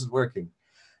 and it wasn't working.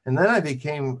 And then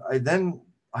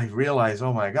I realized,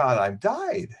 oh my God, I've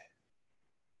died.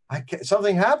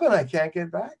 Something happened. I can't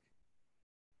get back.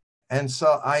 And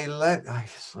so I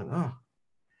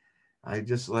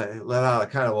just let out a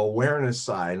kind of awareness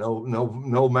sigh,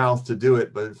 no mouth to do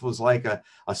it, but it was like a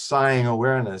sighing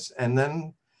awareness. And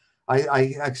then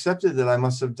I accepted that I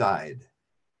must have died.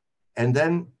 And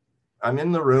then I'm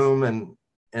in the room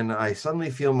and I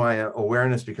suddenly feel my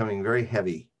awareness becoming very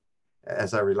heavy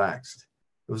as I relaxed.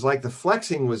 It was like the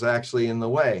flexing was actually in the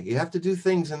way. You have to do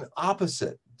things in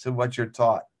opposite to what you're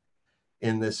taught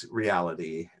in this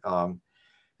reality. And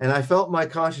I felt my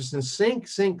consciousness sink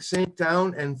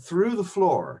down and through the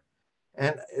floor.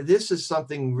 And this is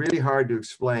something really hard to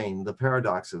explain, the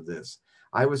paradox of this.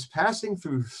 I was passing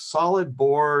through solid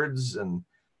boards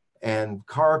and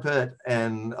carpet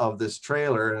and of this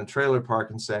trailer in a trailer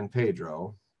park in San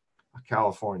Pedro,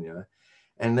 California.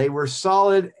 And they were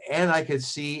solid, and I could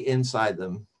see inside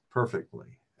them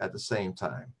perfectly at the same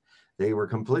time. They were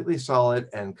completely solid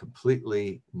and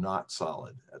completely not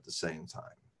solid at the same time.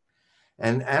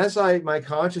 And as my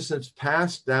consciousness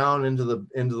passed down into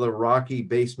the rocky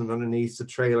basement underneath the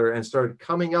trailer and started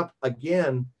coming up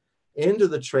again into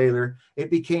the trailer,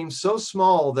 it became so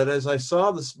small that as I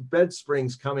saw the bed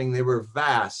springs coming, they were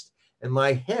vast. And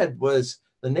my head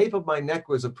the nape of my neck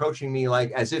was approaching me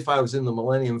like as if I was in the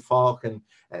Millennium Falcon,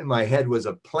 and my head was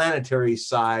a planetary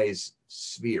size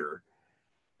sphere.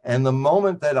 And the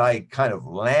moment that I kind of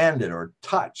landed or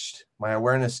touched, my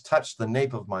awareness touched the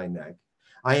nape of my neck,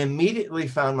 I immediately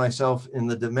found myself in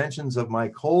the dimensions of my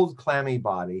cold, clammy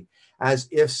body, as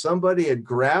if somebody had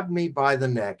grabbed me by the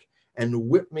neck and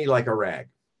whipped me like a rag.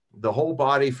 The whole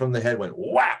body from the head went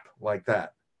whap like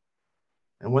that.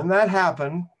 And when that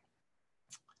happened,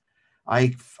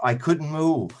 I couldn't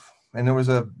move. And there was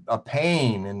a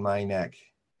pain in my neck,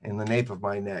 in the nape of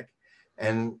my neck.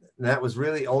 And that was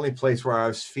really the only place where I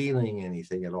was feeling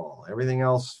anything at all. Everything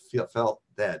else felt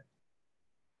dead.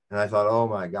 And I thought, oh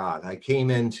my God, I came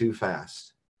in too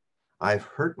fast. I've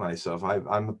hurt myself.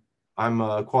 I'm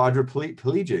a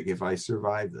quadriplegic if I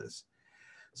survive this.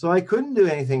 So I couldn't do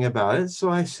anything about it. So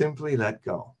I simply let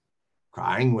go.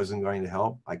 Crying wasn't going to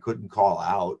help. I couldn't call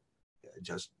out,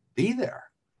 just be there.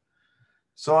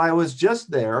 So I was just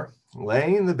there,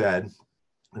 laying in the bed.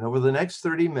 And over the next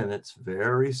 30 minutes,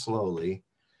 very slowly,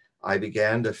 I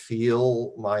began to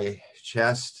feel my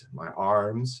chest, my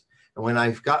arms. And when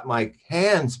I got my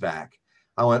hands back,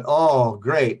 I went, oh,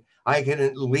 great. I can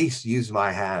at least use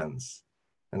my hands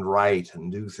and write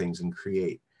and do things and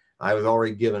create. I was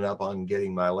already given up on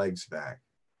getting my legs back.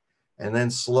 And then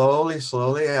slowly,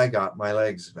 slowly, I got my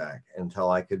legs back until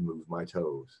I could move my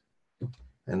toes.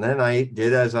 And then I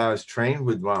did as I was trained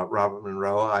with Robert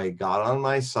Monroe. I got on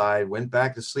my side, went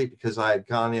back to sleep because I had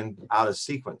gone in out of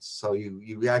sequence. So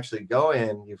you actually go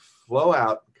in, you flow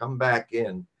out, come back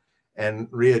in and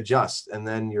readjust. And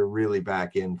then you're really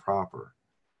back in proper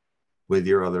with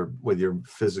your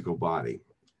physical body.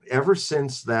 Ever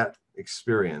since that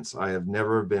experience, I have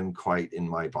never been quite in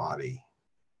my body.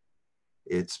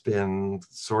 It's been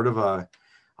sort of I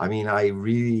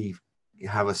really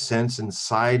have a sense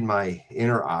inside my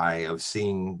inner eye of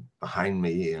seeing behind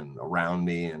me and around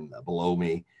me and below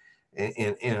me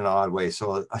in an odd way.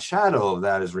 So a shadow of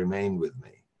that has remained with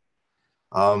me.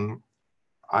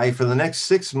 For the next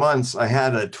 6 months, I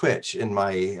had a twitch in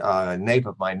my nape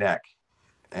of my neck,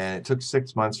 and it took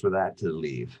 6 months for that to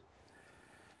leave.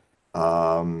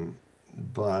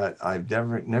 But I've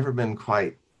never been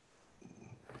quite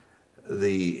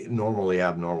the normally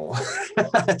abnormal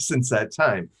since that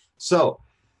time. So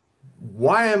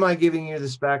why am I giving you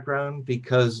this background?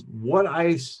 Because what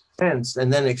I sensed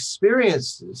and then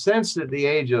sensed at the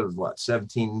age of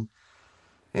 17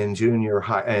 in junior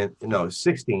high, and no,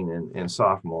 16 in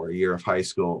sophomore year of high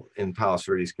school in Palos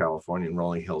Verdes, California, in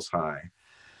Rolling Hills High.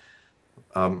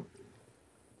 And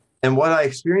what I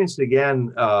experienced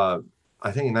again, I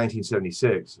think in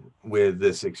 1976 with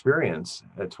this experience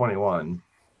at 21,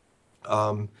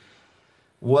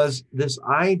 was this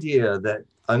idea that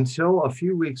until a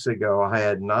few weeks ago, I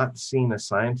had not seen a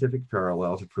scientific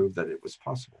parallel to prove that it was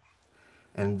possible.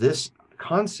 And this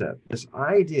concept, this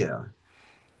idea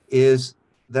is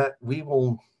that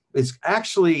it's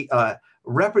actually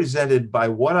represented by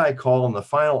what I call in the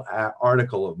final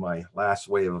article of my last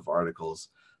wave of articles,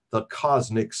 the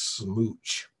cosmic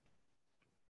smooch.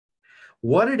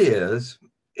 What it is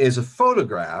a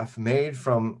photograph made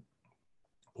from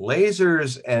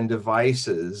lasers and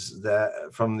devices that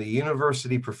from the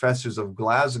university professors of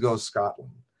Glasgow,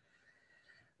 Scotland,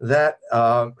 that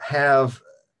have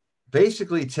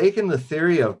basically taken the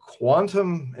theory of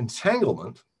quantum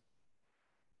entanglement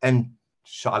and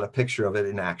shot a picture of it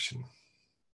in action.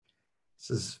 This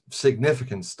is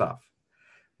significant stuff.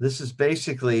 This is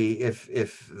basically,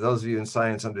 if those of you in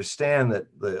science understand that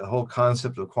the whole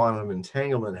concept of quantum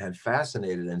entanglement had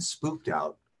fascinated and spooked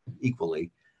out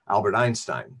equally Albert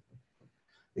Einstein.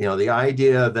 You know, the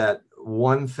idea that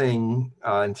one thing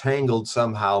entangled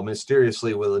somehow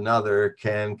mysteriously with another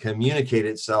can communicate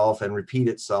itself and repeat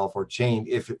itself or change.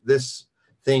 If this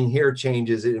thing here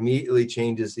changes, it immediately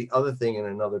changes the other thing in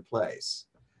another place,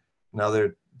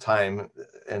 another time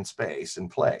and space and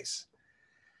place.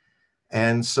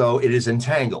 And so it is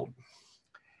entangled.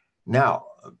 Now,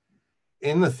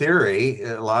 in the theory,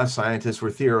 a lot of scientists were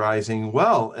theorizing,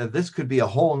 well, this could be a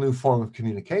whole new form of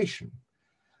communication.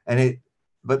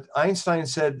 But Einstein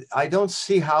said, I don't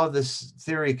see how this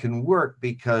theory can work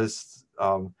because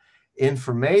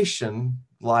information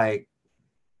like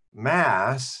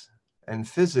mass and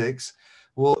physics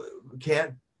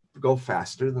can't go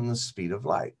faster than the speed of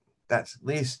light. That's at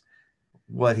least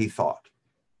what he thought.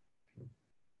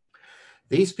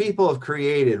 These people have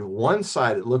created one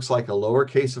side that looks like a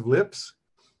lowercase of lips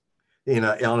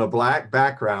on a black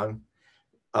background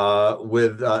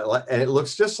and it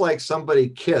looks just like somebody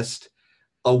kissed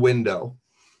a window,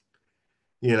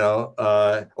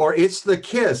 or it's the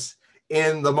kiss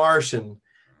in The Martian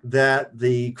that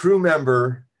the crew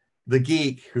member, the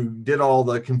geek who did all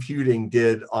the computing,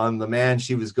 did on the man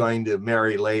she was going to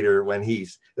marry later when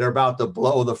they're about to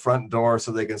blow the front door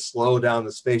so they can slow down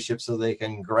the spaceship so they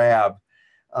can grab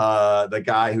the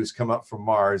guy who's come up from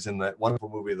Mars in that wonderful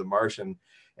movie, The Martian.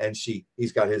 And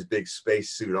he's got his big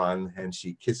space suit on and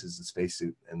she kisses the space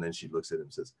suit. And then she looks at him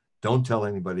and says, don't tell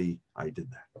anybody I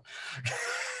did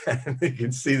that. And you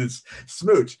can see this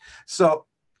smooch. So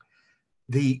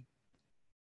the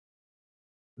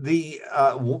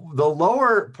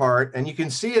lower part, and you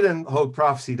can see it in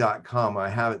HogueProphecy.com, I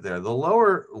have it there. The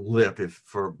lower lip, if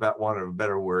for want of a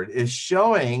better word, is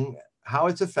showing how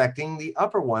it's affecting the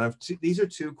upper one of two. These are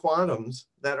two quantums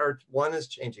that one is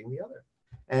changing the other,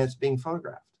 and it's being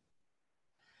photographed.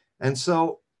 And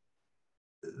so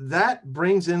that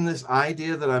brings in this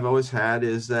idea that I've always had,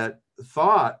 is that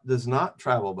thought does not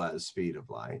travel by the speed of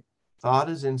light. Thought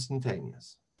is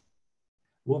instantaneous.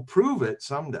 We'll prove it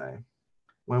someday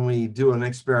when we do an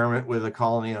experiment with a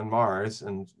colony on Mars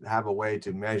and have a way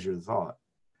to measure thought.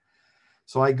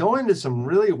 So I go into some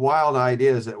really wild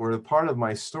ideas that were a part of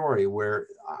my story, where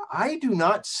I do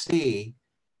not see,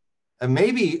 and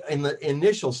maybe in the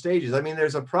initial stages, I mean,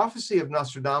 there's a prophecy of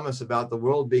Nostradamus about the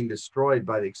world being destroyed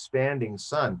by the expanding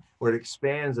sun, where it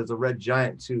expands as a red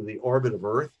giant to the orbit of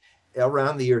Earth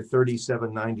around the year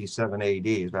 3797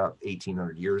 AD, about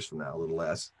 1800 years from now, a little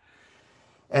less.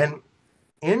 And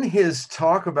in his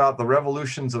talk about the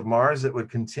revolutions of Mars that would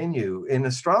continue, in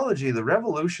astrology, the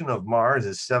revolution of Mars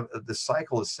is the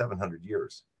cycle is 700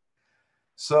 years.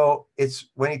 So it's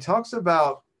when he talks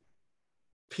about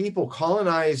people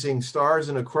colonizing stars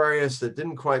in Aquarius that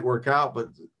didn't quite work out, but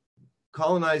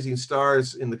colonizing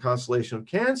stars in the constellation of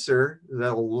Cancer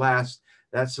that will last,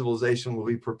 that civilization will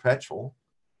be perpetual.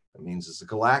 That means it's a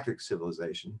galactic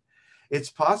civilization. It's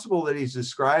possible that he's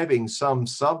describing some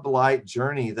sublight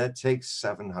journey that takes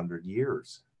 700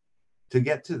 years to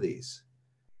get to these.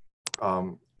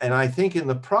 And I think in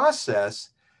the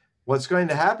process, what's going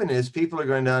to happen is people are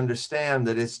going to understand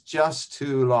that it's just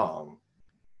too long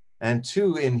and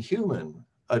too inhuman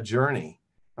a journey.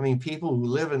 I mean, people who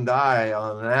live and die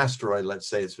on an asteroid, let's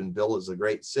say it's been built as a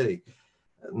great city,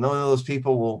 none of those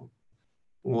people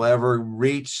will ever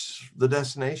reach the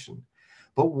destination.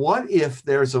 But what if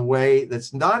there's a way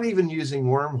that's not even using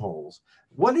wormholes?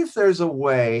 What if there's a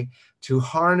way to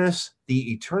harness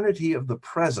the eternity of the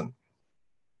present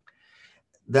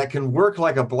that can work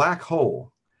like a black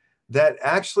hole, that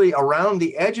actually around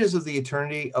the edges of the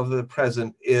eternity of the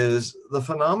present is the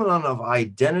phenomenon of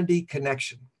identity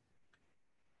connection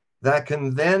that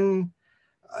can then,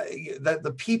 that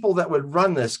the people that would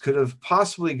run this could have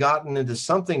possibly gotten into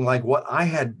something like what I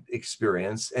had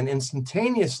experienced, and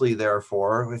instantaneously,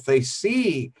 therefore, if they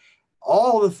see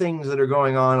all the things that are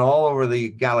going on all over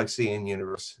the galaxy and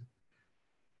universe,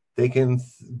 they can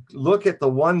look at the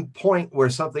one point where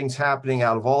something's happening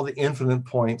out of all the infinite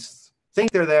points,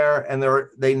 think they're there, and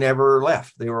they never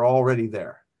left. They were already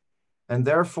there. And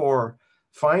therefore,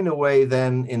 find a way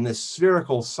then in this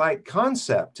spherical sight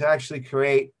concept to actually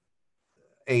create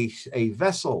a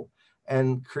vessel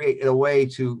and create a way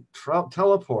to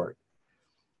teleport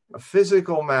a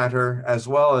physical matter as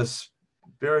well as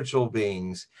spiritual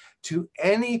beings to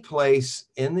any place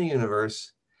in the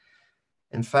universe.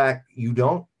 In fact, you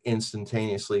don't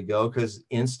instantaneously go, because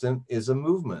instant is a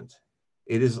movement.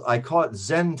 It is, I call it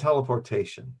Zen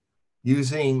teleportation,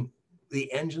 using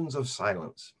the engines of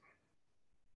silence.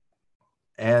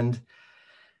 And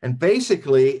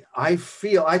basically, I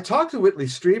talked to Whitley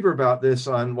Strieber about this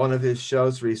on one of his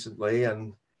shows recently,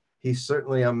 and he's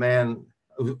certainly a man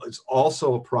who is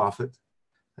also a prophet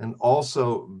and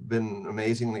also been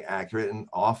amazingly accurate and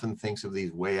often thinks of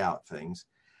these way out things.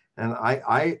 And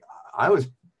I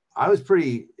was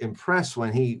pretty impressed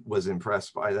when he was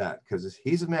impressed by that, because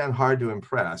he's a man hard to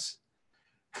impress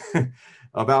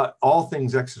about all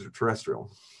things extraterrestrial.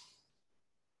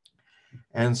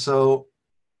 And so,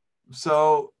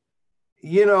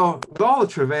 you know, with all the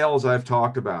travails I've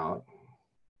talked about,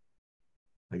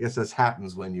 I guess this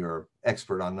happens when you're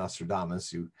expert on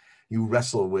Nostradamus. You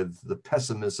wrestle with the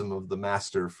pessimism of the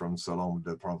master from Salome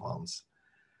de Provence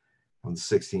from the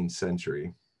 16th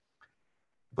century.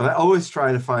 But I always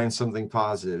try to find something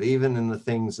positive, even in the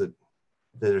things that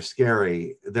are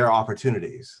scary. There are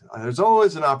opportunities. There's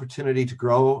always an opportunity to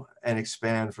grow and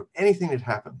expand from anything that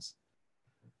happens,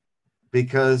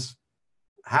 because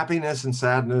happiness and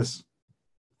sadness,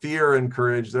 fear and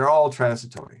courage, they're all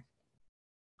transitory.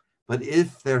 But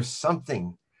if there's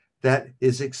something that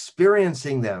is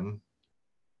experiencing them,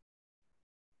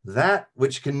 that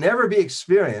which can never be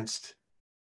experienced,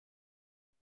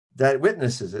 that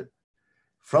witnesses it,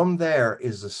 from there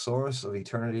is the source of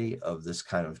eternity, of this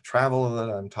kind of travel that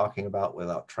I'm talking about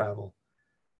without travel.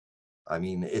 I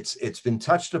mean, it's been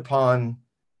touched upon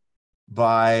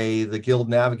by the guild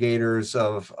navigators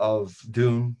of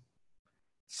Dune.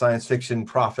 Science fiction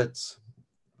prophets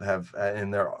have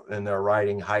in their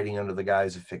writing hiding under the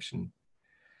guise of fiction.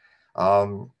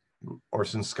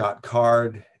 Orson Scott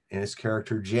Card and his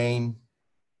character Jane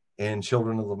in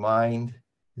Children of the Mind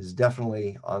is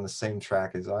definitely on the same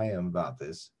track as I am about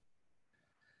this.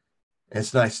 And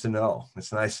it's nice to know.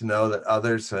 It's nice to know that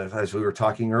others, as we were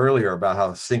talking earlier about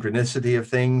how synchronicity of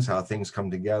things, how things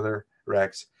come together,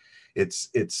 Rex, it's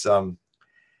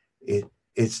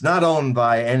not owned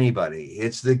by anybody.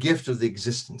 It's the gift of the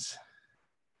existence.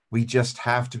 We just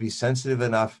have to be sensitive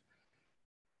enough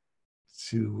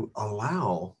to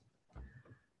allow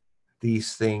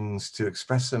these things to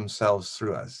express themselves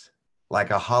through us, like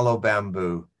a hollow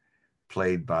bamboo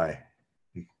played by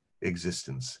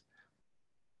existence.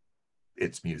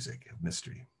 It's music of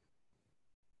mystery.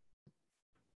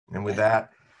 And with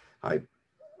that, I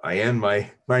end my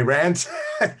rant.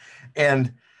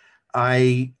 And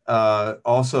I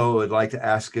also would like to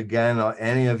ask again,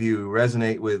 any of you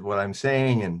resonate with what I'm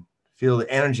saying and feel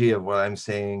the energy of what I'm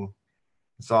saying?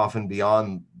 It's often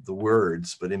beyond the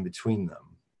words, but in between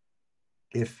them.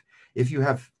 If you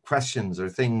have questions or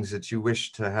things that you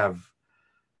wish to have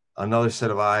another set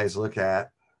of eyes look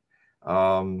at,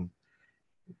 go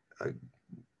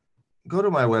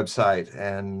to my website,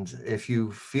 and if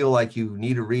you feel like you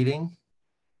need a reading,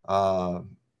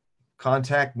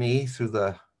 contact me through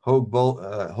the Hogue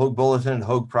Bulletin,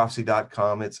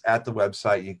 HogueProphecy.com. It's at the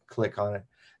website. You click on it.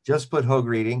 Just put Hogue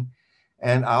Reading,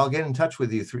 and I'll get in touch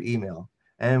with you through email.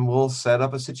 And we'll set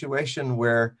up a situation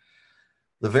where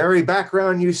the very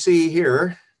background you see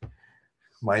here,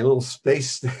 my little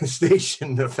space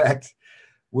station effect,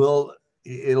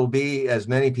 it'll be, as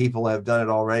many people have done it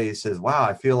already, it says, wow,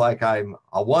 I feel like I'm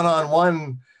a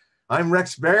one-on-one. I'm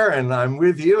Rex Barron, I'm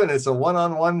with you, and it's a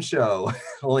one-on-one show.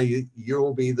 Only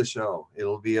you'll be the show.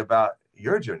 It'll be about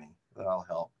your journey that I'll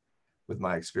help with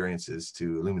my experiences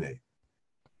to illuminate.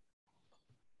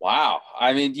 Wow.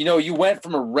 I mean, you know, you went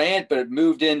from a rant, but it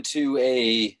moved into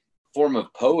a form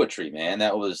of poetry, man.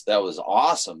 That was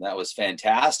awesome. That was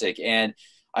fantastic. And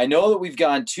I know that we've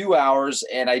gone 2 hours,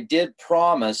 and I did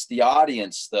promise the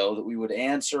audience, though, that we would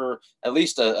answer at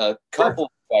least a couple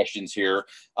of questions here.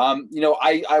 You know,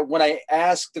 I when I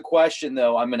ask the question,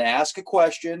 though, I'm going to ask a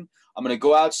question. I'm going to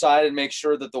go outside and make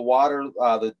sure that the water,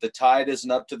 the tide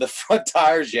isn't up to the front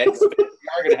tires yet. We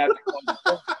are going to have to close the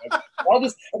book. I'm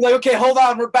like, okay, hold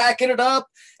on, we're backing it up,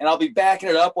 and I'll be backing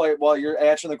it up while you're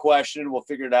answering the question, and we'll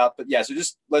figure it out. But yeah, so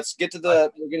just let's get to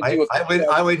the. We're going to do.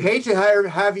 I would hate to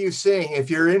have you sing. If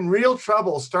you're in real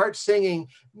trouble, start singing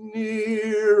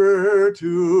 "Nearer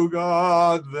to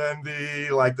God Than Thee,"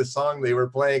 like the song they were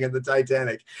playing in the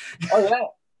Titanic. Oh yeah.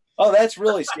 Oh, that's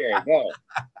really scary. No,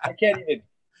 I can't even.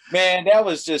 Man, that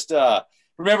was just.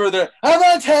 Remember I'm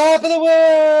on top of the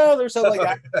world or something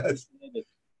like that.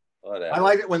 I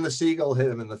liked it when the seagull hit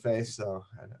him in the face. So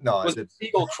no, was it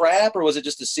seagull crap or was it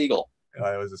just a seagull?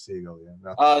 It was a seagull. Yeah.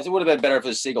 No. It would have been better if it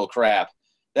was seagull crap.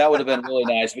 That would have been really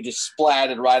nice if it just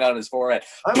splatted right on his forehead.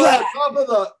 I'm on top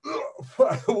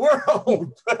of the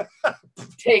world.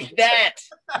 Take that,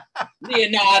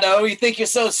 Leonardo. You think you're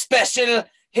so special?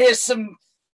 Here's some.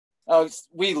 Oh,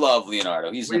 we love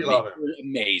Leonardo. You're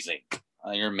amazing.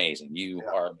 You're amazing. You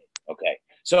are amazing. Okay.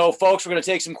 So, folks, we're going to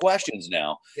take some questions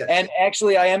now. Yes. And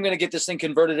actually, I am going to get this thing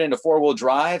converted into four-wheel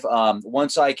drive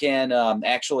once I can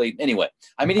anyway,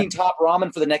 I'm eating top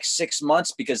ramen for the next 6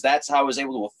 months because that's how I was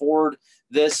able to afford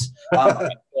this.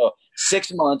 So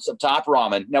 6 months of top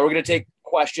ramen. Now, we're going to take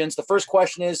questions. The first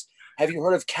question is, have you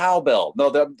heard of cowbell? No,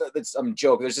 that's I'm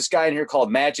joking. There's this guy in here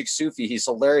called Magic Sufi. He's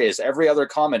hilarious. Every other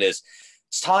comment is,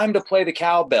 it's time to play the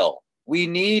cowbell. We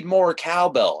need more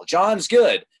cowbell. John's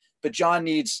good, but John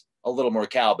needs a little more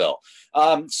cowbell.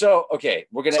 So okay,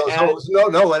 we're gonna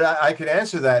I can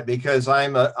answer that because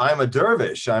I'm a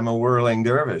dervish. I'm a whirling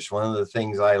dervish. One of the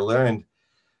things I learned,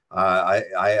 I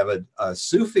have a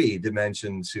Sufi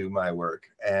dimension to my work,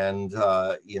 and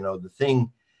you know, the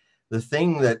thing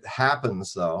that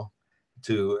happens though,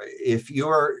 if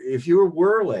you're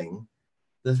whirling,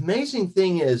 the amazing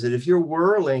thing is that if you're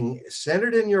whirling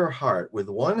centered in your heart with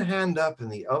one hand up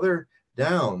and the other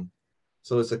down,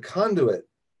 so it's a conduit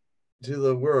to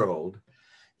the world,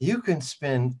 you can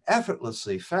spin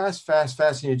effortlessly, fast,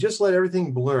 and you just let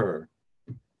everything blur.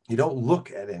 You don't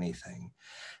look at anything.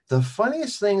 The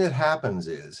funniest thing that happens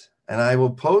is, and I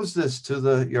will pose this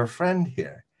to your friend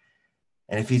here,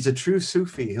 and if he's a true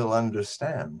Sufi, he'll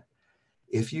understand.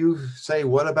 If you say,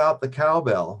 what about the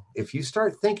cowbell? If you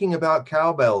start thinking about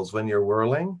cowbells when you're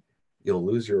whirling, you'll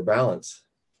lose your balance.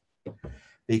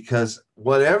 Because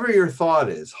whatever your thought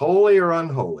is, holy or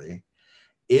unholy,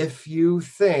 if you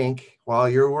think while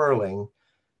you're whirling,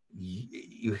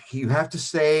 you have to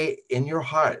stay in your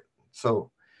heart.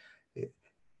 So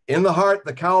in the heart,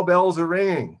 the cowbells are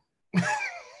ringing.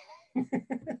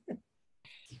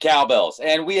 Cowbells.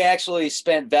 And we actually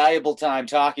spent valuable time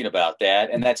talking about that.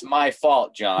 And that's my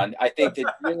fault, John. I think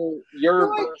that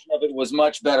your version of it was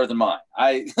much better than mine.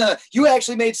 You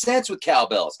actually made sense with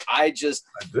cowbells. I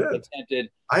attempted.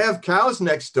 I have cows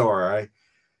next door.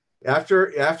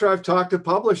 After I've talked to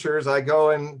publishers, I go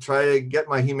and try to get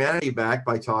my humanity back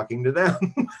by talking to them.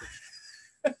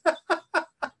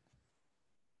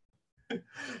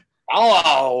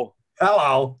 Hello.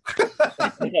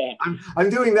 I'm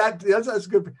doing that. That's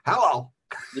good. Hello.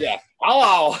 Yeah.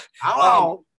 Hello.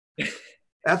 Hello.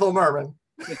 Ethel Merman.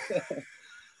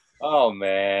 Oh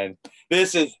man,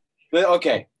 this is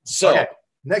okay. So okay.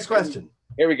 Next question.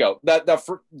 Here we go.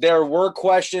 There were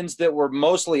questions that were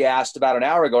mostly asked about an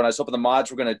hour ago, and I was hoping the mods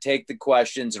were going to take the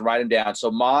questions and write them down. So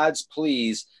mods,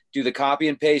 please do the copy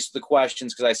and paste of the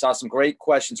questions, because I saw some great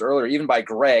questions earlier, even by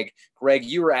Greg. Greg,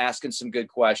 you were asking some good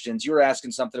questions. You were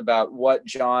asking something about what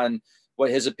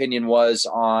his opinion was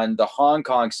on the Hong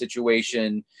Kong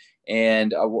situation,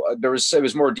 and it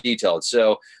was more detailed.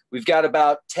 So we've got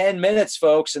about 10 minutes,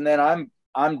 folks, and then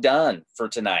I'm done for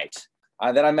tonight.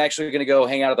 Then I'm actually going to go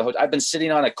hang out at the hotel. I've been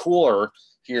sitting on a cooler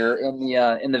here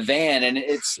in the van, and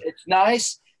it's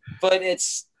nice, but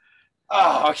it's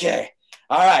okay.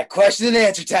 All right, question and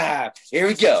answer time. Here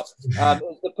we go.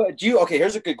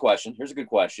 Here's a good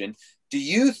question. Do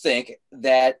you think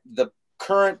that the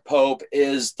current pope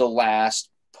is the last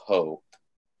pope?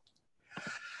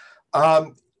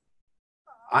 I'm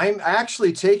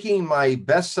actually taking my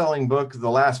best-selling book, The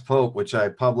Last Pope, which I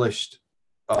published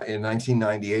in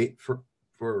 1998 for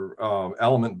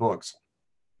Element Books.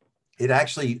 It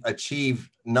actually achieved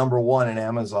 #1 in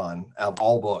Amazon of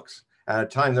all books. At a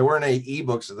time, there weren't any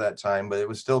ebooks at that time, but it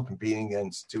was still competing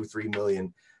against 2-3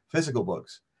 million physical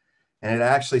books. And it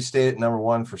actually stayed at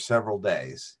 #1 for several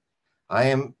days. I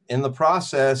am in the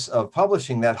process of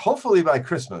publishing that, hopefully by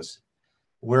Christmas,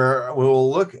 where we'll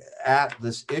look at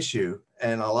this issue,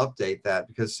 and I'll update that,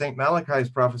 because St. Malachi's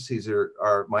prophecies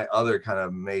are my other kind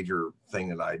of major thing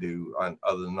that I do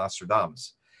other than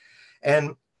Nostradamus.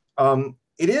 And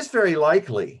it is very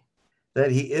likely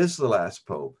that he is the last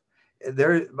pope. I'm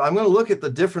going to look at the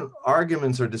different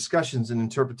arguments or discussions and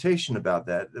interpretation about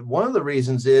that. One of the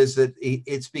reasons is that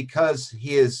it's because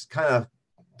he is kind of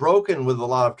broken with a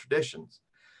lot of traditions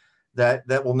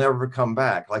that will never come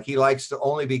back. Like, he likes to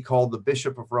only be called the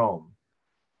Bishop of Rome.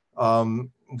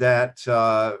 That's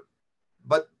a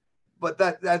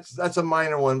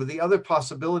minor one. But the other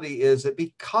possibility is that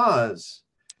because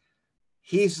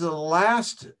he's the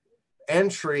last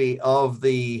entry of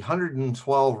the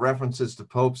 112 references to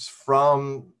popes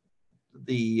from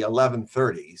the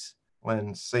 1130s,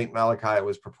 when St. Malachi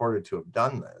was purported to have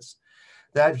done this,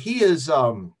 that he is,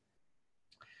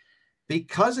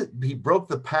 because he broke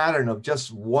the pattern of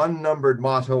just one numbered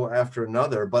motto after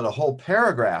another, but a whole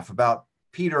paragraph about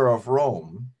Peter of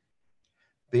Rome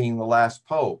being the last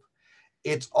pope.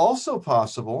 It's also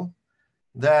possible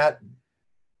that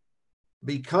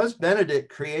because Benedict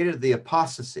created the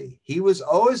apostasy, he was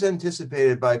always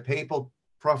anticipated by papal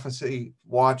prophecy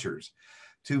watchers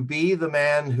to be the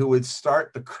man who would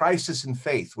start the crisis in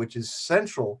faith, which is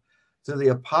central to the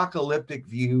apocalyptic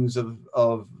views of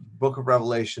Book of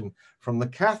Revelation from the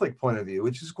Catholic point of view,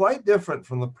 which is quite different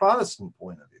from the Protestant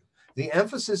point of view. The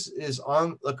emphasis is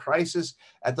on the crisis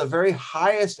at the very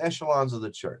highest echelons of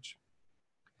the church.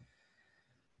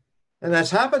 And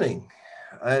that's happening.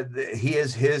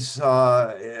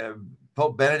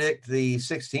 Pope Benedict the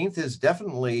 16th is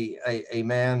definitely a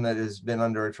man that has been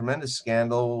under a tremendous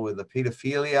scandal with the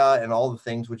pedophilia and all the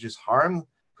things which has harmed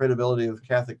credibility of the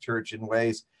Catholic Church in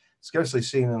ways scarcely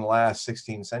seen in the last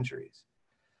 16 centuries.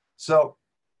 So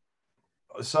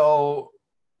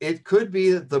it could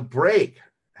be that the break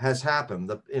has happened.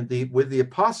 With the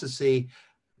apostasy,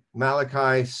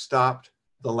 Malachi stopped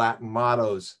the Latin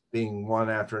mottos being one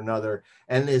after another.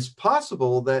 And it's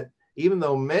possible that even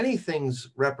though many things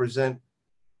represent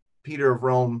Peter of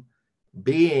Rome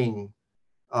being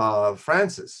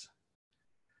Francis,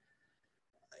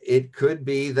 it could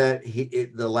be that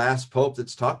the last pope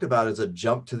that's talked about is a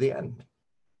jump to the end.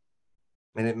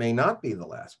 And it may not be the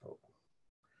last pope,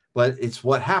 but it's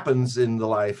what happens in the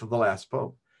life of the last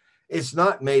pope. It's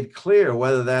not made clear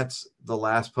whether that's the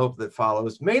last pope that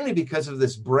follows, mainly because of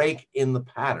this break in the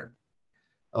pattern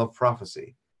of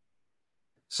prophecy.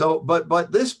 So,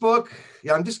 but this book,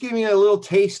 I'm just giving you a little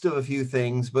taste of a few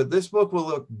things, but this book will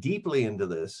look deeply into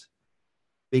this,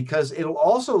 because it'll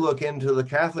also look into the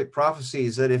Catholic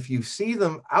prophecies that, if you see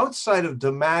them outside of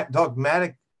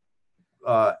dogmatic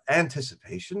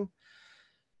anticipation,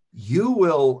 you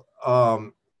will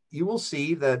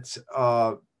see that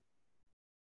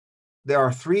there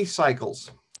are 3 cycles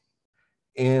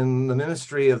in the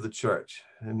ministry of the church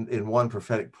in one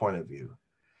prophetic point of view.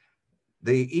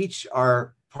 They each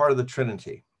are part of the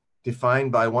Trinity,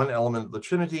 defined by one element of the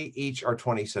Trinity. Each are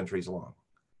 20 centuries long.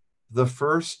 The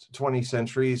first 20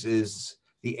 centuries is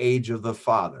the age of the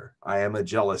Father. I am a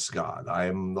jealous God. I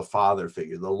am the Father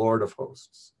figure, the Lord of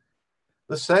hosts.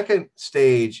 The second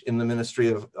stage in the ministry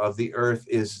of the earth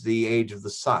is the age of the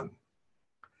Son.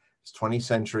 It's 20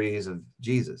 centuries of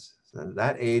Jesus. So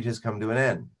that age has come to an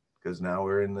end because now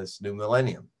we're in this new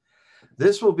millennium.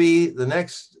 This will be, the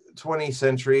next 20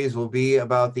 centuries will be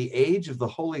about the age of the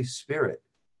Holy Spirit,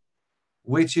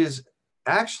 which is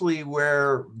actually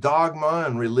where dogma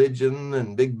and religion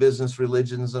and big business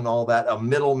religions and all that, a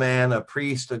middleman, a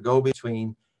priest, a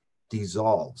go-between,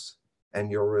 dissolves.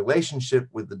 And your relationship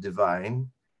with the divine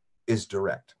is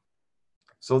direct.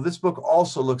 So this book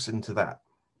also looks into that.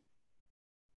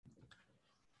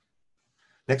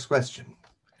 Next question.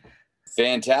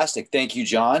 Fantastic. Thank you,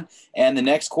 John. And the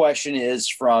next question is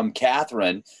from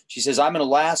Catherine. She says, I'm in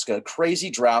Alaska, crazy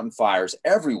drought and fires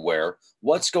everywhere.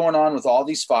 What's going on with all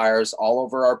these fires all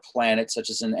over our planet, such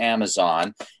as in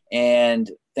Amazon?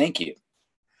 And thank you.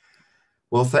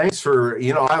 Well, thanks for,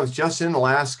 I was just in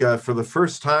Alaska for the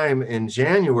first time in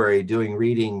January doing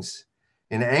readings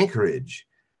in Anchorage.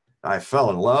 I fell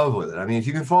in love with it. I mean, if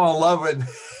you can fall in love with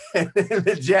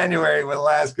in January with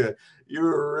Alaska, you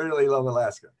really love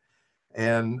Alaska.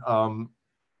 And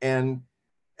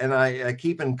I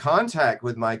keep in contact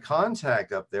with my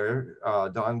contact up there,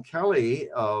 Don Kelly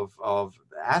of the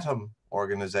Atom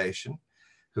organization,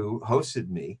 who hosted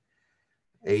me,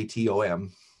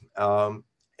 ATOM.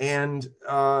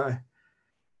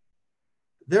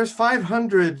 There's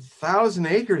 500,000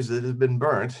 acres that have been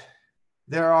burnt.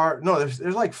 There's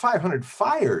like 500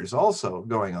 fires also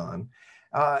going on.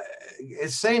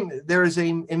 There is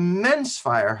an immense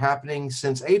fire happening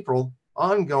since April,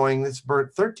 ongoing, that's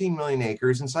burnt 13 million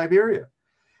acres in Siberia.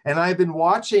 And I've been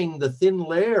watching the thin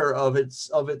layer of its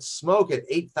smoke at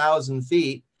 8,000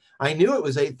 feet. I knew it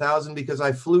was 8,000 because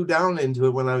I flew down into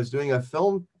it when I was doing a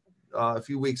film a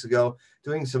few weeks ago,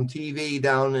 doing some TV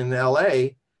down in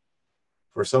LA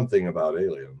for something about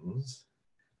aliens.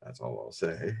 That's all I'll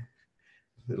say.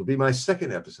 It'll be my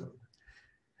second episode.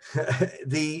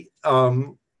 We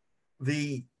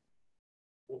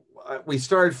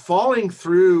started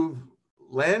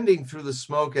landing through the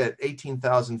smoke at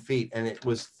 18,000 feet, and it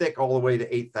was thick all the way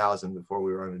to 8,000 before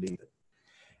we were underneath it.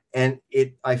 And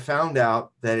I found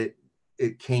out that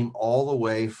it came all the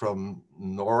way from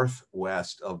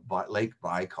northwest of Lake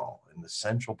Baikal in the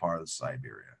central part of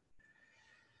Siberia.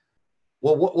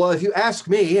 Well, if you ask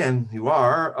me, and you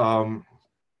are,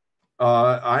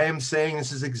 I am saying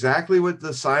this is exactly what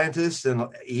the scientists and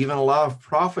even a lot of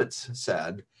prophets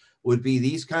said would be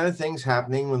these kind of things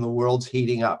happening when the world's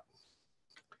heating up.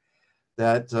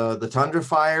 That the tundra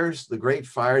fires, the great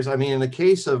fires, I mean, in the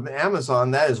case of Amazon,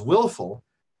 that is willful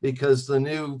because the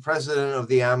new president of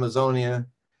the Amazonia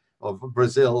of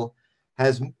Brazil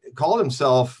has called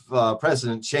himself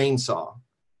President Chainsaw.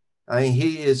 I mean,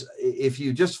 he is, if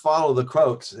you just follow the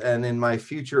quotes, and in my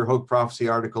future Hogue Prophecy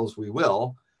articles, we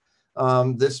will,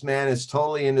 this man is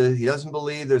totally he doesn't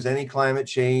believe there's any climate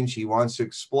change. He wants to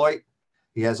exploit.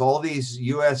 He has all these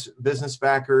U.S. business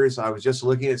backers. I was just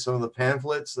looking at some of the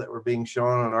pamphlets that were being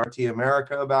shown on RT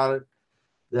America about it,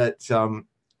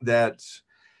 that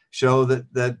show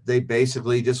that they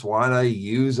basically just want to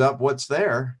use up what's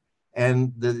there,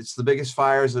 and that it's the biggest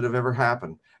fires that have ever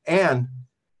happened. And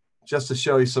just to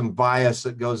show you some bias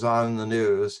that goes on in the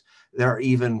news, there are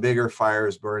even bigger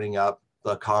fires burning up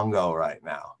the Congo right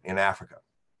now in Africa,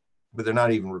 but they're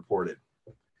not even reported.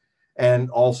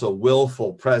 And also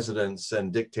willful presidents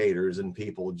and dictators and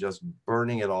people just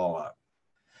burning it all up.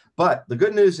 But the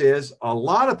good news is a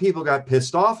lot of people got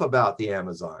pissed off about the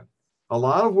Amazon. A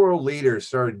lot of world leaders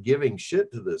started giving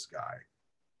shit to this guy.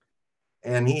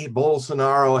 And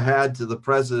Bolsonaro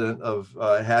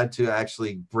had to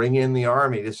actually bring in the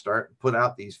army to put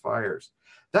out these fires.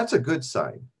 That's a good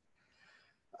sign.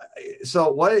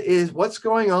 So what's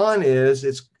going on is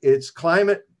it's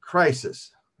climate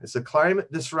crisis. It's a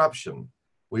climate disruption.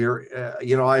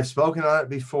 I've spoken on it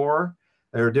before.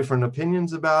 There are different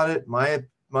opinions about it. My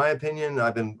opinion,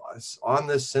 I've been on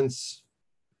this since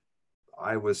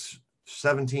I was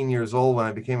 17 years old when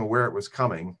I became aware it was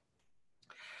coming,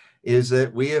 is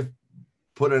that we have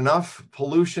put enough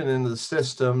pollution into the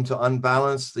system to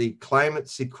unbalance the climate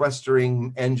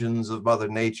sequestering engines of Mother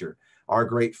Nature. Our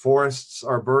great forests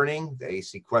are burning, they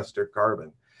sequester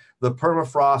carbon. The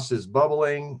permafrost is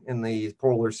bubbling in the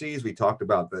polar seas. We talked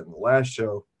about that in the last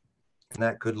show. And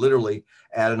that could literally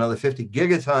add another 50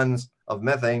 gigatons of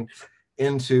methane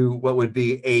into what would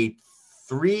be a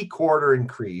 3/4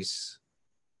 increase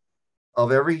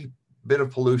of every bit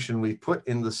of pollution we put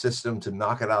in the system to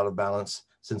knock it out of balance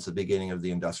since the beginning of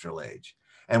the industrial age.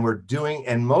 And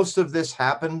most of this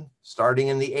happened starting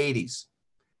in the 80s.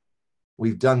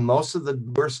 We've done most of the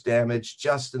worst damage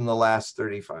just in the last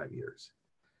 35 years.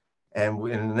 And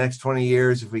in the next 20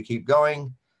 years, if we keep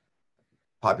going,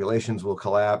 populations will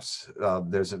collapse.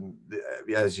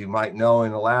 As you might know,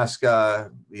 in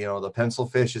Alaska, the pencil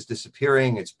fish is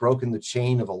disappearing. It's broken the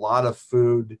chain of a lot of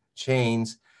food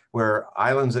chains, where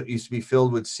islands that used to be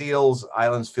filled with seals,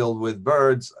 islands filled with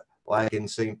birds, like in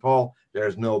St. Paul,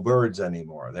 there's no birds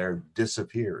anymore. They're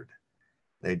disappeared.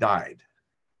 They died.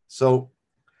 So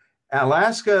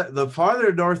Alaska, the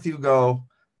farther north you go,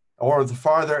 or the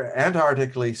farther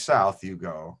Antarctically south you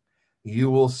go,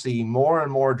 you will see more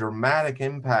and more dramatic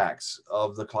impacts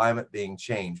of the climate being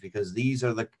changed, because these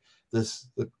are the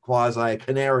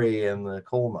quasi-canary and the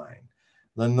coal mine.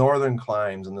 The northern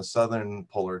climes and the southern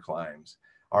polar climes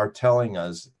are telling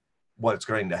us what's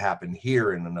going to happen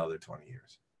here in another 20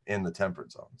 years in the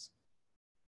temperate zones.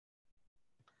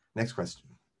 Next question.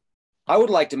 I would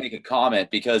like to make a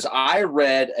comment, because I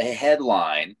read a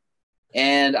headline,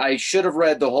 and I should have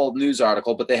read the whole news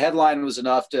article, but the headline was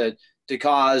enough to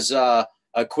cause a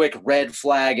quick red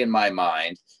flag in my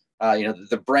mind.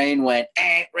 The brain went,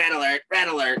 red alert, red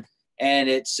alert. And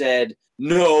it said,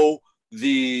 no,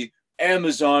 the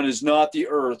Amazon is not the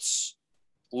Earth's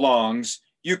lungs.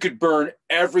 You could burn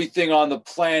everything on the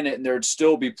planet and there'd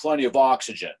still be plenty of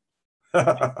oxygen.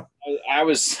 I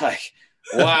was like,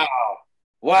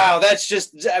 wow, that's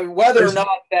just, whether or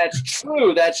not that's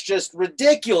true, that's just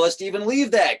ridiculous to even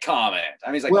leave that comment. I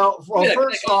mean, he's like, well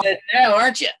first off, now,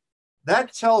 aren't you?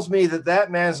 That tells me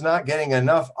that man's not getting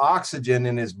enough oxygen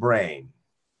in his brain.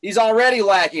 He's already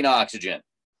lacking oxygen.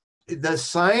 The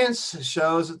science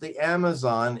shows that the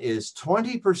Amazon is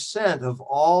 20% of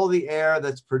all the air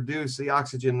that's produced, the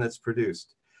oxygen that's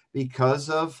produced, because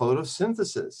of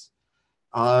photosynthesis.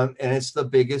 And it's the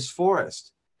biggest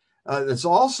forest. It's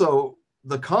also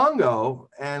the Congo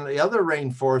and the other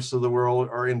rainforests of the world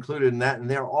are included in that, and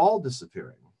they're all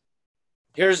disappearing.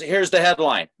 Here's the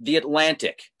headline: The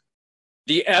Atlantic.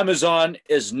 The Amazon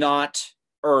is not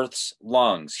Earth's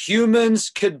lungs. Humans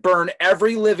could burn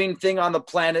every living thing on the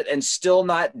planet and still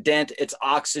not dent its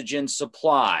oxygen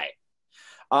supply.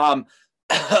 I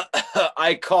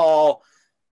call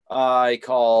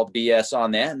BS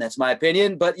on that, and that's my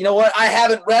opinion. But you know what? I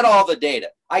haven't read all the data.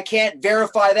 I can't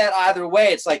verify that either way.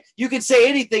 It's like you can say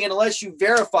anything unless you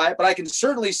verify it, but I can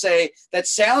certainly say that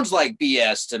sounds like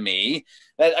BS to me.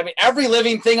 Every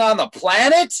living thing on the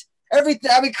planet?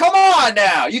 Everything. Come on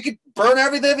now. You could burn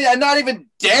everything and not even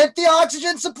dent the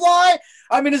oxygen supply?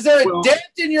 Is there a dent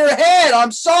in your head?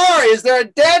 I'm sorry. Is there a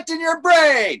dent in your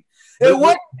brain? It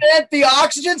wouldn't dent the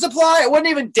oxygen supply. It wouldn't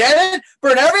even dent it.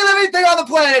 Burn every living thing on the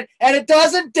planet, and it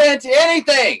doesn't dent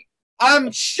anything. I'm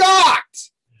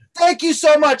shocked. Thank you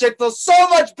so much. I feel so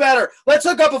much better. Let's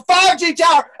hook up a 5G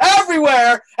tower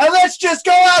everywhere, and let's just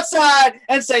go outside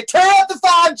and say, turn up the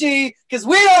 5G, because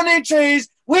we don't need trees.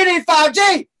 We need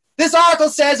 5G. This article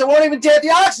says it won't even dent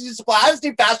the oxygen supply. I just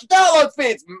need faster download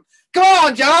speeds. Come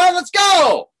on, John. Let's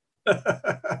go.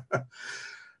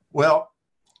 Well,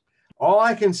 all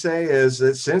I can say is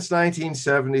that since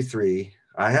 1973,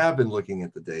 I have been looking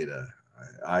at the data.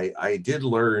 I did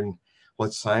learn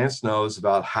what science knows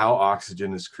about how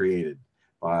oxygen is created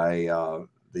by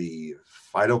the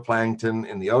phytoplankton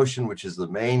in the ocean, which is the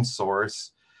main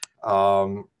source,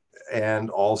 and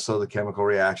also the chemical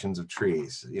reactions of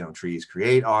trees. Trees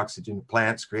create oxygen,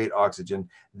 plants create oxygen.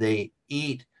 They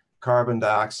eat carbon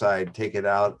dioxide, take it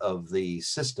out of the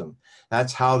system.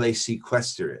 That's how they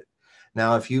sequester it.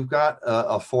 Now, if you've got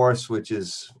a forest which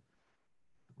is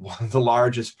one of the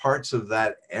largest parts of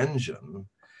that engine,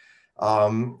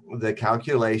 the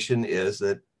calculation is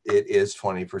that it is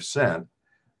 20%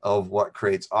 of what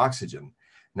creates oxygen.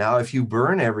 Now, if you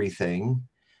burn everything,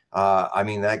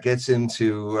 that gets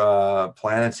into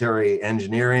planetary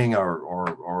engineering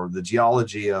or the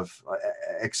geology of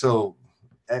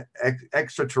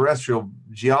extraterrestrial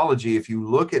geology. If you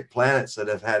look at planets that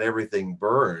have had everything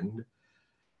burned,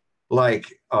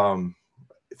 like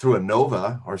through a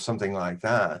nova or something like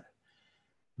that,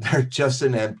 they're just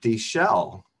an empty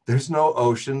shell. There's no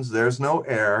oceans, there's no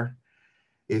air.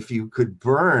 If you could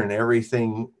burn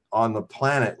everything on the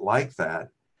planet like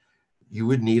that, you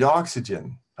would need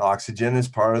oxygen. Oxygen is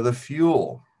part of the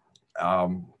fuel.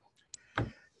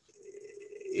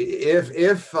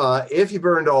 If you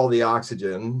burned all the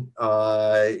oxygen,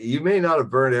 you may not have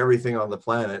burned everything on the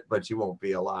planet, but you won't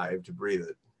be alive to breathe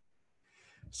it.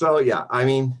 So yeah,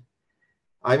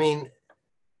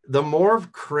 the more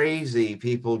crazy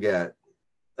people get,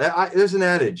 there's an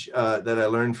adage that I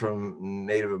learned from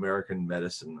Native American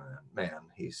medicine man.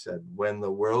 He said, when the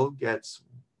world gets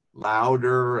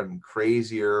louder and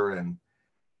crazier and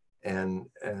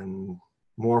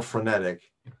more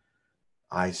frenetic,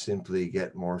 I simply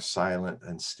get more silent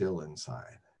and still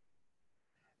inside.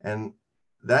 And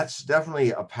that's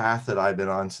definitely a path that I've been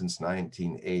on since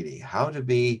 1980. How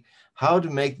to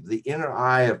make the inner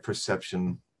eye of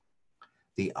perception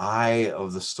the eye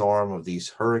of the storm of these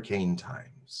hurricane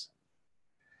times.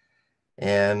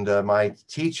 And my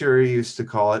teacher used to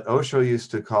call it, Osho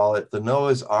used to call it, the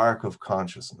Noah's Ark of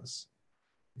consciousness.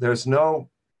 There's no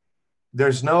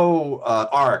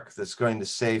ark that's going to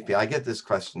save me. I get this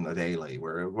question daily,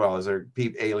 where, well, is there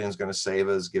aliens going to save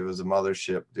us, give us a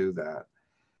mothership, do that?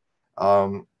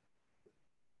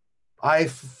 I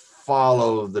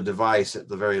follow the device at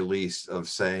the very least of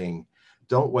saying,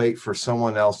 don't wait for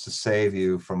someone else to save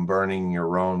you from burning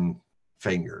your own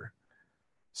finger.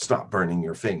 Stop burning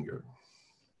your finger.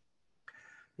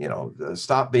 You know,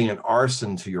 stop being an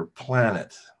arson to your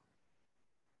planet.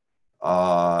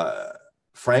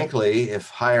 Frankly, if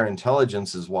higher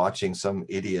intelligence is watching some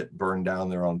idiot burn down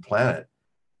their own planet,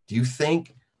 do you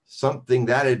think something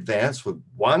that advanced would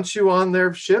want you on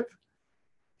their ship?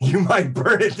 You might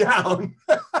burn it down.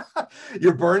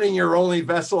 You're burning your only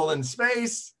vessel in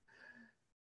space.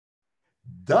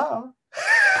 Duh.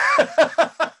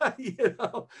 You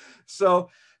know, so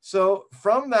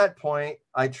from that point,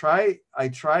 I try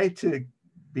to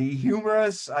be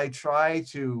humorous. I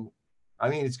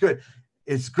mean, it's good.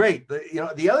 It's great. You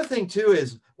know, the other thing too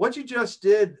is what you just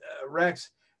did,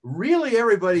 Rex, really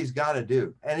everybody's got to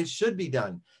do, and it should be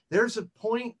done. There's a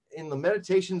point in the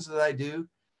meditations that I do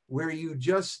where you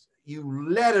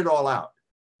let it all out.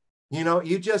 You know,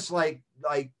 you just like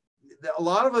a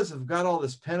lot of us have got all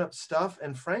this pent up stuff,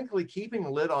 and frankly, keeping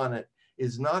a lid on it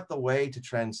is not the way to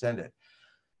transcend it.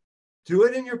 Do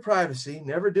it in your privacy,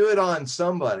 never do it on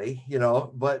somebody, you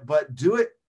know, but do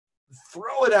it,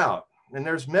 throw it out. And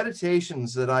there's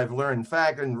meditations that I've learned, in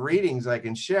fact, in readings I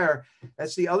can share.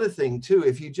 That's the other thing too.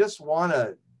 If you just want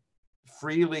to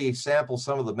freely sample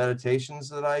some of the meditations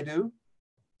that I do,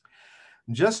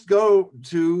 just go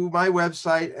to my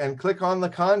website and click on the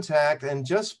contact and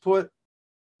just put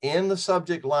in the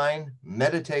subject line,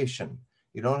 meditation.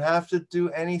 You don't have to do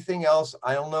anything else.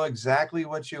 I'll know exactly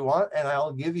what you want, and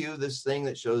I'll give you this thing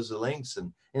that shows the links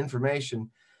and information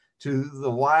to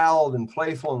the wild and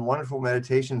playful and wonderful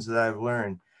meditations that I've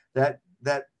learned that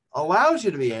allows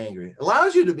you to be angry,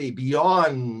 allows you to be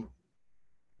beyond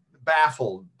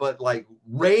baffled, but like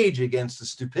rage against the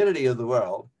stupidity of the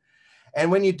world. And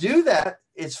when you do that,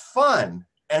 it's fun.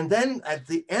 And then at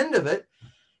the end of it,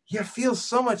 you feel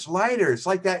so much lighter. It's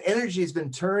like that energy has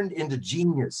been turned into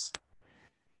genius.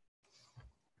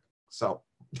 So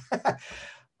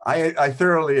I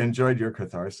thoroughly enjoyed your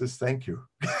catharsis. Thank you.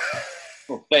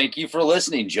 Well, thank you for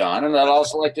listening, John. And I'd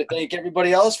also like to thank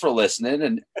everybody else for listening.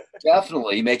 And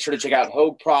definitely make sure to check out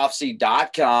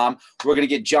HogueProphecy.com. We're going to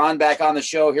get John back on the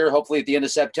show here, hopefully at the end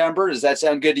of September. Does that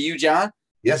sound good to you, John?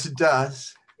 Yes, it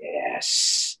does.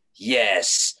 Yes.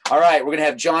 Yes. All right. We're going to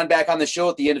have John back on the show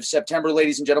at the end of September,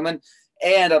 ladies and gentlemen.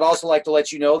 And I'd also like to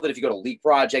let you know that if you go to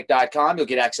leakproject.com, you'll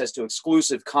get access to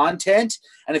exclusive content.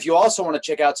 And if you also want to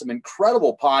check out some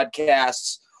incredible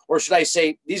podcasts, or should I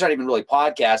say, these aren't even really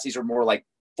podcasts. These are more like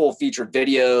full featured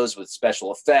videos with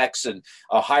special effects and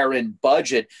a higher end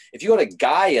budget. If you go to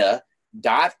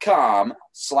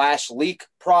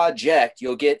gaia.com/leakproject,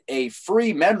 you'll get a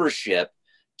free membership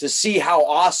to see how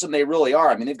awesome they really are.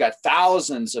 I mean, they've got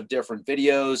thousands of different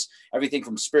videos, everything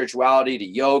from spirituality to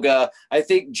yoga. I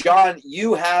think, John,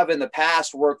 you have in the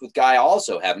past worked with Gaia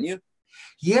also, haven't you?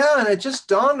 Yeah, and it just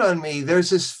dawned on me,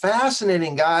 there's this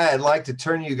fascinating guy I'd like to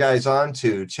turn you guys on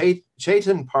to,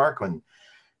 Chetan Parkman.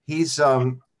 He's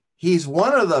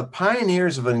one of the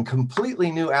pioneers of a completely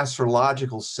new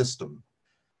astrological system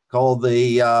called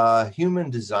the human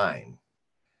design.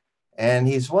 And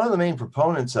he's one of the main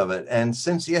proponents of it. And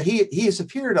since he has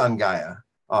appeared on Gaia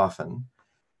often.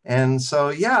 And so,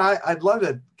 yeah, I'd love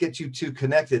to get you two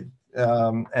connected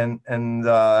and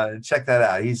check that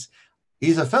out. He's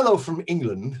a fellow from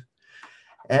England,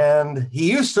 and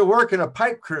he used to work in a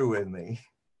pipe crew with me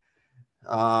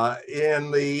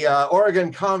in the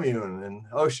Oregon Commune in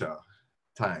Osho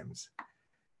times.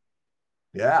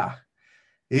 Yeah.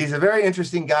 He's a very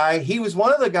interesting guy. He was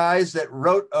one of the guys that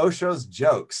wrote Osho's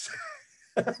jokes.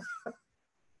 Well,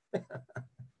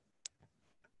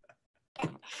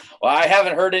 I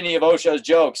haven't heard any of Osho's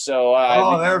jokes, so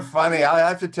they're funny. I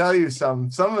have to tell you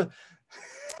some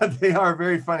they are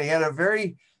very funny. He had a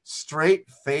very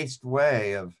straight-faced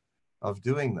way of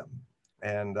doing them,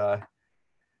 and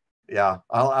yeah,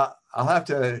 I'll have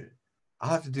to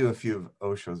do a few of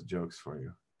Osho's jokes for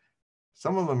you.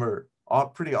 Some of them are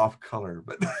pretty off color,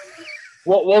 but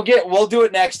we'll do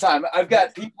it next time. I've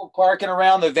got people parking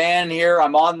around the van here.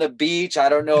 I'm on the beach. I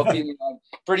don't know if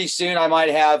pretty soon I might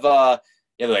have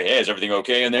Yeah, like, hey, is everything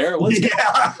okay in there? What's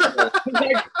Yeah.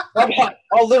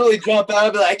 I'll literally jump out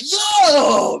and be like,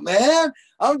 yo, man,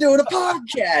 I'm doing a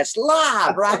podcast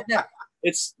live right now.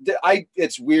 It's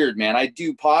weird, man. I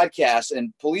do podcasts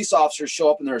and police officers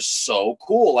show up and they're so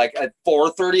cool. Like at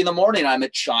 4:30 in the morning, I'm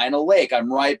at China Lake.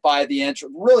 I'm right by the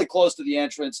entrance, really close to the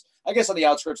entrance. I guess on the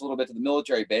outskirts a little bit to the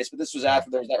military base, but this was after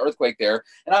there was that earthquake there.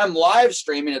 And I'm live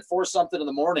streaming at 4 something in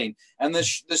the morning. And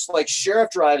this like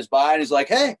sheriff drives by and he's like,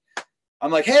 hey. I'm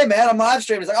like, hey, man, I'm live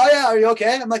streaming. He's like, oh, yeah, are you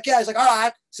okay? I'm like, yeah. He's like, all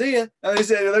right, see you. And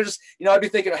they're just, I'd be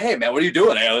thinking, hey, man, what are you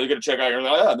doing? Hey, they're going to check out your,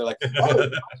 and they're like, oh,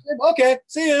 okay,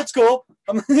 see you. It's cool.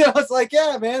 It's like,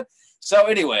 yeah, man. So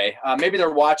anyway, maybe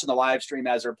they're watching the live stream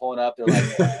as they're pulling up. They're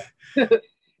like,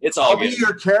 it's all I'll good. be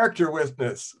your character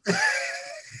witness.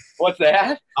 What's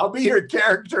that? I'll be your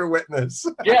character witness.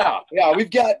 Yeah.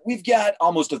 We've got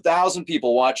almost 1,000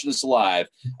 people watching this live.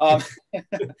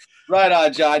 Right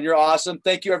on, John. You're awesome.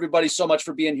 Thank you, everybody, so much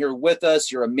for being here with us.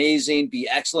 You're amazing. Be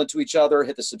excellent to each other.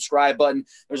 Hit the subscribe button.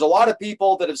 There's a lot of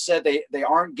people that have said they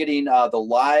aren't getting the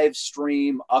live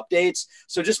stream updates.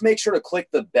 So just make sure to click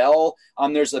the bell.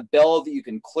 There's a bell that you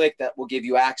can click that will give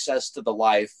you access to the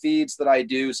live feeds that I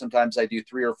do. Sometimes I do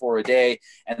 3 or 4 a day.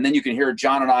 And then you can hear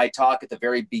John and I talk at the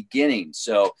very beginning.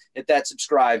 So hit that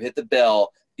subscribe, hit the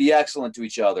bell, be excellent to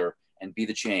each other, and be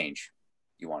the change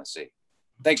you want to see.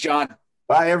 Thanks, John.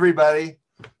 Bye, everybody.